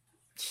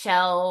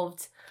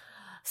shelved.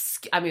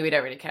 I mean, we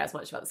don't really care as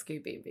much about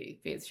Scooby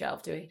being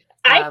shelved, do we?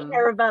 I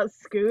care about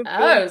Scoob.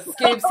 Oh,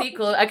 Scoob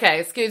sequel.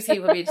 Okay, Scoob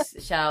sequel being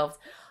shelved.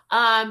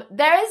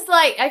 There is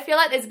like, I feel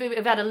like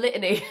we've had a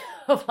litany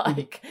of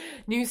like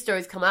news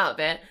stories come out of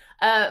it.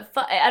 I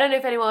don't know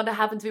if anyone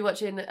happened to be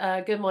watching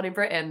Good Morning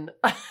Britain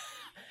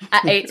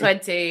at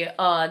 8:20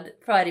 on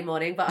Friday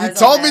morning, but you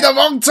told me the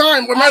wrong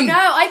time, woman. I know.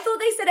 I thought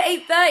they said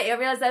 8:30. I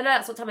realised no,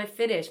 that's what time I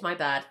finished. My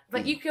bad.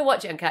 But you can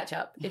watch it and catch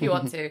up if you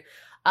want to.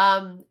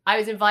 I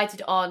was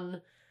invited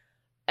on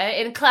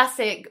in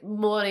classic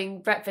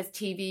morning breakfast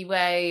TV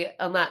way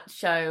on that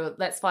show.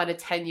 Let's find a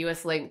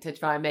tenuous link to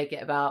try and make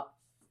it about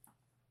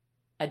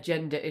a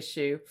gender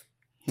issue,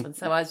 and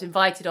so I was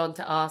invited on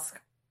to ask,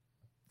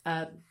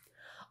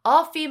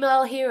 are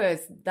female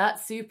heroes that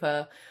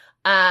super?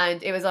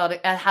 And it was on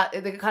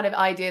the kind of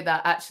idea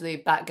that actually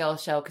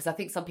Batgirl show, because I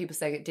think some people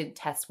saying it didn't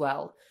test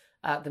well,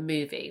 the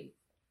movie.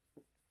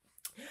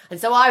 And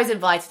so I was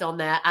invited on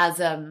there as,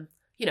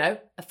 you know,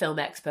 a film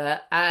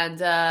expert. And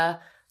there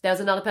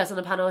was another person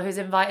on the panel who's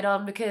invited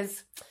on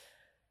because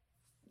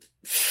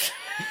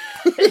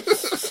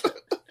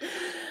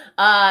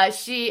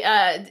she,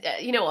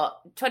 you know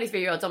what,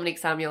 23-year-old Dominique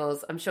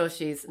Samuels, I'm sure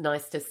she's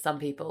nice to some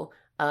people,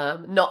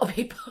 not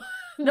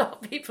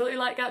people who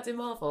like Captain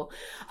Marvel.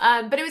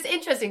 But it was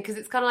interesting because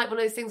it's kind of like one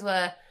of those things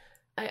where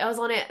I was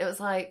on it. It was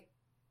like,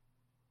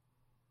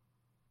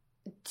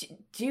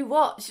 do you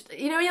watch?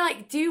 You know, you're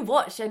like, do you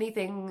watch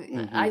anything?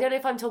 Mm-hmm. I don't know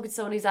if I'm talking to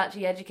someone who's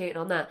actually educated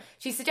on that.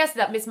 She suggested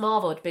that Miss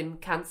Marvel had been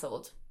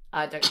cancelled.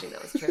 I don't think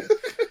that was true.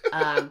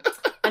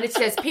 And it's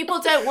just, people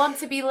don't want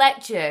to be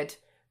lectured.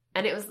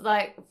 And it was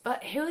like,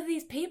 but who are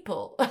these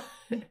people?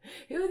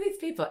 Who are these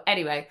people?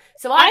 Anyway,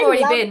 so I've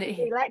already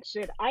been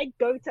lectured. I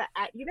go to,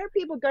 you know,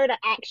 people go to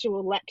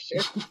actual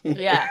lectures.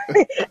 Yeah.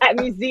 At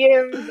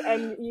museums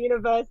and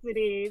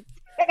universities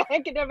and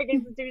academic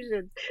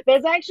institutions.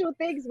 There's actual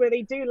things where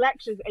they do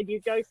lectures and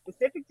you go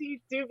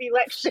specifically to be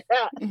lectured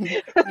at.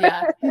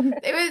 Yeah.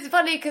 It was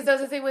funny because there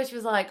was a thing where she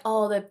was like,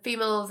 oh, the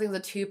female things are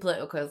too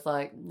political. It's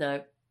like,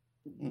 no.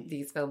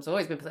 These films have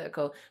always been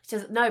political. She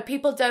says, no,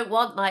 people don't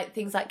want like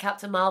things like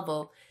Captain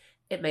Marvel.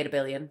 It made $1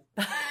 billion.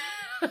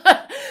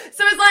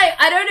 So it's like,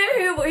 I don't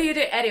know who you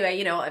do. Anyway,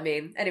 you know what I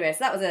mean. Anyway, so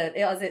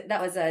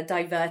that was a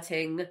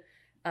diverting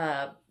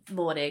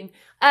morning.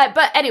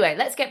 But anyway,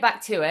 let's get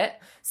back to it.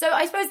 So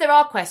I suppose there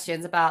are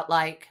questions about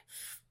like,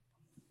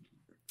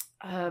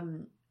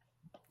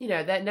 you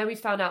know, then we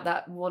found out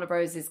that Warner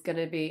Bros. Is going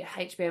to be,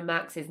 HBO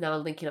Max is now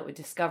linking up with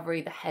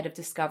Discovery. The head of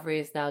Discovery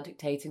is now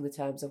dictating the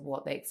terms of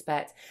what they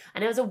expect.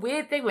 And it was a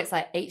weird thing where it's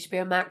like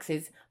HBO Max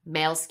is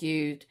male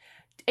skewed.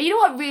 And you know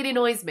what really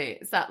annoys me?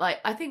 Is that, like,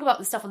 I think about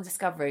the stuff on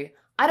Discovery.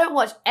 I don't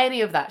watch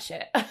any of that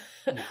shit.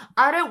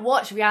 I don't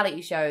watch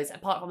reality shows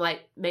apart from,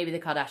 like, maybe the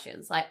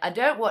Kardashians. Like, I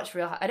don't watch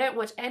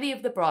any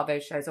of the Bravo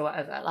shows or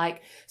whatever.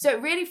 Like, so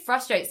it really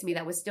frustrates me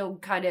that we're still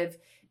kind of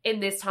in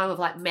this time of,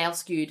 like, male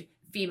skewed,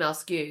 female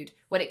skewed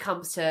when it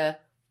comes to,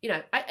 you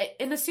know,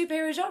 in the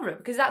superhero genre,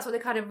 because that's what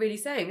they're kind of really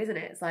saying, isn't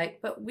it? It's like,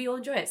 but we all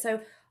enjoy it.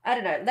 So I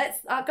don't know.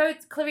 I'll go,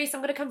 Clarice.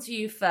 I'm going to come to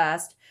you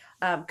first,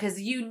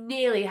 because you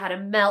nearly had a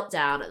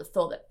meltdown at the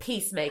thought that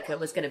Peacemaker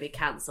was going to be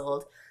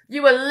cancelled.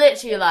 You were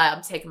literally like,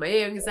 I'm taking my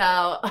earrings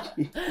out.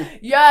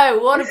 Yo,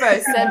 Warner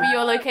Bros, send me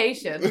your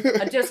location.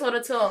 I just want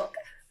to talk.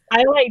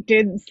 I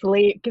didn't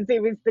sleep because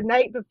it was the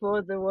night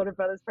before the Warner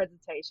Brothers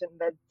presentation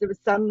that there was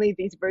suddenly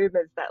these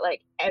rumors that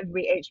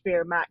every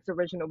HBO Max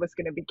original was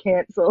going to be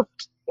cancelled.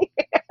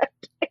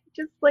 I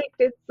just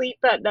didn't sleep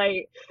that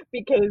night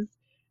because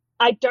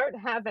I don't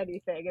have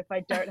anything if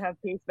I don't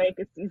have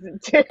Peacemaker season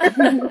 2.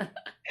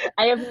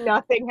 I have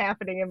nothing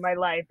happening in my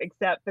life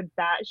except for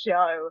that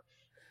show,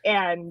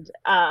 and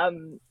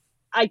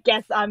I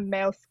guess I'm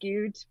male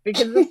skewed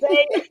because of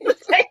saying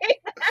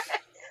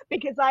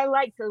because I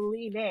like to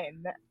lean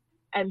in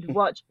and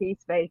watch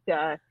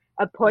Peacemaker.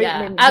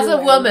 Appointment. Yeah. As a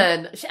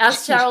woman, as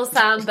Sheryl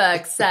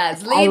Sandberg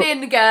says, lean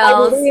in,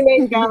 girls. Lean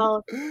in,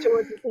 girl,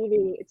 towards the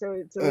TV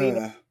to lean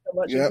in and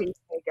watch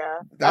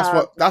Peacemaker.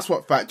 That's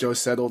what Fat Joe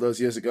said all those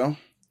years ago.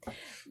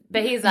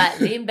 But he's like,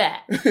 lean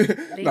back.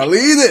 Now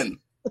lean in.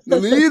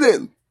 Lean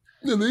in.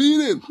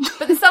 Lean in.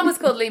 But the song was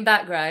called Lean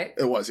Back, right?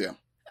 It was, yeah.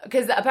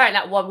 Because apparently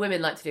that's what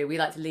women like to do. We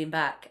like to lean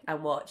back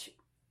and watch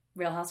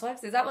Real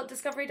Housewives. Is that what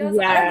Discovery does?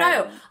 Yeah. I don't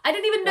know. I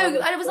didn't even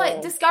know. And it was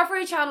like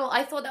Discovery Channel.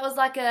 I thought that was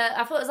I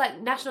thought it was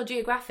like National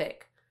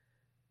Geographic.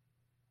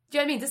 Do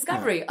you know what I mean?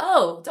 Discovery.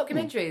 Oh,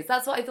 documentaries.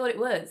 That's what I thought it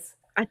was.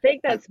 I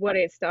think that's what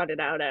it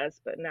started out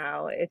as, but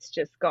now it's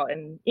just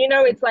gotten,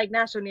 it's like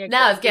National Geographic.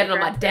 Now it's getting on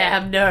my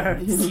damn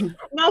nerves.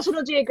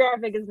 National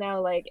Geographic is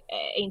now like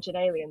Ancient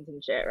Aliens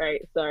and shit,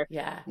 right? So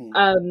yeah.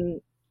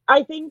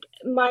 I think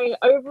my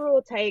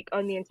overall take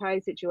on the entire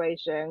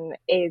situation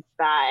is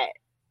that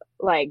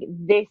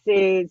this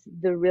is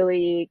the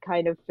really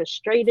kind of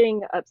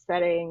frustrating,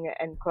 upsetting,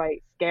 and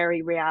quite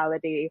scary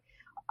reality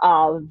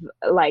of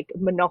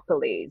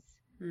monopolies.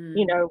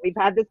 We've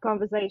had this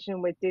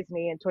conversation with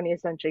Disney and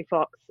 20th Century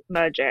Fox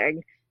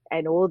merging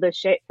and all the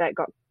shit that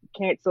got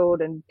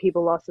cancelled and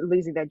people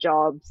losing their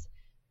jobs.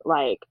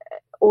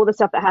 All the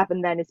stuff that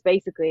happened then is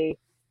basically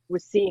we're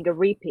seeing a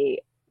repeat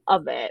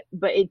of it,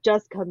 but it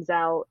just comes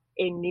out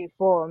in new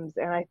forms.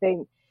 And I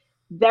think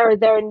there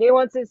are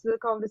nuances to the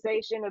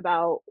conversation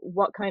about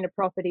what kind of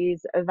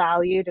properties are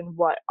valued and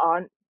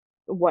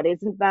what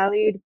isn't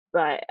valued.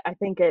 But I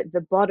think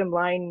the bottom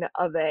line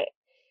of it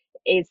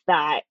is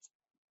that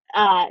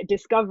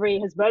Discovery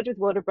has merged with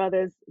Warner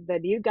Brothers. The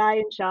new guy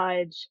in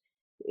charge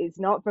is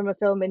not from a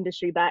film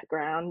industry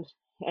background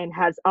and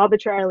has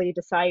arbitrarily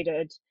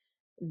decided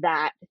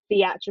that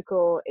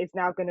theatrical is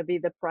now going to be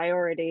the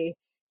priority.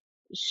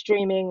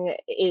 Streaming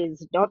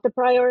is not the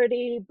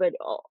priority, but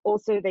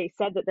also they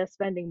said that they're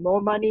spending more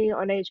money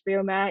on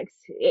HBO Max.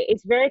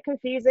 It's very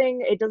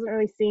confusing. It doesn't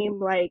really seem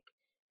like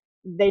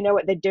they know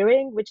what they're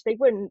doing, which they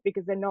wouldn't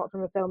because they're not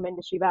from a film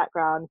industry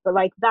background. But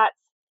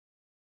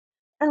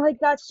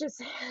that's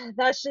just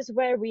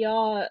where we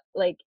are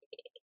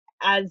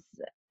as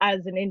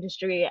an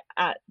industry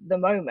at the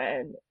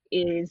moment.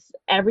 Is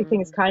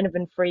everything is kind of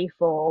in free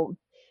fall.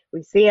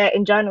 We see it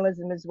in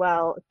journalism as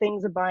well.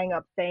 Things are buying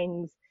up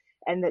things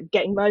and they're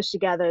getting merged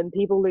together and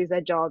people lose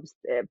their jobs,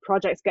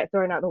 projects get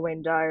thrown out the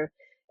window.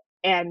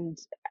 And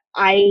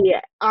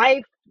I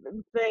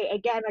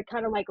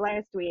kind of like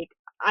last week,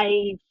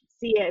 I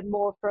see it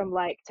more from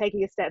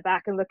taking a step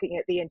back and looking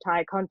at the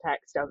entire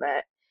context of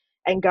it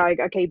and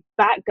going, okay,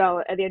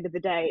 Batgirl at the end of the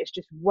day, it's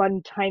just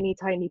one tiny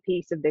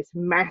piece of this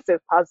massive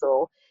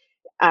puzzle.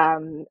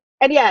 And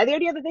yeah, the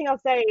only other thing I'll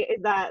say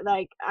is that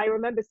I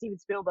remember Steven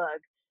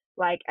Spielberg,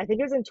 I think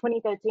it was in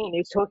 2013, he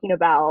was talking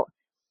about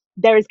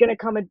there is going to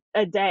come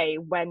a day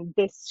when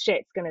this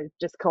shit's going to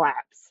just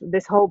collapse.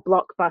 This whole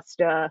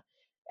blockbuster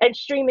and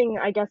streaming,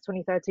 I guess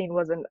 2013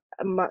 wasn't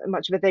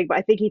much of a thing, but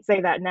I think he'd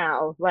say that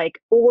now.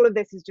 All of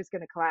this is just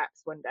going to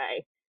collapse one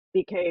day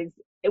because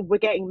we're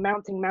getting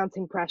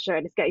mounting pressure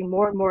and it's getting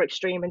more and more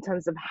extreme in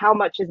terms of how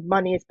much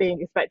money is being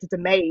expected to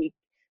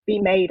be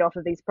made off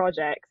of these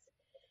projects.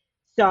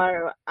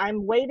 So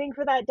I'm waiting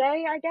for that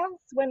day, I guess,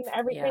 when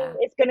everything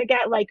is going to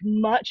get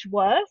much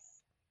worse.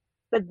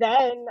 But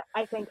then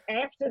I think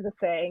after the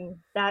thing,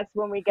 that's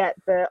when we get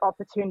the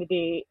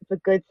opportunity for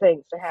good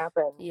things to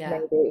happen. Yeah.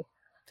 Maybe.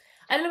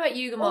 I don't know about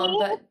you, Gamon,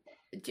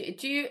 but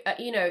do you,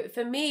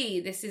 for me,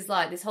 this is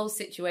this whole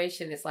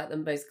situation is the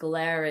most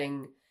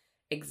glaring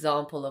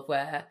example of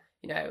where,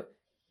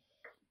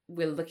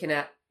 we're looking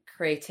at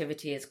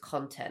creativity as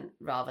content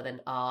rather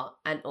than art,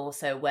 and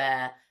also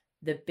where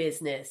the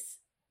business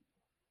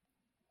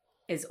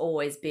is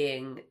always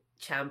being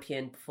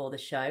championed before the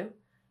show.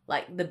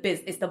 Like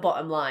it's the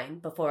bottom line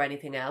before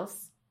anything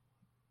else.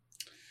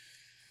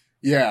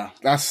 Yeah,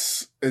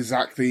 that's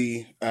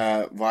exactly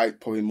right.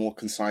 Probably more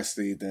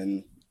concisely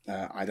than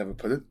I'd ever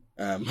put it.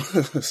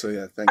 So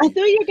yeah, thank you. I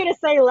thought you were gonna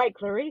say like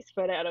Clarice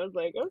put it, and I was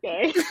like,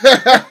 okay.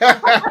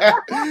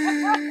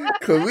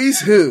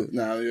 Clarice who?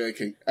 No, I'm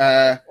joking.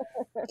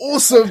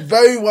 Also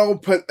very well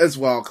put as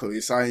well,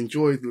 Clarice. I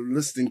enjoyed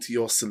listening to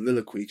your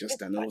soliloquy just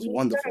then. It was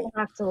wonderful. You don't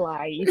have to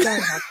lie. You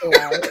don't have to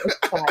lie. It's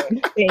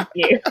fine. Thank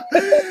you.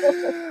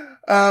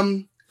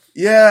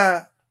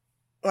 Yeah,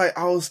 like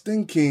I was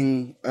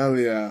thinking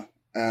earlier,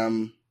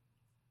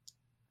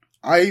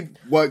 I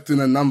worked in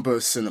a number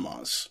of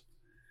cinemas.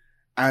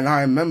 And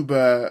I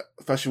remember,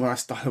 especially when I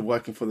started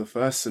working for the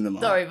first cinema.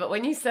 Sorry, but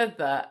when you said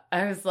that,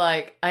 I was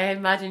like, I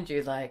imagined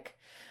you like,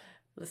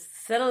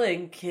 settle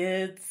in,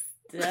 kids.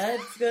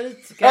 Dad's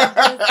got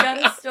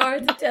a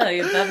story to tell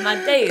you about my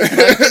days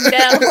working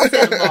down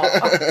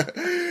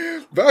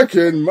cinema. Back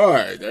in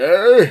my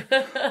day.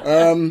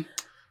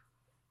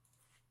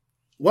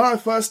 When I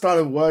first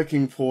started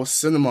working for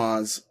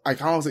cinemas, I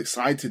kind of was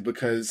excited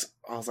because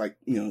I was like,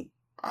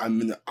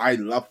 I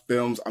love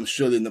films. I'm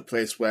surely in the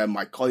place where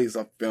my colleagues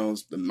love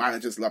films, the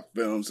managers love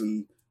films,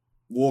 and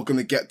we're all going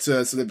to get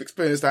to sort of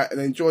experience that and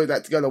enjoy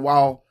that together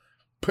while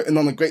putting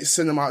on a great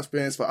cinema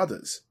experience for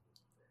others.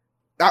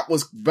 That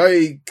was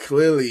very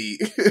clearly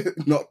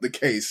not the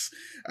case,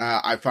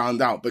 I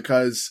found out,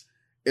 because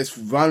it's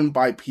run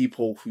by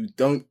people who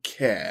don't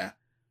care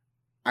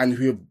and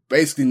who have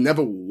basically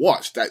never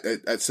watched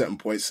at certain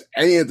points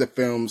any of the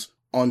films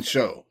on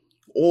show.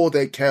 All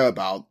they care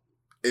about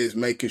is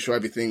making sure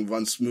everything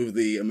runs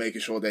smoothly and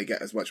making sure they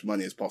get as much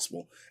money as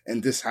possible.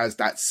 And this has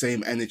that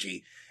same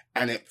energy.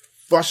 And it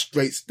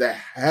frustrates the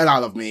hell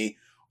out of me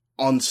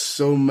on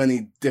so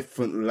many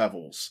different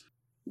levels.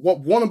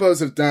 What Warner Bros.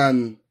 Have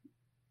done,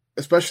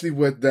 especially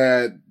with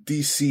their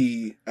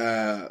DC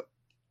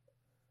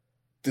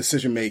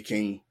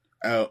decision-making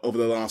over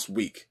the last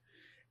week,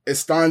 it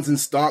stands in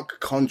stark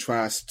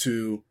contrast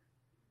to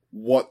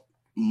what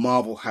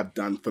Marvel have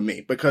done for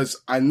me,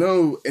 because I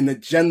know in a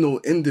general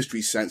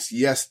industry sense,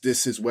 yes,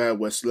 this is where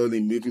we're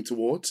slowly moving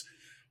towards,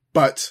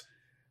 but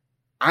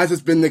as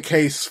has been the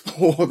case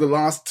for the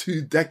last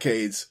 2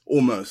 decades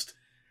almost,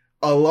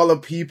 a lot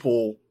of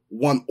people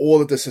want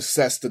all of the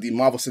success that the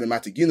Marvel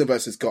Cinematic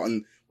Universe has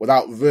gotten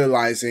without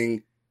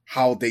realizing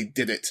how they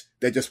did it.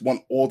 They just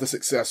want all the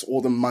success,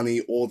 all the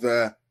money, all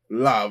the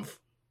love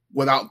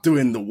without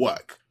doing the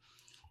work.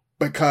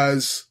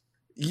 Because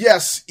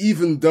yes,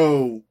 even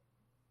though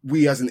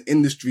we as an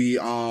industry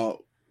are,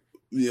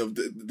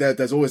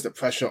 there's always the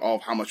pressure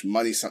of how much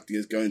money something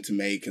is going to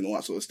make and all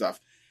that sort of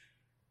stuff.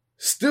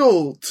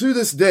 Still, to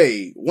this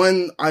day,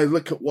 when I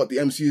look at what the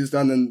MCU has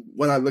done and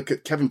when I look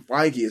at Kevin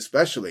Feige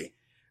especially,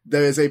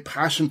 there is a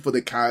passion for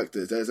the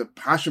characters. There's a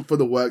passion for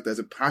the work. There's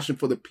a passion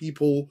for the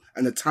people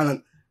and the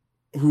talent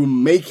who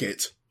make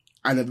it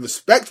and a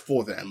respect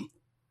for them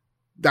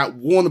that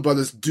Warner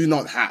Brothers do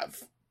not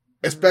have,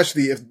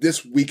 especially if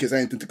this week is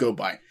anything to go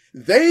by.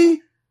 They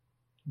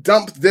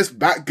dumped this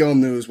Batgirl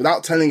news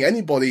without telling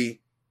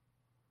anybody,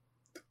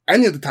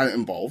 any of the talent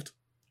involved,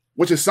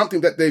 which is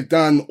something that they've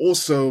done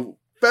also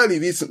fairly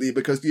recently,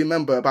 because do you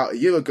remember about a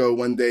year ago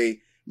when they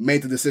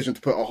made the decision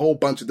to put a whole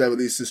bunch of their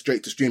releases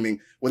straight to streaming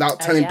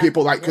without telling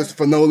people like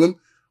Christopher Nolan,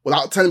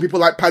 without telling people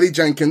like Patty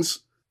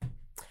Jenkins?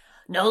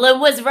 Nolan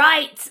was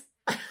right.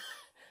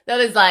 That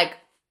is like...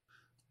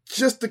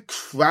 just a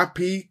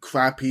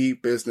crappy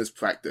business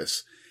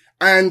practice.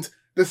 And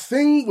the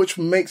thing which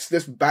makes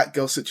this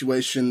Batgirl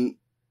situation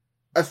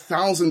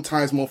 1,000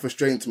 times more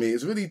frustrating to me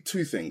is really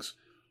 2 things.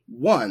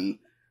 One,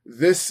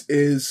 this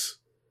is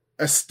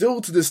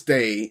still to this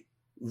day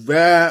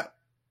rare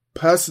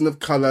person of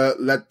color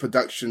led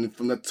production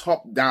from the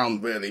top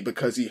down, really,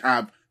 because you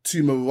have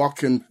 2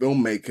 Moroccan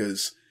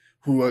filmmakers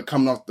who are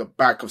coming off the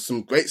back of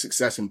some great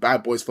success in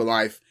Bad Boys for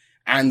Life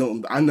and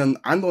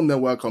on their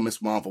work on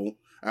Ms. Marvel.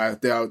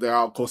 They are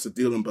of course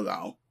Adil and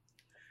Bilal.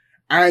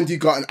 And you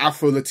got an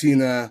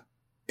Afro-Latina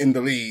in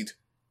the lead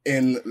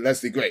in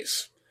Leslie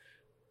Grace.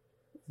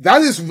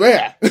 That is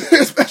rare,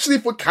 especially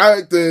for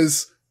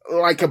characters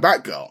like a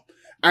Batgirl.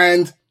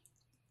 And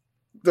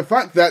the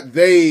fact that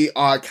they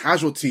are a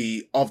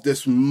casualty of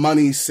this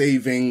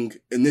money-saving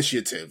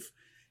initiative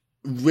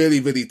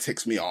really, really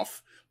ticks me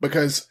off,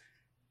 because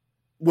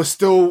we're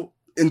still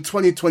in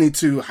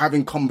 2022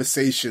 having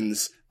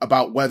conversations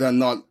about whether or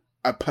not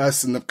a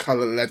person of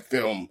color-led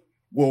film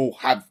will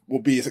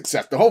be a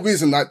success. The whole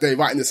reason that they're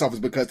writing this off is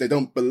because they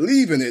don't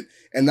believe in it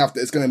enough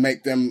that it's going to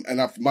make them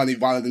enough money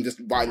rather than just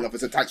writing off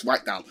as a tax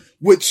write-down,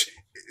 which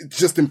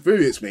just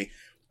infuriates me.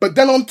 But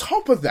then on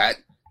top of that,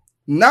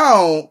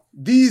 now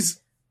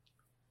these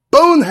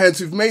boneheads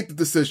who've made the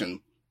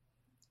decision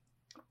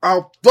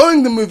are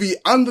throwing the movie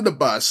under the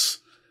bus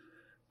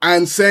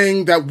and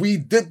saying that we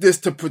did this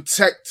to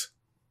protect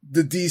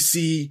the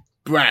DC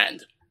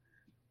brand.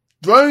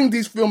 throwing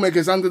these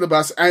filmmakers under the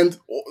bus. And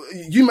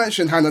you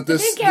mentioned, Hannah,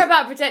 this... He didn't care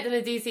about protecting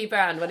the DC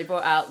brand when he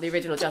brought out the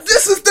original Justice.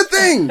 This is the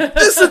thing.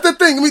 This is the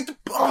thing. I mean,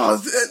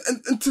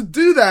 and to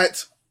do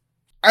that,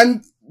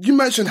 and you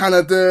mentioned,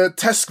 Hannah, the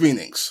test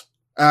screenings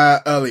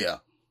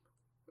earlier.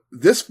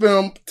 This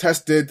film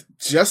tested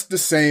just the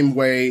same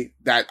way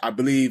that I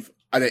believe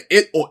either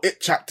It or It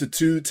Chapter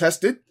 2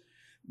 tested.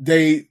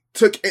 They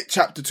took It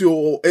Chapter 2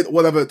 or It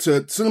whatever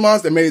to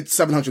cinemas. They made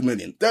 700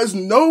 million. There's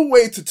no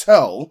way to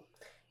tell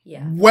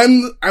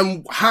when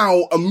and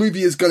how a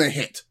movie is going to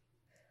hit.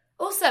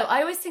 Also,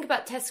 I always think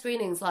about test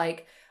screenings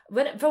like,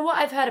 from what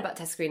I've heard about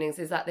test screenings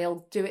is that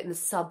they'll do it in the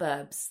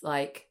suburbs.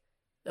 Like,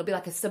 there'll be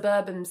like a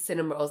suburban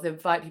cinema, or they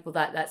invite people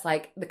that's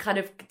like the kind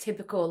of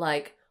typical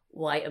like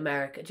white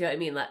America. Do you know what I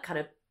mean? Like kind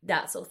of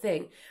that sort of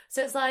thing.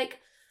 So it's like,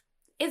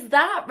 is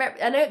that,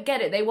 I don't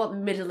get it. They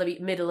want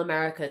middle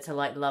America to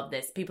like love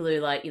this. People who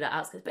like,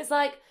 outskirts. But it's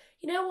like,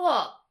 you know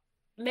what?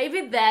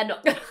 Maybe they're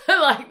not going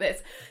to like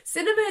this.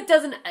 Cinema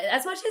doesn't,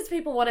 as much as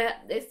people want to,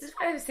 it's just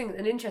kind of thing,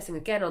 and interesting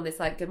again on this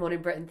like Good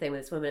Morning Britain thing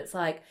with this woman. It's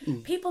like,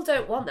 people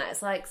don't want that.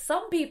 It's like,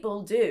 some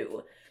people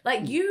do.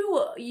 Like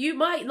you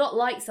might not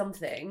like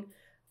something,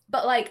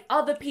 but like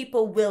other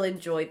people will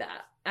enjoy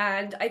that.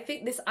 And I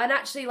think this, and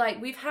actually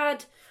like we've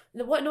had,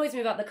 what annoys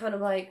me about the kind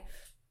of like,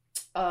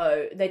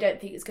 oh, they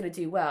don't think it's going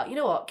to do well. You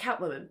know what?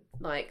 Catwoman,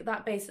 like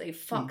that basically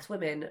fucked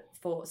women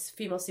for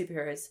female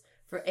superheroes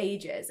for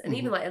ages, and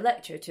even like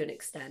Elektra to an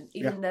extent,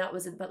 even though that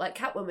wasn't, but like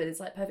Catwoman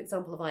is like a perfect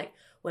example of like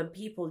when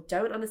people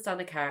don't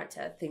understand a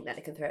character, think that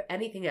they can throw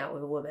anything out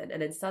with a woman,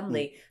 and then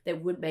suddenly they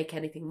wouldn't make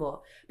anything more.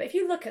 But if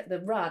you look at the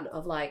run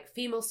of like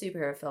female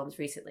superhero films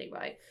recently,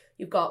 right,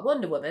 you've got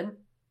Wonder Woman,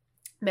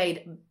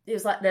 it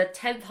was like the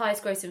 10th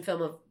highest grossing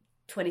film of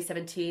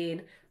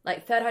 2017,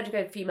 like third highest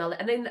grossing female,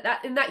 and in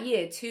that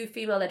year, 2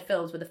 female-led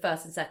films were the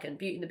first and second,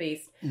 Beauty and the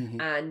Beast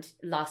and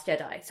Last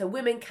Jedi. So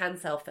women can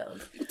sell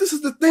films. But this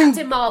is the thing.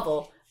 Captain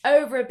Marvel,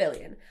 over $1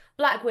 billion.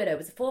 Black Widow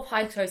was the 4th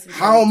highest grossing film.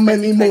 How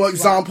many more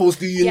examples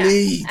do you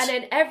need? And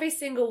then every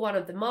single one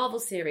of the Marvel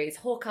series,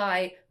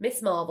 Hawkeye,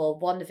 Miss Marvel,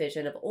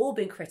 WandaVision, have all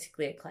been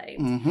critically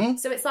acclaimed.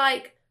 So it's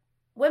like,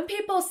 when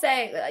people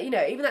say,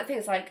 even that thing,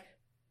 it's like,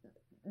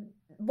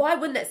 why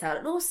wouldn't it sell?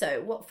 And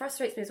also, what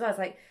frustrates me as well is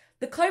like,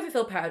 the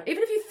Cloverfield paradox,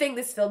 even if you think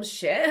this film's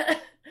shit,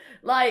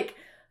 like,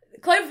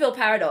 Cloverfield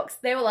paradox,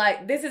 they were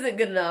like, this isn't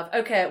good enough.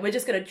 Okay, we're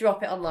just going to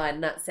drop it online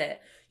and that's it.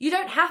 You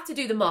don't have to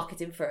do the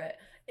marketing for it.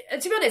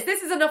 To be honest,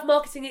 this is enough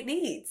marketing it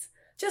needs.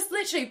 Just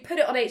literally put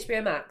it on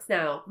HBO Max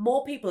now.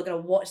 More people are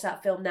going to watch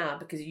that film now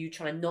because you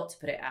try not to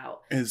put it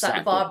out.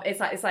 Exactly.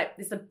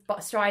 It's the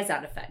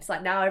Streisand effect. It's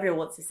like now everyone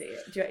wants to see it.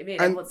 Do you know what I mean?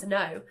 Everyone wants to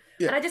know.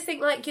 Yeah. And I just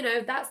think like,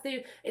 that's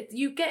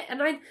you get,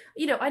 and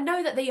I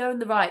know that they own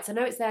the rights. I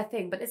know it's their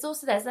thing, but it's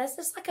also there's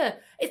just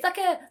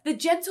the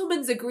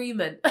gentleman's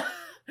agreement.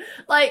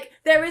 Like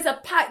there is a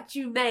pact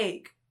you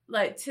make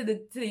like to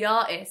the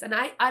artist. And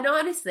I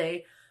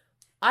honestly,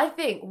 I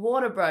think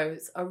Warner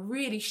Bros are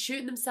really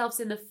shooting themselves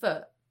in the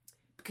foot.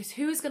 Because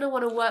who's going to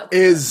want to work with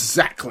them?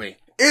 Exactly.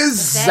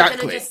 They're going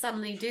to just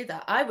suddenly do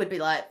that. I would be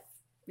like,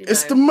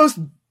 It's the most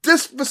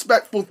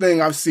disrespectful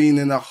thing I've seen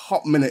in a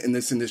hot minute in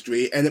this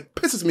industry, and it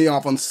pisses me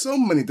off on so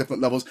many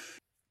different levels.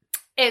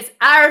 It's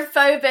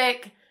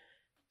Arabophobic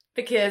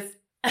because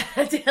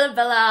Dylan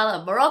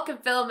Bilal, a Moroccan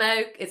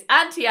filmmaker, it's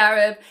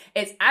anti-Arab,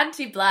 it's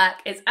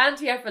anti-Black, it's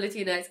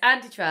anti-Afro-Latino, it's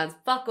anti-trans.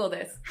 Fuck all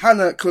this.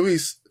 Hannah,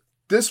 Clarice,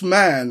 this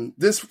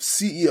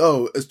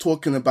CEO is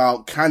talking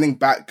about canning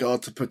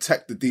Batgirl to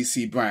protect the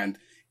DC brand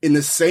in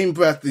the same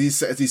breath that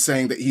he's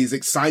saying that he's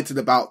excited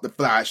about The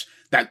Flash,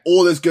 that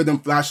all is good in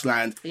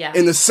Flashland. Yeah.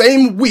 In the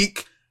same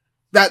week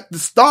that the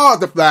star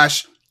of The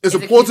Flash is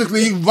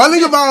reportedly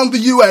running around the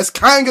US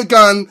carrying a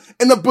gun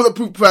in a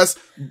bulletproof vest,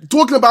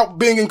 talking about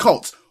being in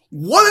cults.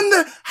 What in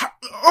the...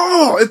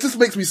 it just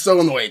makes me so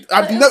annoyed.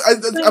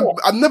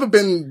 I've never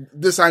been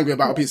this angry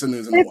about a piece of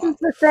news in a while. This is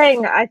the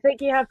thing. I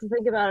think you have to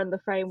think about it in the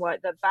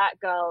framework that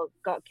Batgirl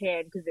got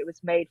canned because it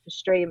was made for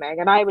streaming.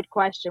 And I would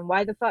question,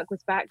 why the fuck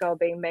was Batgirl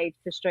being made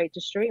for straight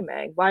to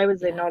streaming? Why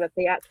was it not a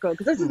theatrical?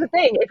 Because this is the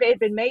thing. If it had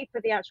been made for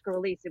theatrical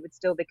release, it would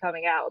still be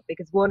coming out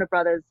because Warner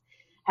Brothers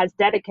has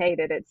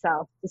dedicated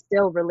itself to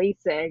still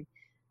releasing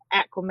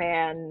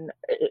Aquaman,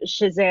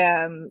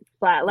 Shazam,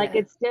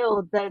 it's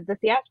still the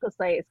theatrical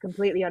slate is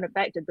completely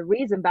unaffected. The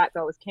reason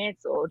Batgirl was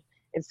cancelled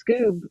is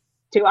Scoob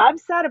too. I'm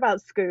sad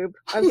about Scoob.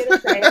 I'm gonna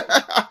say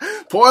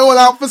it. Pouring one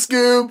out for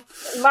Scoob.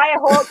 Maya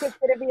Hawke was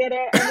gonna be in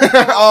it.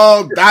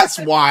 Oh, that's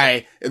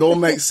why it all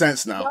makes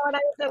sense now. No, and I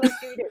also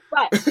include it.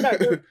 But no,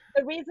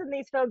 the reason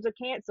these films were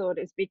cancelled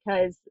is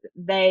because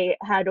they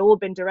had all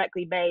been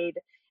directly made.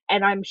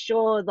 And I'm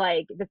sure,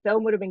 like, the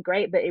film would have been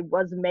great, but it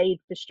was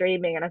made for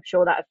streaming, and I'm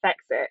sure that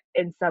affects it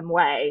in some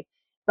way.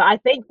 But I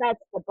think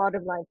that's the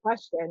bottom line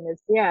question is,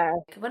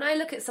 When I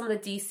look at some of the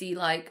DC,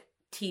 like,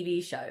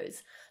 TV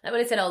shows, like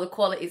when I said, the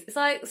quality, it's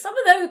like, some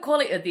of the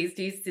quality of these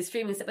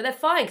streaming stuff, but they're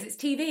fine because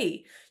it's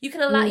TV. You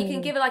can you can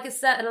give it, like, a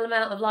certain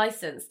amount of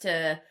license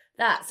to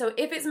that. So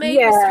if it's made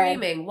for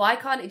streaming, why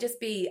can't it just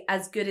be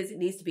as good as it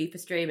needs to be for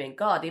streaming?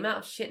 God, the amount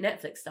of shit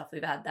Netflix stuff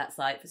we've had that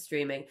site for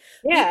streaming.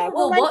 Yeah,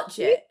 people will watch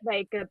it.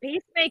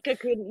 Peacemaker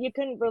you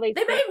couldn't release.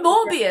 They made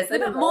Morbius. They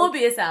put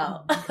Morbius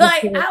out.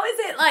 Like, how is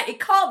it like? It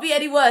can't be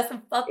any worse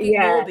than fucking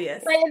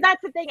Morbius. But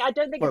that's the thing. I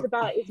don't think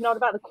it's not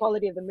about the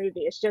quality of the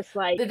movie. It's just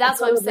like but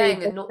that's what I'm saying.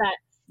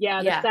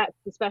 The sets,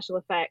 the special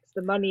effects,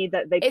 the money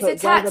that they it's put.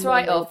 It's a tax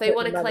write-off. They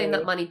want to claim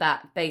that money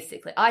back,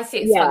 basically. I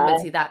see it's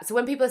fundamentally that. So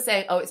when people are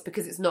saying, oh, it's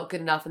because it's not good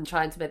enough and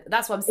trying to...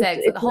 That's what I'm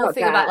saying. So the whole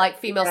thing about, like,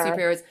 female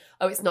superheroes,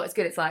 oh, it's not as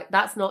good. It's like,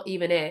 that's not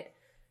even it.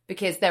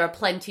 Because there are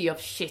plenty of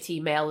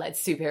shitty male-led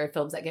superhero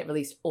films that get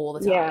released all the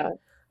time. Yeah.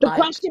 The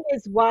question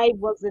is, why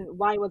wasn't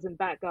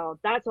Batgirl?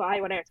 That's what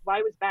I want to ask.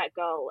 Why was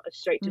Batgirl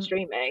straight to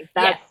streaming?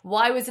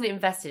 Why wasn't it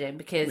invested in?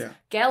 Because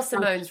Gail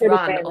Simone's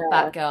run of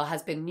Batgirl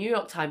has been New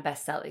York Times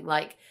bestselling.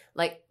 Like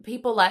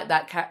people like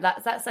that.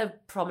 That's a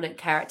prominent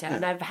character,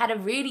 and I've had a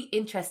really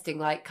interesting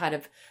kind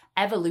of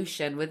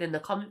evolution within the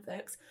comic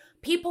books.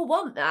 People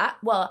want that.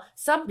 Well,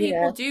 some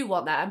people do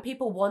want that, and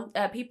people want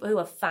people who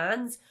are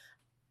fans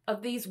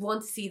of these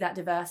want to see that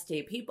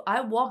diversity.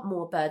 I want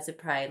more Birds of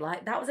Prey.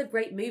 Like, that was a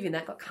great movie and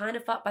that got kind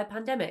of fucked by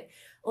pandemic.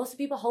 Also,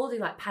 people holding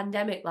like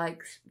pandemic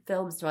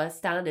films to a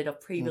standard of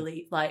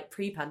pre-release,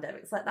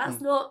 pre-pandemic. It's like, that's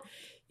not.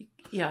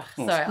 Yeah,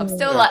 sorry, I'm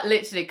still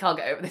literally can't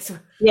get over this one.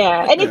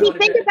 Yeah, and if you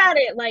think about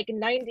it,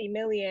 90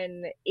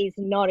 million is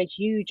not a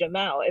huge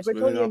amount. If we're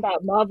talking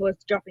about Marvel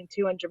dropping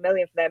 200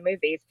 million for their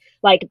movies,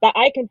 that,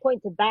 I can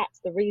point to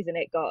that's the reason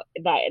it got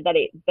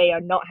they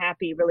are not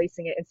happy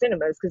releasing it in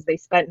cinemas because they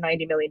spent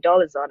 $90 million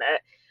on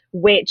it,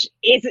 which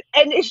is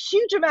a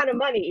huge amount of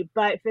money.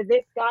 But for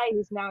this guy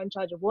who's now in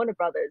charge of Warner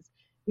Brothers,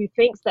 who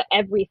thinks that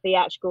every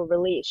theatrical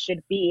release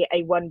should be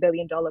a $1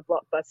 billion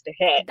blockbuster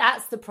hit.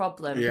 That's the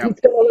problem. Yeah. He's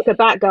going to look at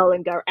Batgirl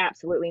and go,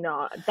 absolutely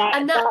not.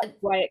 That's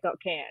why it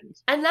got canned.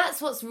 And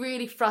that's what's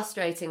really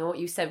frustrating, and what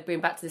you said,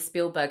 bring back to the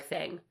Spielberg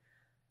thing,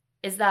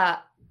 is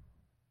that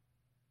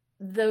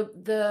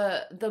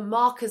the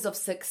markers of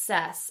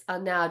success are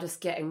now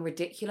just getting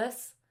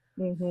ridiculous.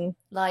 Mm-hmm.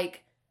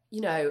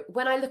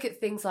 When I look at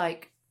things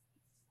like,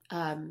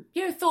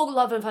 Thor: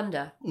 Love and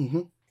Thunder,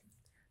 mm-hmm.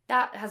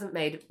 that hasn't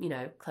made,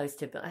 close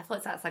to... I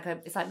thought it's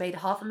made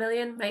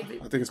 $500,000. I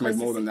think it's made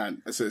more than that.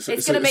 It's going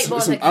to make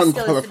more than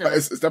that.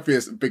 It's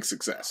definitely a big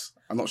success.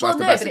 I'm not sure that's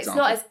the best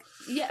example. It's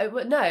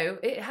not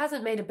it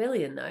hasn't made $1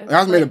 billion, though. It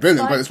hasn't made $1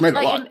 billion, but it's made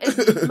a lot.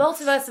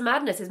 Multiverse of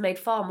Madness has made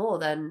far more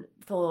than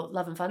Thor: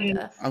 Love and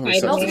Thunder.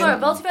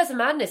 Multiverse of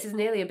Madness is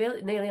nearly on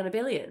 $1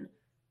 billion.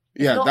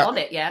 It's not on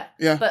it yet.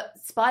 Yeah. But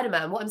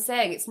Spider-Man, what I'm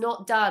saying, it's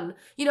not done.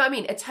 You know what I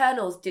mean?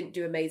 Eternals didn't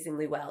do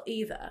amazingly well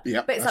either.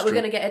 Yeah, but it's we're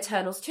going to get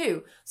Eternals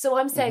too. So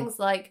what I'm saying is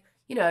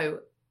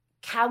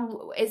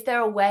is there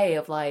a way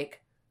of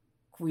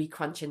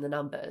re-crunching the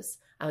numbers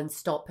and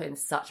stop putting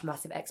such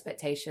massive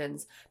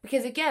expectations?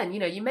 Because again,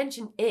 you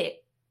mentioned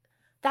It.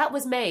 That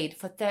was made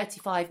for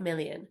 $35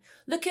 million.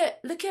 Look at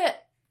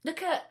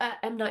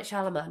M. Night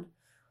Shyamalan.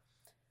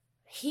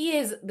 He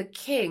is the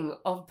king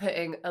of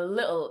putting a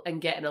little and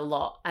getting a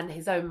lot and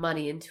his own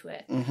money into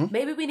it. Mm-hmm.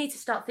 Maybe we need to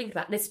start thinking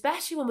about, and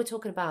especially when we're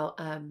talking about,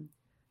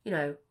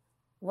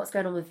 what's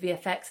going on with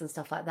VFX and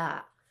stuff like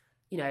that.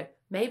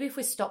 Maybe if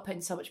we stop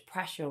putting so much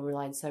pressure and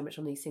relying so much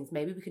on these things,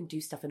 maybe we can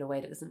do stuff in a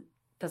way that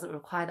doesn't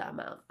require that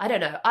amount. I don't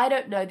know. I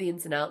don't know the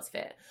ins and outs of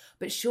it,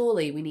 but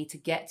surely we need to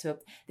get to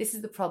this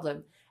is the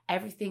problem.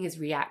 Everything is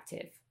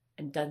reactive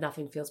and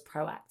nothing feels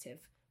proactive.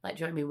 Do you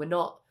know what I mean? We're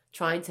not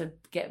trying to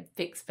get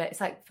fixed.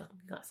 It's like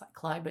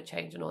climate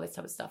change and all this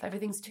type of stuff.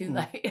 Everything's too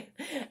late.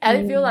 And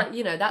I feel like,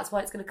 that's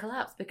why it's going to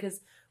collapse,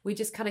 because we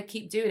just kind of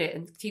keep doing it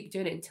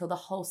until the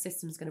whole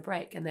system's going to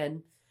break. And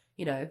then,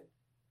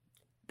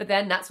 but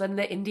then that's when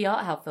the indie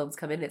art house films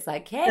come in. It's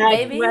like,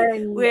 hey,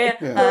 baby, we're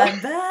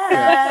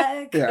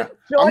back. Yeah.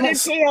 Jordan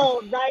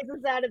Peele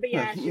rises out of the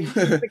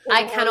ashes.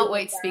 I cannot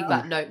wait to speak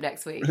about Nope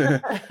next week.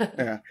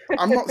 Yeah.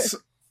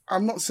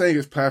 I'm not saying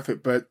it's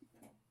perfect, but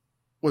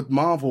with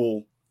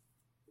Marvel,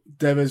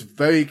 there is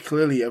very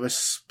clearly a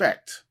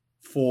respect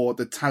for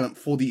the talent,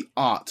 for the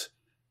art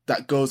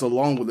that goes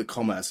along with the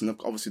commerce. And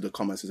obviously the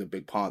commerce is a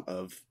big part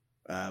of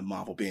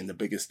Marvel being the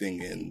biggest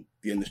thing in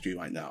the industry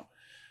right now.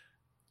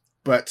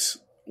 But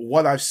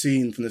what I've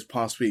seen from this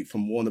past week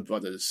from Warner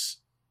Brothers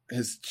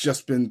has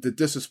just been the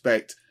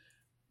disrespect.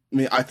 I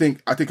mean, I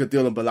think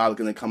Adil and Bilal are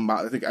going to come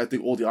out. I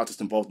think all the artists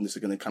involved in this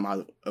are going to come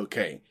out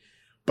okay.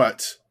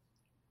 But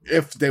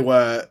if they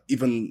were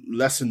even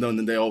lesser known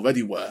than they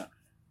already were,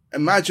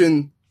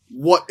 imagine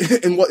what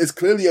is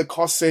clearly a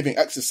cost-saving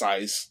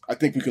exercise. I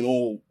think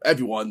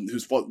everyone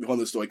who's on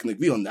the story can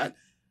agree on that.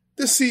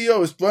 The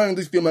CEO is throwing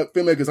these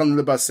filmmakers under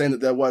the bus, saying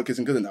that their work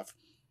isn't good enough.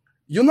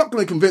 You're not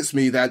going to convince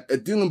me that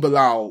Adil and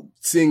Bilal,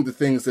 seeing the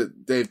things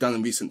that they've done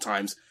in recent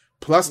times,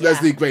 plus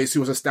Leslie Grace,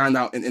 who was a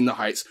standout in the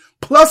Heights,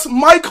 plus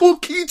Michael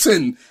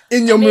Keaton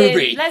in your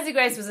movie. Leslie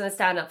Grace wasn't a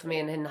standout for me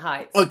in the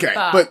Heights. Okay,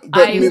 but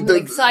I'm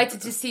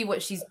excited to see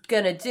what she's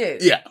going to do.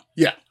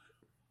 Yeah.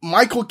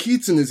 Michael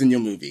Keaton is in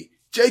your movie.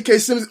 J.K.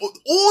 Simmons,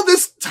 all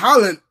this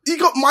talent. You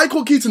got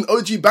Michael Keaton,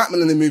 OG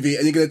Batman in the movie,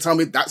 and you're going to tell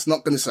me that's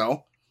not going to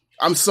sell?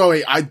 I'm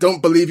sorry. I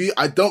don't believe you.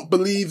 I don't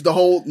believe the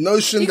whole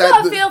notion you that...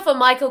 gotta feel for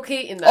Michael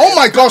Keaton, though. Oh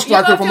my gosh, do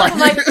I feel for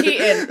Michael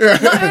Keaton. Yeah.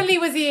 Not only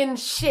was he in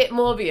shit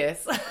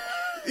Morbius.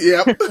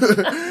 Yep.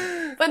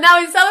 But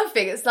now his other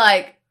thing, it's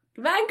like,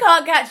 man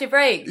can't catch a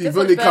break. He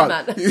really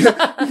can't.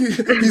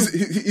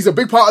 He's a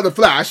big part of The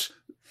Flash.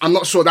 I'm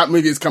not sure that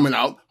movie is coming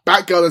out.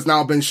 Batgirl has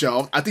now been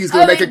shelved. I think he's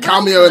going to make a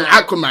cameo in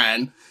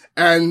Aquaman.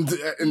 And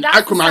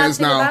Aquaman is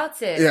now...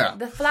 About it. Yeah.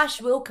 The Flash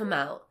will come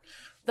out.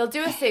 They'll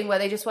do a thing where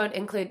they just won't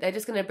include... They're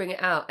just going to bring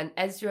it out. And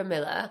Ezra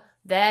Miller,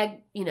 their,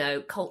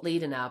 cult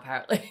leader now,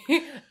 apparently.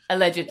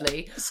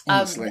 Allegedly.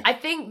 I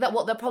think that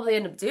what they'll probably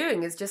end up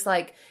doing is just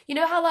like... You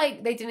know how,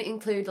 like, they didn't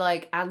include,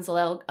 like,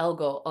 Ansel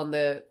Elgort on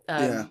the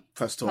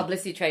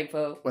publicity train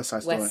for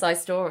West Side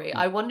Story.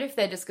 I wonder if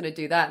they're just going to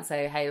do that and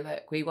say, hey,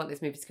 look, we want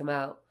this movie to come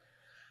out.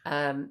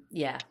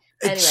 Yeah.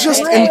 It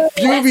just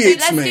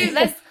infuriates me.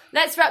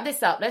 Let's wrap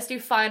this up. Let's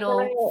do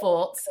final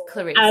thoughts,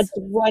 Clarice. Add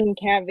one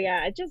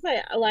caveat. Just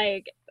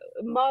like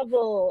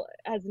Marvel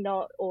has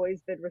not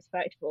always been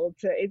respectful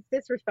to. It's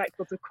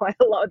disrespectful to quite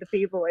a lot of the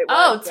people it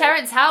works with.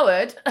 Terrence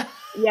Howard.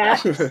 Yeah,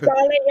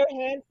 Scarlett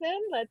Johansson.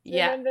 Let's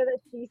remember that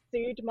she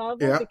sued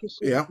Marvel because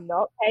she was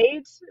not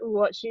paid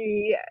what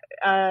she.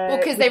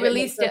 Because they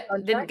released it,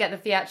 didn't get the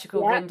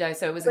theatrical window,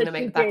 so it was going to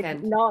make the back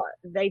end.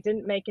 They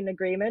didn't make an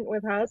agreement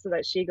with her so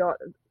that she got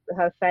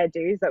her fair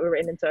dues that were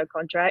written into her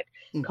contract.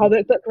 Mm-hmm.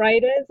 Comic book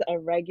writers are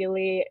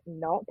regularly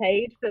not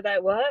paid for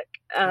their work,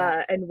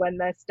 and when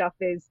their stuff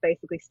is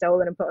basically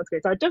stolen and put on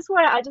screen. So I just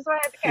want to have the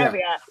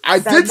caveat. I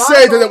did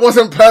say that it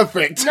wasn't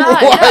perfect. No,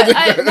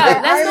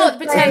 let's not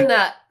pretend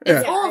that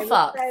it's all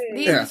fucked.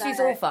 The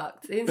industry's all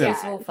fucked.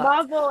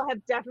 Marvel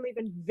have definitely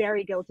been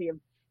very guilty of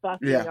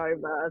fucking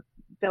over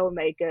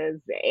filmmakers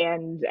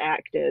and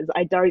actors.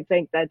 I don't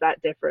think they're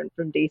that different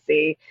from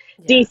DC.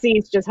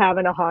 DC's just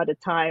having a harder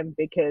time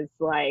because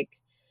like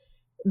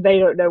they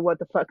don't know what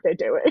the fuck they're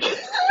doing.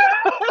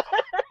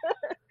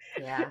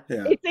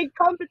 It's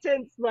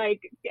incompetence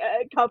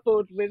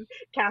coupled with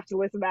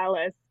capitalist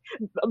malice.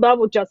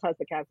 Marvel just has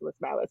the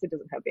capitalist malice, it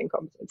doesn't have the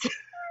incompetence.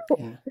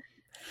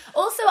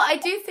 Also, I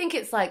do think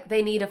it's like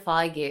they need a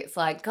Feige. It's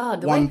like,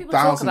 God, the way people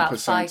talk about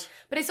Feige,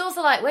 but it's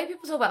also like the way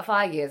people talk about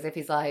Feige as if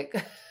he's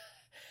like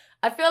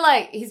I feel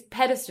like he's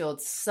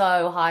pedestaled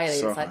so highly.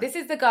 It's like, this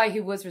is the guy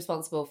who was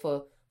responsible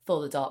for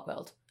Thor: The Dark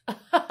World.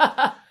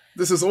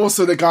 This is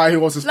also the guy who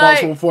was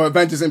responsible for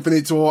Avengers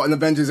Infinity War and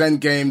Avengers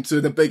Endgame,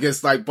 to the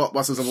biggest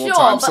blockbusters of all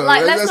time.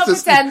 But let's not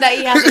pretend that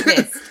he hasn't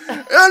missed.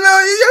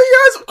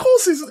 Yes, of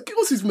course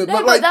he's missed.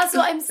 No, but that's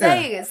what I'm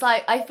saying. It's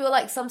like, I feel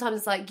like sometimes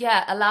it's like,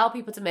 allow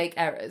people to make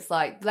errors.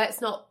 Like, let's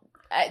not...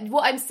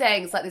 what I'm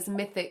saying is like this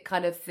mythic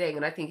kind of thing,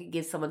 and I think it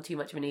gives someone too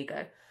much of an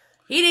ego.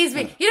 He needs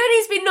to be... You don't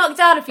need to be knocked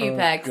down a few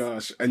pegs.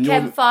 Gosh. And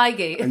Kevin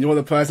Feige. And you're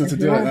the person to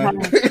do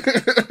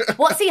it.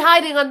 What's he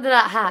hiding under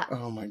that hat?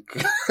 Oh my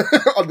God.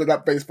 Under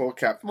that baseball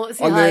cap. What's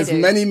he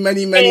hiding? There's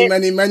many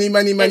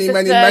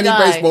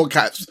baseball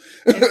caps.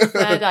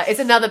 It's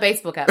another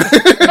baseball cap.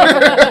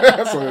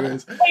 That's what it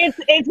is.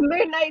 It's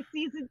Moon Knight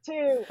season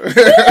 2.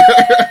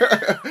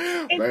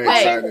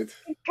 Excited.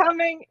 It's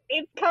coming.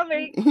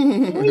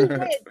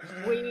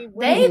 We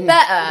win.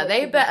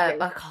 They better.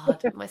 Oh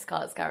God, my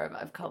Scarlet Scarab.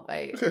 I can't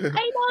wait. I know.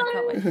 I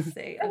can't wait to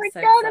see. I'm so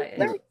excited.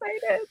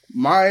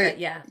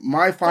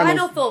 My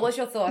final thought. What's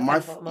your thought?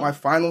 My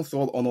final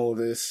thought on all of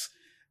this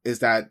is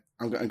that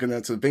I'm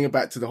going to bring it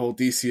back to the whole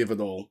DC of it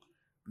all.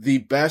 The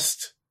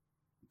best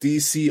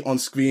DC on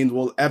screen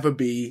will ever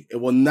be.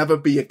 It will never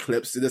be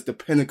eclipsed. It is the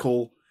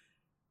pinnacle.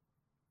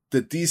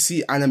 The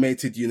DC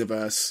animated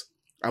universe.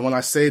 And when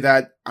I say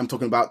that, I'm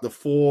talking about the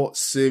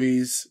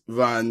 4-series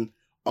run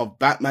of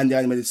Batman the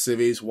Animated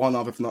Series, one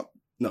of the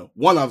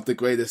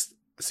greatest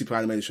super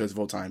animated shows of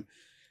all time.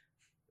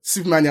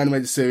 Superman the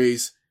Animated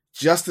Series,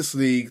 Justice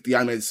League the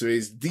Animated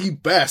Series, the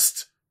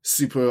best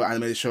super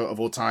animated show of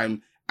all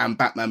time, and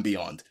Batman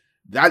Beyond.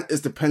 That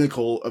is the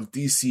pinnacle of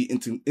DC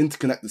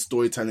interconnected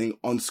storytelling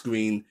on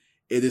screen.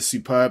 It is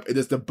superb. It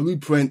is the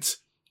blueprint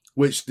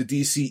which the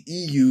DC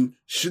EU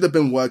should have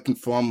been working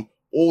from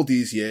all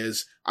these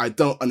years. I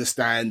don't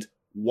understand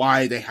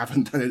why they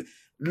haven't done it.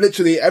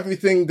 Literally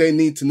everything they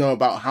need to know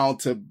about how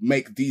to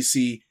make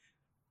DC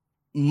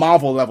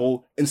Marvel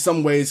level, in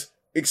some ways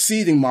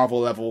exceeding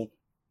Marvel level,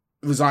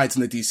 resides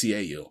in the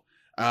DCAU.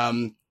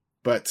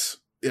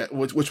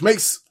 Which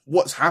makes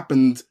what's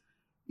happened,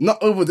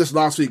 not over this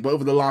last week, but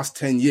over the last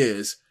 10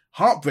 years,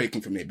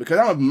 heartbreaking for me, because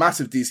I'm a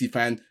massive DC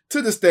fan.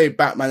 To this day,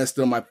 Batman is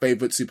still my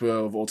favorite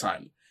superhero of all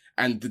time.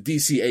 And the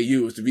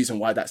DCAU is the reason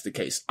why that's the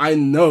case. I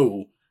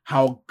know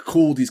how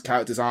cool these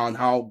characters are and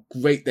how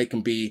great they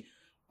can be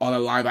on a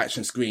live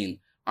action screen.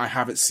 I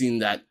haven't seen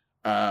that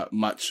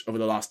much over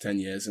the last 10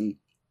 years, and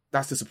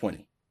that's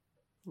disappointing.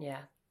 Yeah.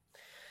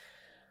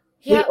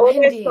 We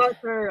almost got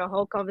through a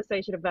whole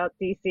conversation about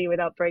DC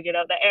without bringing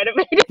up the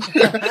animated.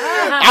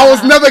 I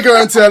was never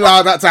going to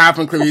allow that to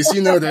happen, Clarice.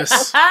 You know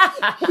this.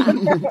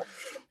 I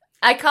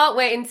can't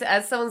wait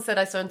as someone said,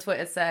 I saw on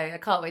Twitter say, I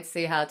can't wait to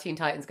see how Teen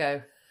Titans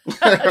go.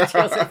 There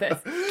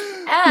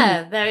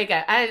we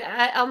go.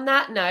 And on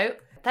that note,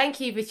 thank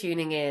you for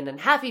tuning in and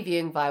happy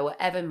viewing via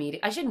whatever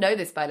medium. I should know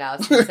this by now.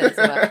 So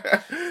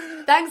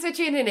thanks for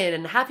tuning in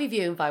and happy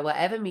viewing via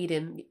whatever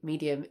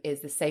medium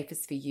is the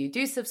safest for you.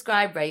 Do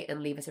subscribe, rate,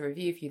 and leave us a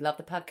review if you love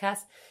the podcast.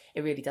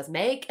 It really does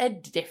make a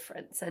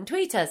difference. And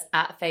tweet us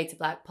at Fade to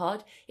Black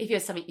Pod if you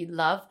have something you'd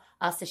love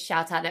us to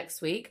shout out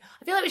next week.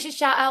 I feel like we should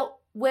shout out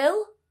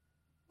Will.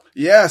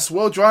 Yes,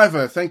 Will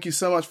Driver. Thank you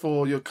so much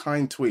for your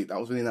kind tweet. That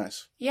was really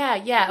nice. Yeah.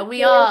 And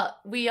we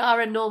are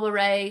a Norma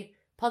Ray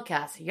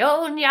podcast.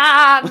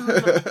 Yonyam.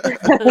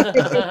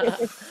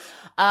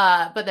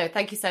 But no,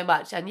 thank you so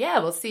much. And yeah,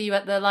 we'll see you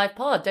at the live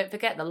pod. Don't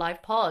forget the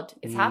live pod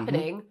is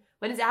happening.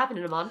 When is it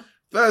happening, Amon?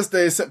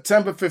 Thursday,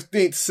 September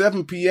 15th,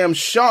 7 p.m.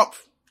 sharp,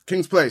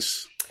 King's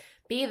Place.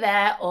 Be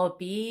there or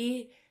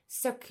be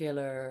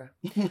circular.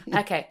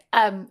 Okay.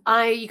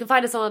 You can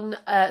find us on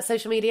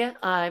social media.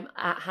 I'm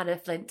at Hannah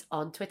Flint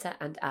on Twitter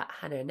and at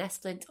Hannah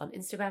Nestlint on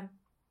Instagram.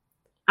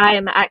 I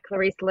am at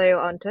Clarice Liu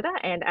on Twitter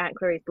and at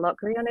Clarice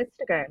Lockery on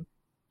Instagram.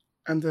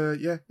 And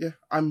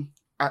I'm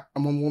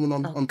on Woman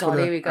on God,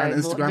 Twitter here we go. and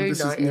Instagram. Moon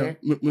This Knight,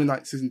 is Moon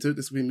Knight season 2.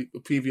 This will be a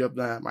preview of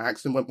my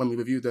accident when we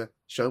review the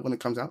show when it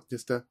comes out.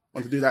 Just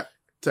want to do that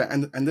to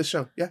end this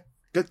show. Yeah,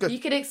 good. You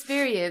can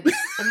experience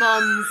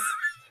Amon's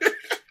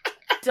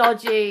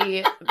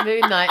dodgy Moon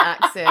Knight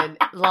accent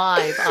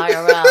live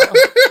IRL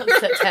on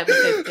September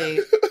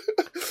 15th.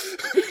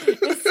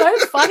 It's so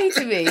funny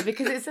to me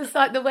because it's just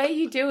like the way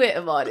you do it,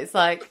 Amon. It's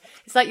like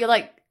you're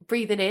like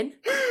breathing in.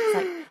 It's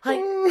like hi.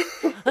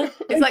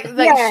 It's like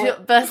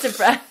short burst of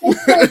breath.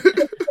 It's like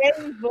the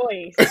same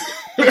voice,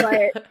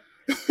 but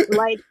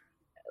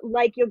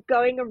like you're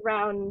going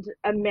around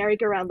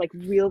America around like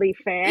really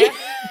fast.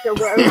 So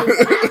we're only like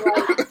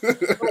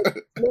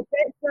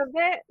snippets of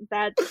it.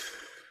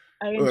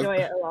 I enjoy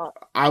it a lot.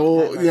 I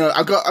will,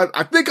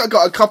 I think I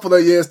got a couple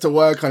of years to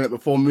work on it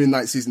before Moon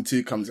Knight season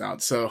 2 comes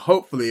out. So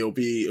hopefully it'll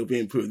be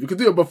improved. We could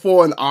do it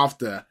before and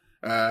after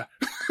when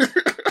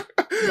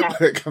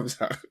it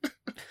comes out.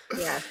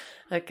 Yeah.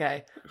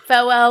 Okay.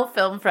 Farewell,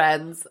 film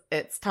friends.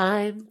 It's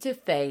time to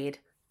fade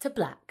to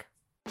black.